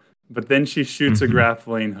out, but then she shoots a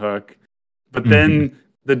grappling hook. But then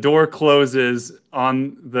the door closes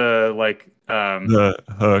on the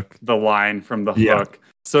hook, the line from the hook.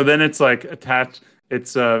 So then it's attached.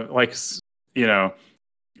 It's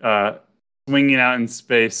swinging out in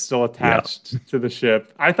space, still attached to the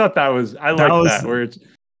ship. I thought I like that. Where it's,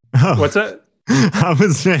 what's that? I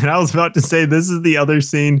was about to say this is the other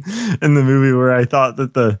scene in the movie where I thought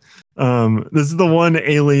that this is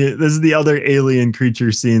the other alien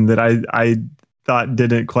creature scene that I thought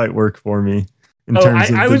didn't quite work for me in terms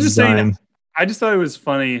of the design. I just thought it was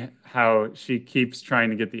funny how she keeps trying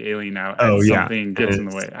to get the alien out and something gets in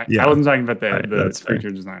the way. I wasn't talking about the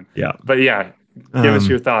creature design. Yeah. But give us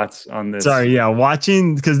your thoughts on this. Sorry,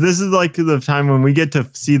 watching, because this is the time when we get to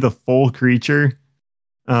see the full creature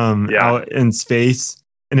out in space,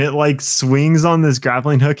 and it swings on this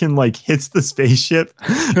grappling hook and hits the spaceship.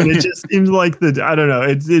 And it just seems I don't know,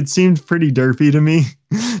 it seemed pretty derpy to me,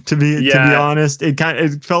 to be honest. It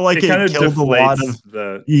felt like it killed a lot of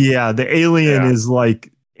the alien is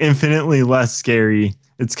infinitely less scary.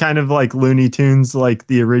 It's kind of like Looney Tunes,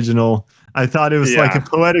 the original. I thought it was like a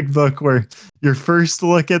poetic book where your first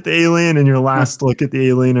look at the alien and your last look at the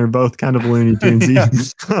alien are both kind of Looney Tunesy.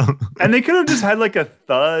 And they could have just had a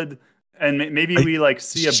thud and maybe Like, we like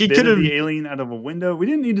see a she bit could of have. the alien out of a window. We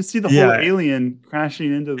didn't need to see the whole Yeah, alien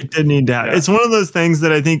crashing into. it didn't need to have. Yeah, It's one of those things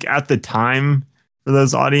that I think at the time for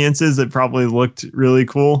those audiences, it probably looked really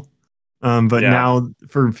cool. But yeah, now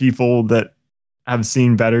for people that have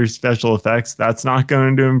seen better special effects, that's not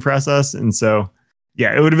going to impress us. And so,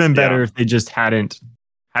 yeah, it would have been better yeah, if they just hadn't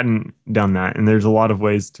done that. And there's a lot of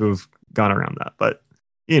ways to have gone around that. But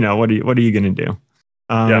what are you going to do?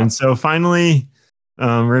 yeah. And so finally,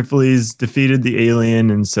 Ripley's defeated the alien,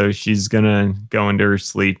 and so she's gonna go into her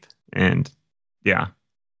sleep and yeah,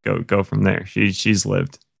 go from there. She's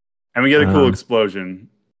lived. And we get a cool Um, explosion.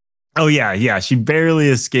 oh yeah. She barely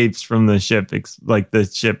escapes from the ship, like the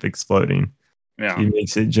ship exploding. Yeah, She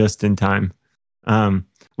makes it just in time.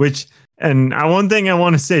 Which and one thing I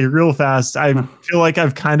want to say real fast, I feel like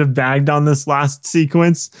I've kind of bagged on this last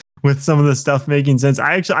sequence with some of the stuff making sense.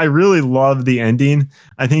 I really love the ending.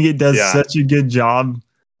 I think it does yeah, such a good job.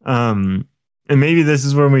 And maybe this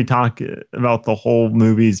is when we talk about the whole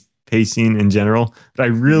movie's pacing in general. But I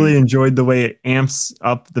really enjoyed the way it amps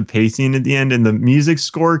up the pacing at the end, and the music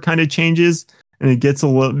score kind of changes, and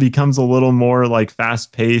it becomes a little more like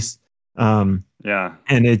fast paced. yeah.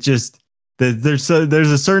 And it just there's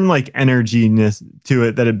a certain like energiness to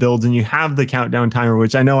it that it builds, and you have the countdown timer,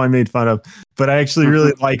 which I know I made fun of, but I actually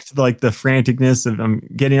really liked like the franticness of I'm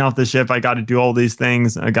getting off the ship. I got to do all these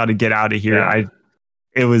things. I got to get out of here.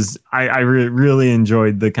 Yeah. Really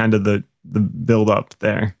enjoyed the kind of the build up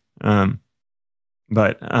there.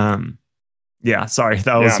 Yeah, sorry,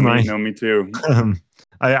 that was my. Me too.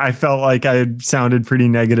 I felt like I had sounded pretty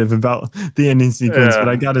negative about the ending sequence, but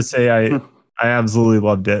I gotta say I absolutely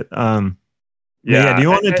loved it. Yeah. Do you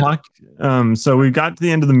want to talk? So we got to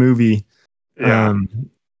the end of the movie. Yeah.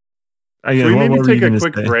 Again, Should we what maybe were take you a gonna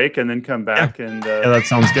quick say? break and then come back and Yeah, that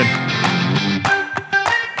sounds good.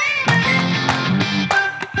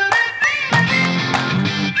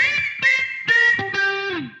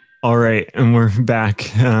 All right, and we're back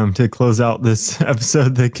to close out this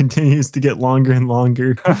episode that continues to get longer and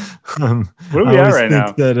longer. Where are I we at always right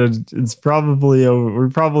think now? that it's probably over. We're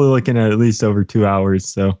probably looking at least over 2 hours.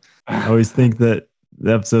 So I always think that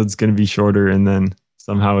the episode's going to be shorter, and then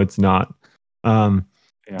somehow it's not.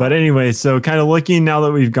 But anyway, so kind of looking now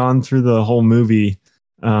that we've gone through the whole movie,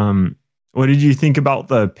 what did you think about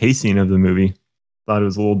the pacing of the movie? Thought it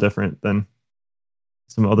was a little different than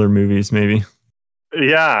some other movies, maybe.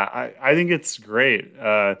 Yeah, I think it's great.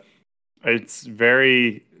 It's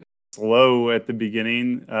very slow at the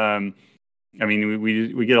beginning. I mean,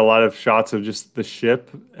 we get a lot of shots of just the ship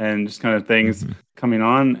and just kind of things coming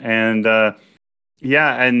on, and I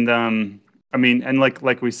mean, and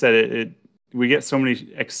like we said, we get so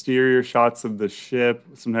many exterior shots of the ship.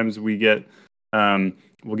 Sometimes we'll get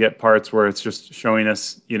parts where it's just showing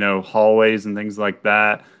us, hallways and things like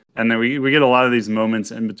that, and then we get a lot of these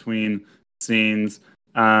moments in between scenes.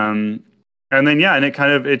 And then and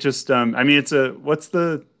it just I mean, what's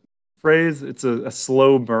the phrase? It's a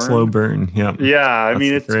slow burn. Slow burn. Yeah. Yeah, I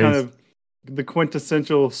mean, it's phrase. kind of the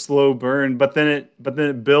quintessential slow burn, but then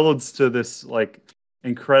it builds to this like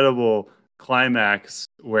incredible climax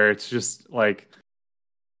where it's just like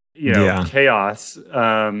chaos.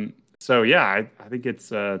 So yeah, I think it's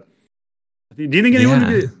do you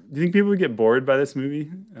think people would get bored by this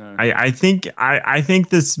movie? I think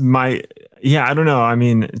this might. Yeah, I don't know. I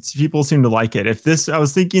mean, people seem to like it. I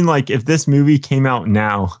was thinking like if this movie came out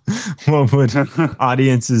now, what would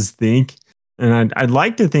audiences think? And I'd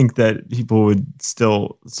like to think that people would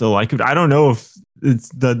still like it. I don't know if it's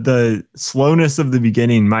the slowness of the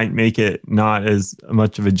beginning might make it not as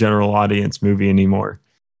much of a general audience movie anymore.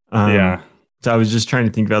 So I was just trying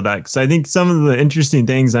to think about that because I think some of the interesting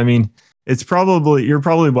things. I mean, you're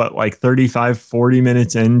probably what, like 35, 40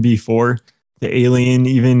 minutes in before the alien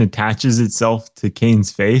even attaches itself to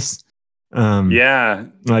Kane's face. I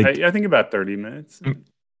think about 30 minutes.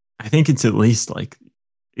 I think it's at least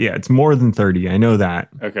it's more than 30. I know that.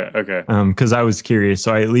 Okay. Because I was curious,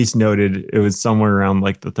 so I at least noted it was somewhere around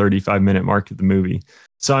like the 35-minute mark of the movie.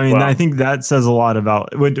 So I mean, I think that says a lot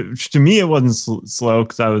about. To me, it wasn't slow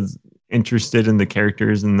because I was interested in the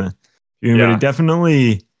characters and the. But it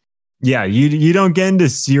definitely. Yeah, you don't get into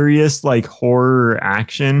serious like horror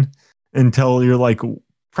action until you're like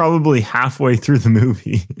probably halfway through the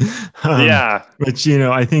movie. Which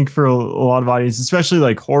I think for a lot of audiences, especially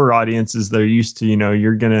like horror audiences, they're used to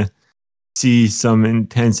you're gonna see some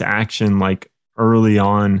intense action like early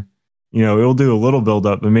on. It'll do a little build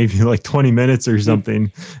up, but maybe like 20 minutes or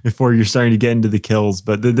something before you're starting to get into the kills.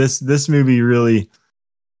 But this movie really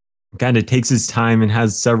kind of takes its time and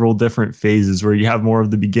has several different phases where you have more of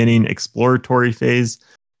the beginning exploratory phase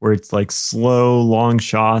where it's like slow, long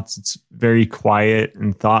shots. It's very quiet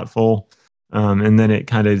and thoughtful. And then it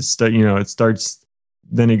kind of it starts,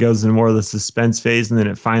 then it goes into more of the suspense phase, and then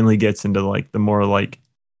it finally gets into like the more like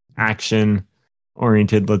action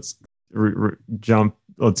oriented, let's jump,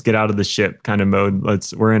 let's get out of the ship kind of mode.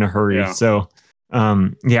 We're in a hurry. Yeah. So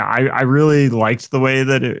I really liked the way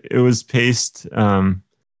that it was paced.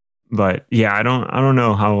 But yeah, I don't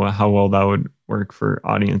know how well that would work for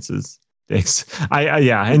audiences. Thanks.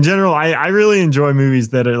 In general, I really enjoy movies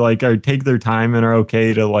that are take their time and are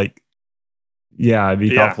okay to like,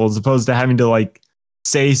 be thoughtful, as opposed to having to like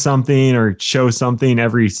say something or show something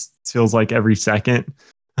feels like every second.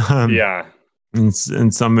 In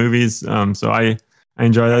some movies. So I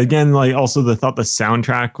enjoy that. Again, like also the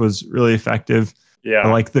soundtrack was really effective. Yeah. I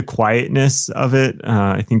like the quietness of it.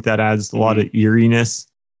 I think that adds a lot of eeriness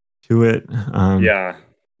to it. I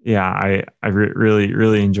really,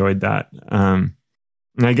 really enjoyed that. And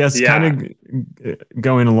I guess kind of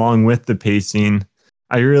going along with the pacing,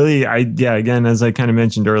 again, as I kind of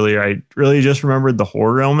mentioned earlier, I really just remembered the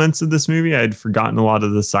horror elements of this movie. I'd forgotten a lot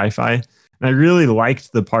of the sci-fi. And I really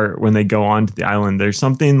liked the part when they go onto the island. There's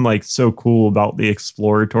something like so cool about the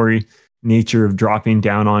exploratory nature of dropping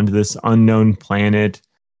down onto this unknown planet,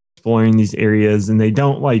 exploring these areas. And they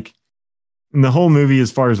don't like, in the whole movie,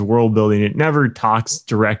 as far as world building, it never talks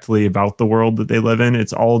directly about the world that they live in.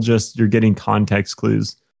 It's all just, you're getting context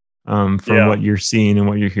clues from what you're seeing and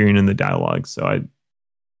what you're hearing in the dialogue. So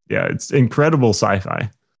it's incredible sci-fi.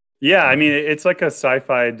 Yeah, I mean, it's like a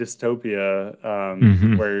sci-fi dystopia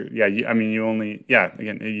where,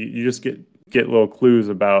 you just get little clues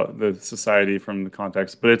about the society from the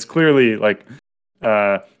context, but it's clearly like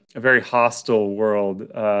a very hostile world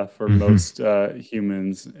for most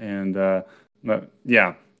humans, and what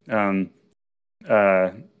did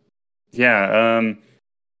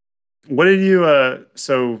you?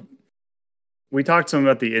 So we talked some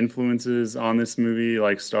about the influences on this movie,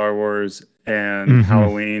 like Star Wars and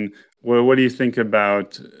Halloween. What do you think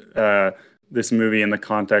about this movie in the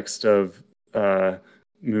context of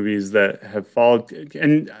movies that have followed?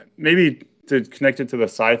 And maybe to connect it to the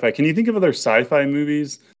sci-fi, can you think of other sci-fi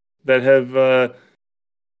movies that have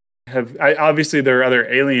obviously there are other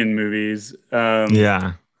alien movies. But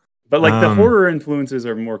like the horror influences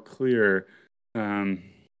are more clear.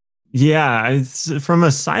 It's from a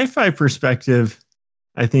sci-fi perspective,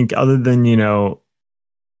 I think other than,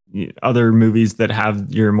 other movies that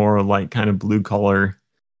have your more like kind of blue collar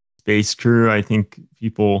space crew, I think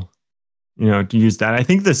people, can use that. I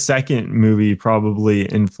think the second movie probably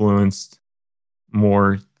influenced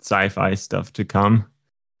more sci-fi stuff to come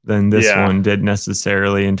than this one did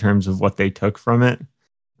necessarily in terms of what they took from it.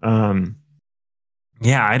 I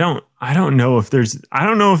don't know if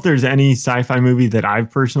there's any sci-fi movie that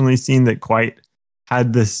I've personally seen that quite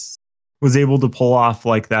had this, was able to pull off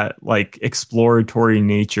like that, like exploratory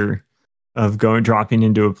nature of dropping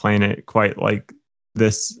into a planet quite like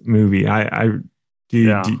this movie. Can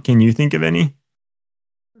you think of any?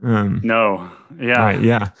 No. Yeah. Right.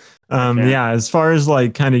 Yeah. As far as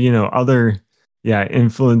like kind of, other,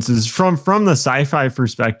 influences from the sci-fi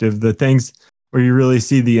perspective, the things where you really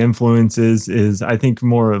see the influences is, I think,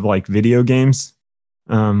 more of like video games.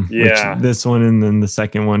 Which this one and then the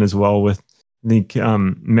second one as well with, I think,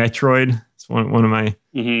 Metroid. It's one of my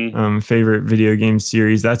favorite video game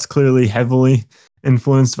series. That's clearly heavily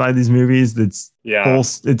influenced by these movies. Its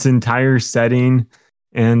entire setting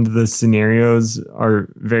and the scenarios are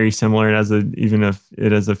very similar. Even if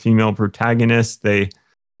it has a female protagonist,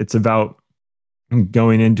 it's about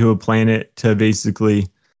going into a planet to basically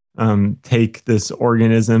take this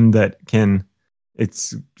organism that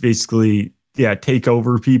it's basically take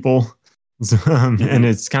over people. And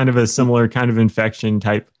it's kind of a similar kind of infection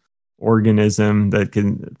type organism that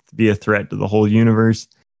can be a threat to the whole universe.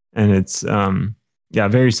 And it's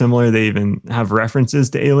very similar. They even have references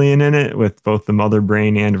to Alien in it, with both the Mother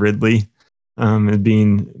Brain and Ridley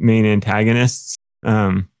being main antagonists.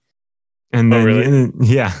 And then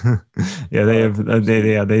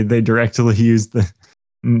they directly use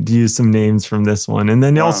some names from this one. And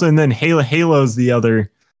then Halo's the other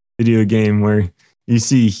video game where you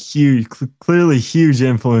see clearly huge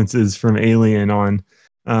influences from Alien on.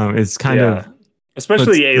 It's kind of,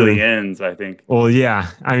 especially Aliens, I think. Well,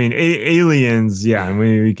 I mean, Aliens, and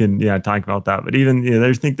we can talk about that. But even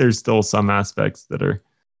I think there's still some aspects that are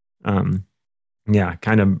kind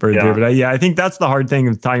of bird there. But I think that's the hard thing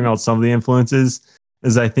of talking about some of the influences,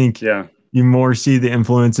 is I think you more see the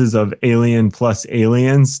influences of Alien plus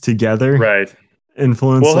Aliens together. Right.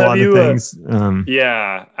 Influence a lot of things.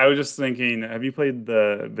 I was just thinking, have you played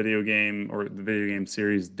the video game or the video game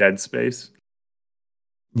series Dead Space?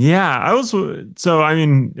 Yeah, I was so I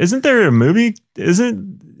mean, isn't there a movie?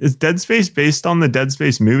 Is Dead Space based on the Dead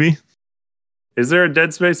Space movie? Is there a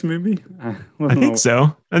Dead Space movie? I I don't think know.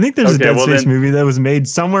 so. I think there's a Okay, Dead well Space then, movie that was made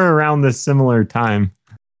somewhere around this similar time.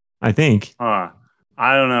 I think.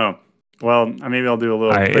 I don't know. Well, maybe I'll do a All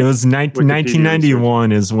little right, it quick was Wikipedia research.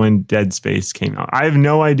 1991 is when Dead Space came out. I have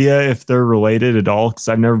no idea if they're related at all because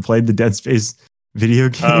I've never played the Dead Space video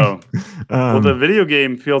game. Oh, well, the um, video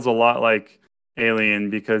game feels a lot like Alien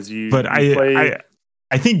because but you play.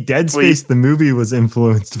 I think Dead Well, Space the movie was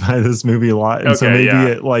influenced by this movie a lot, and so okay, maybe yeah.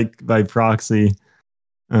 it like by proxy.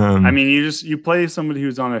 I Um, mean, you play somebody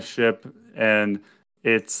who's on a ship, and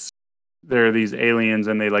it's there are these aliens,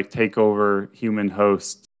 and they like take over human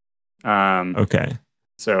hosts. Um, okay,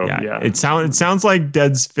 so yeah, yeah, it sounds like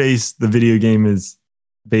Dead Space the video game is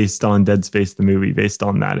based on Dead Space the movie, based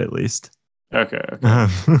on that at least. okay, okay.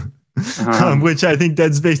 Um, Um, which I think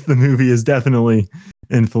Dead Space the movie is definitely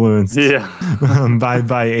influenced yeah,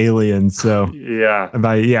 by aliens. So yeah,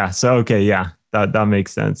 by yeah, so okay, yeah, that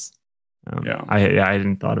makes sense. yeah, I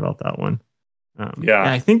hadn't thought about that one. Yeah,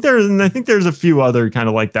 yeah. I think there's a few other kind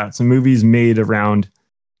of like that. Some movies made around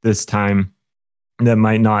this time that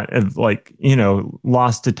might not have like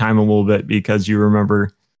lost to time a little bit because you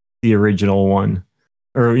remember the original one,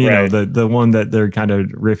 or Right, the one that they're kind of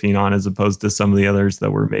riffing on as opposed to some of the others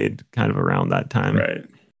that were made kind of around that time. right.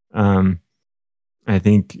 um I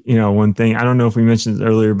think one thing, I don't know if we mentioned this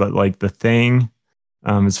earlier, but like The Thing,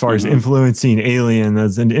 as far as Hmm. influencing Alien,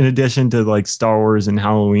 as in addition to like Star Wars and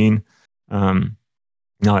Halloween, um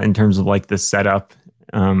not in terms of like the setup,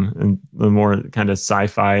 and the more kind of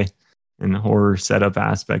sci-fi and horror setup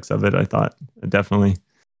aspects of it, I thought it definitely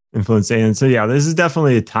influenced Alien. So yeah, this is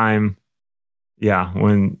definitely a time, yeah,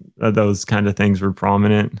 when those kind of things were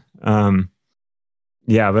prominent.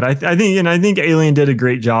 Yeah, but I think I think Alien did a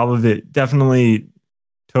great job of it. Definitely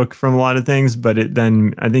took from a lot of things, but it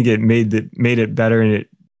then I think it made it better, and it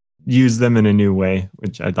used them in a new way,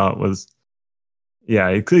 which I thought was, yeah,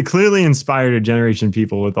 it clearly inspired a generation of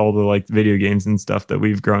people with all the like video games and stuff that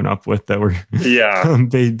we've grown up with that were Yeah,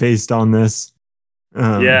 based on this.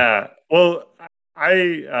 Um, yeah. Well,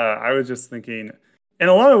 I was just thinking, in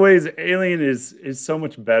a lot of ways, Alien is so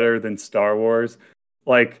much better than Star Wars.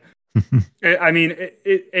 Like, I mean,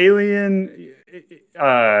 Alien,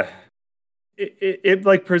 it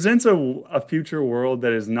like presents a future world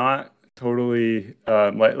that is not totally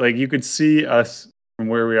like you could see us from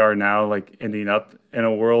where we are now, like ending up in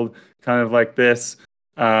a world kind of like this.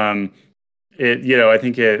 Um, I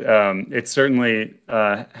think it certainly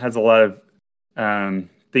has a lot of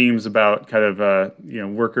themes about kind of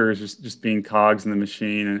workers just being cogs in the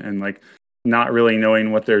machine and like not really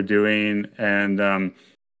knowing what they're doing and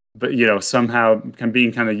but somehow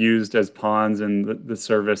being kind of used as pawns in the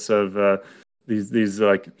service of these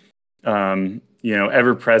like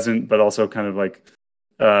ever present but also kind of like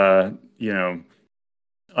uh you know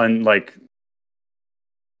unlike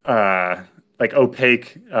like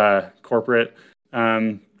opaque corporate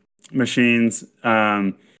um machines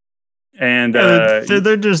and yeah,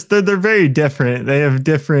 they're just they're very different. They have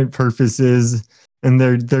different purposes, and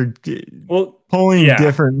they're well pulling yeah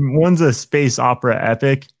different. One's a space opera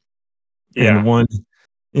epic, and yeah one,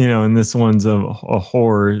 and this one's a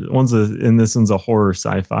horror. And this one's a horror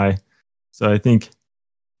sci-fi. So I think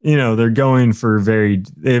they're going for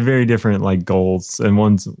they have very different like goals, and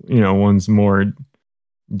one's more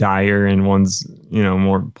dire, and one's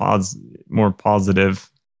more positive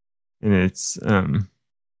in its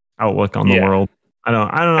outlook on the yeah world. I don't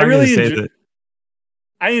know. I I'm gonna really say enjoy that.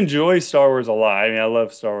 I enjoy Star Wars a lot. I mean, I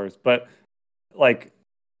love Star Wars, but like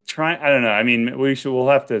I don't know. I mean, we'll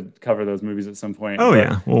have to cover those movies at some point, Oh but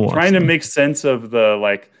yeah, we'll watch trying to them. make sense of the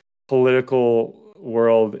like political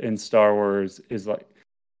world in Star Wars is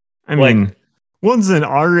I mean, like one's an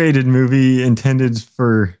R-rated movie intended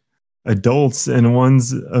for adults, and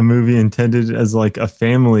one's a movie intended as like a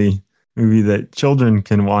family movie that children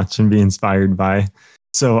can watch and be inspired by.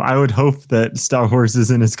 So I would hope that Star Wars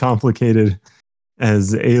isn't as complicated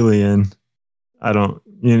as Alien. I don't,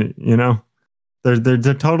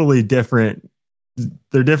 they're totally different.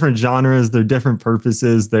 They're different genres. They're different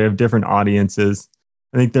purposes. They have different audiences.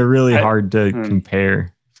 I think they're really I hard to um,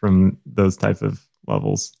 compare from those type of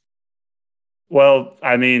levels. well,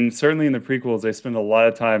 I mean, certainly in the prequels, they spend a lot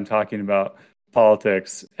of time talking about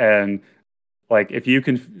politics and like if you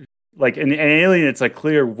can like in Alien, it's like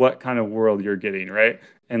clear what kind of world you're getting, right?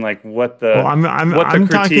 And like Well, what the I'm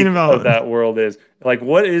talking critique of about. that world is. Like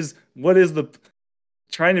what is the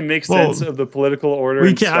trying to make sense Well, of the political order we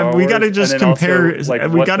in can Star we got Wars, to and just then also compare. like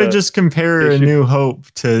We what got to the just compare A issue. New Hope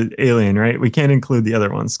to Alien, right? We can't include the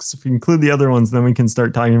other ones because if we include the other ones, then we can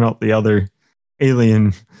start talking about the other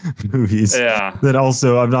Alien movies. Yeah, That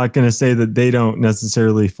also, I'm not going to say that they don't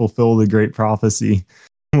necessarily fulfill the great prophecy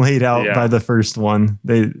laid out by yeah, the first one.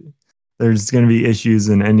 There's going to be issues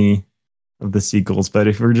in any of the sequels, but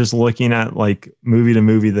if we're just looking at like movie to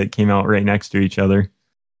movie that came out right next to each other,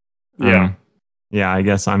 yeah, um, yeah, I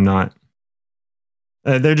guess I'm not.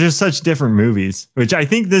 They're just such different movies, which I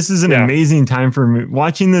think this is an yeah, amazing time for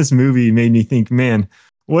watching this movie. Made me think, man,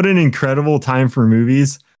 what an incredible time for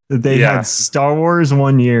movies that they had yeah. Star Wars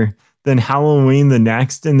one year, then Halloween the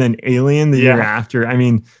next, and then Alien the year Yeah, after. I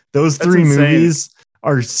mean, those that's three insane. movies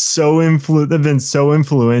are so they've been so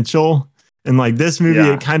influential. And like this movie, it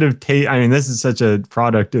Yeah, kind of I mean, this is such a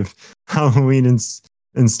product of Halloween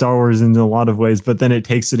and Star Wars in a lot of ways, but then it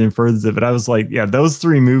takes it and furthers it. But I was like, yeah, those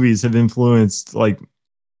three movies have influenced like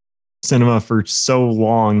cinema for so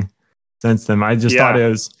long since then. I just thought yeah, it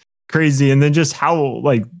was crazy. And then just how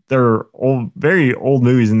like they're old, very old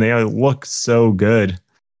movies and they look so good.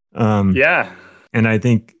 Um, yeah, and I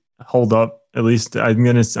think hold up, at least I'm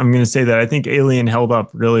gonna say that I think Alien held up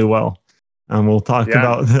really well. We'll talk yeah,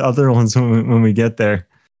 about the other ones when we get there.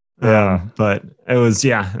 yeah, But it was,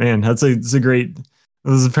 yeah, man, it's a great, it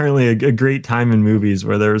was apparently a great time in movies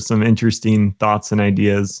where there was some interesting thoughts and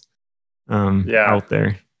ideas yeah, out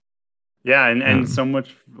there. yeah, and Um, so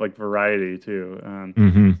much like variety too.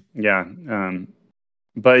 mhm. Yeah,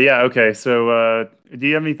 but yeah, okay. So, do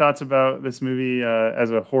you have any thoughts about this movie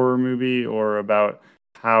as a horror movie, or about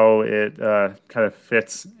how it kind of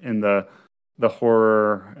fits in the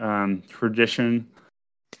horror tradition?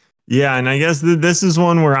 Yeah, and I guess this is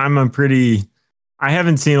one where I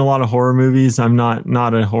haven't seen a lot of horror movies. I'm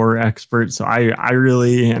not a horror expert, so I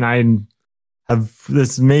really and I have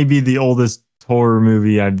this may be the oldest horror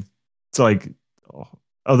movie I've it's like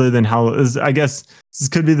other than I guess this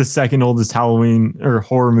could be the second oldest Halloween or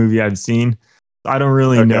horror movie I've seen. I don't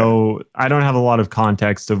really Okay. know. I don't have a lot of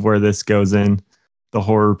context of where this goes in the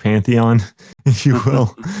horror pantheon, if you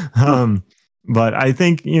will. Um, but I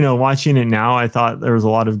think watching it now, I thought there was a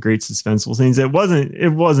lot of great suspenseful scenes. It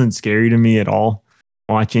wasn't scary to me at all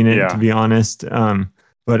watching it, to Yeah. be honest.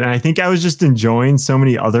 But I think I was just enjoying so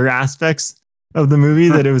many other aspects of the movie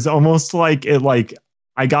that it was almost like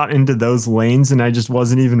I got into those lanes and I just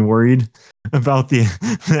wasn't even worried about the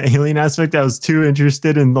alien aspect. I was too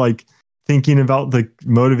interested in like thinking about the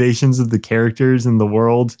motivations of the characters and the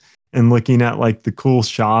world and looking at like the cool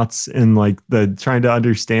shots and like the trying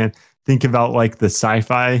to think about like the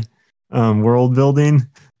sci-fi world building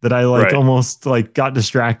that I like Right. almost like got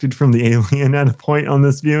distracted from the alien at a point on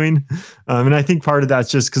this viewing. And I think part of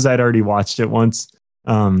that's just because I'd already watched it once.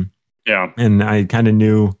 Um, Yeah. and I kind of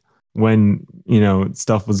knew when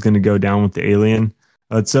stuff was going to go down with the alien.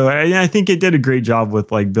 So I think it did a great job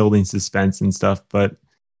with like building suspense and stuff. But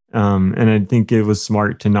and I think it was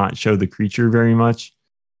smart to not show the creature very much.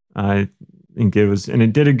 I think it was, and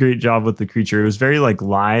it did a great job with the creature. It was very like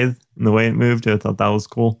lithe in the way it moved. I thought that was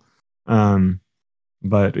cool. Um,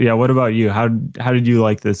 but yeah, what about you? How did you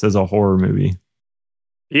like this as a horror movie?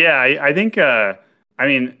 Yeah. I think. I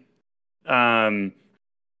mean, um,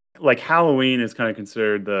 like Halloween is kind of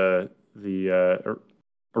considered the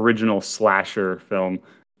original slasher film,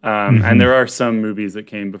 and Hmm. there are some movies that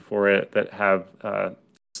came before it that have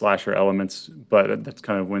slasher elements, but that's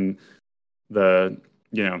kind of when the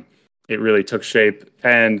you know it really took shape.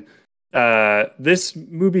 And this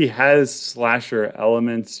movie has slasher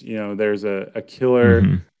elements. There's a killer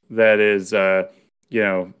Hmm. that is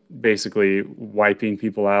basically wiping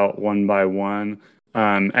people out one by one.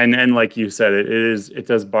 And like you said, it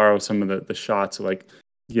does borrow some of the shots, like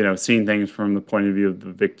seeing things from the point of view of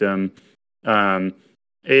the victim. Um,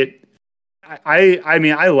 it I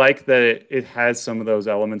mean, I like that it has some of those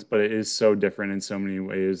elements, but it is so different in so many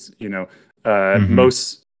ways. Hmm.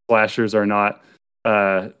 Most slashers are not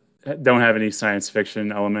uh, don't have any science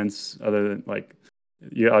fiction elements other than like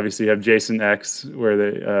you obviously have Jason X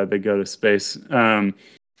where they go to space. But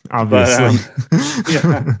Obviously.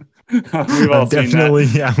 yeah, we've all I've seen that. definitely,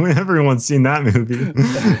 yeah, everyone's seen that movie.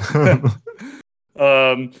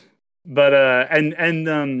 um, but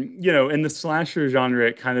in the slasher genre,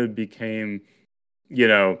 it kind of became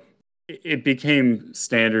it became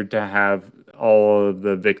standard to have all of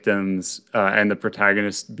the victims and the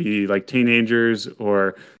protagonists be like teenagers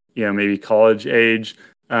or maybe college age.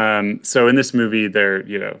 So in this movie, they're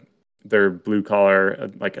they're blue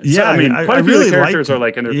collar. Yeah, I mean, quite a few of the characters are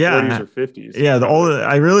like in their 40s or 50s. Yeah,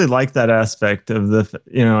 I really like that aspect of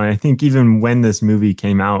I think even when this movie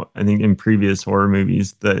came out, I think in previous horror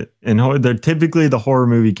movies they're typically the horror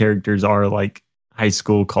movie characters are like high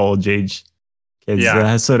school, college age kids.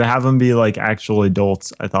 Yeah. So to have them be like actual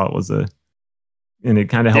adults, I thought and it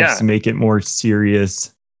kind of helps make it more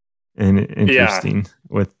serious and interesting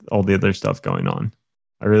with all the other stuff going on.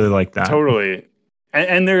 I really like that. Totally.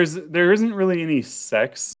 And there isn't really any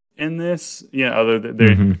sex in this, other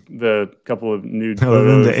than the couple of nude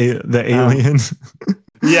photos. The aliens.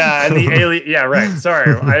 Yeah, and the alien. Yeah, right.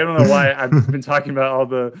 Sorry, I don't know why I've been talking about all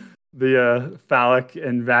the phallic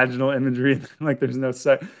and vaginal imagery. Like, there's no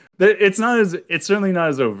sex. It's certainly not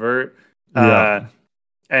as overt. Yeah.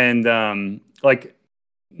 And like,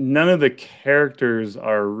 none of the characters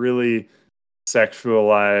are really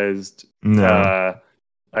sexualized. No.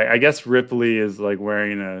 I guess Ripley is like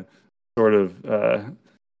wearing a sort of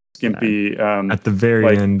skimpy at the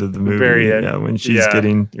very end of the movie. Very end. Yeah, when she's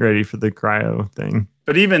getting ready for the cryo thing.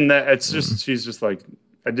 But even that, it's just she's just like,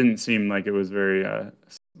 it didn't seem like it was very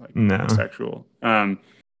sexual. I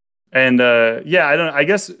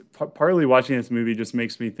guess partly watching this movie just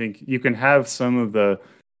makes me think you can have some of the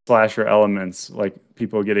slasher elements, like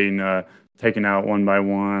people getting taken out one by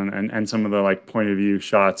one, and some of the like point of view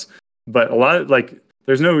shots. But a lot of like,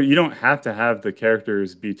 you don't have to have the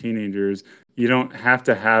characters be teenagers. You don't have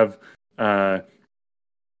to have, I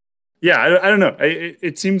don't know.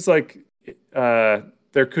 It seems like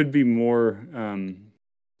there could be more.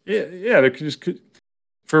 There could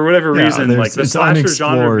for whatever reason, like the slasher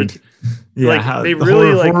genre. They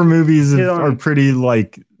really horror movies are pretty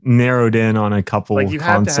like narrowed in on a couple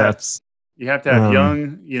concepts. You have to have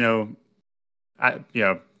young,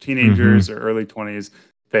 teenagers or early 20s.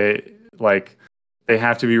 They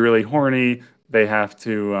have to be really horny. They have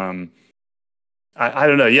to, I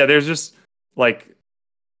don't know. Yeah, there's just like,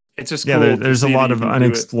 it's just cool. There's a lot of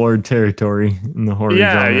unexplored territory in the horror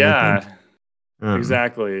genre. Yeah,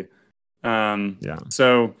 exactly.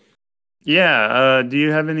 So, do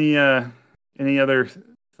you have any other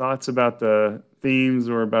thoughts about the themes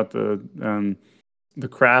or about the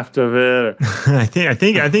craft of it? I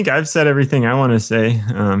think I've said everything I want to say.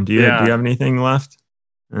 Do you have anything left?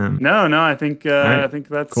 No, I think right. I think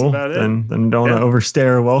that's cool. about it. Then don't want to overstay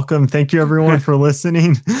our welcome. Thank you everyone for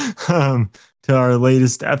listening to our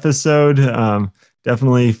latest episode.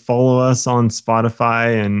 Definitely follow us on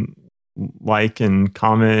Spotify and like and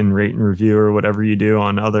comment and rate and review or whatever you do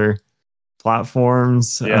on other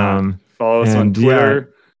platforms. Follow us on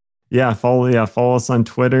Twitter. Follow us on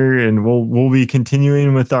Twitter, and we'll be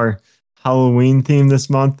continuing with our Halloween theme this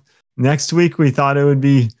month. Next week we thought it would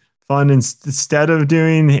be fun instead of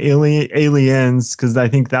doing aliens, because I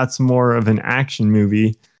think that's more of an action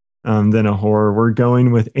movie than a horror. We're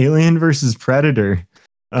going with Alien versus Predator,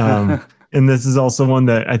 and this is also one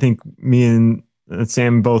that I think me and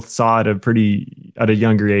Sam both saw at a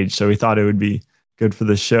younger age, so we thought it would be good for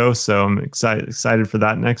the show. So I'm excited for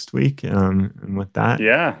that next week. And with that,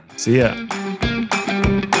 see ya.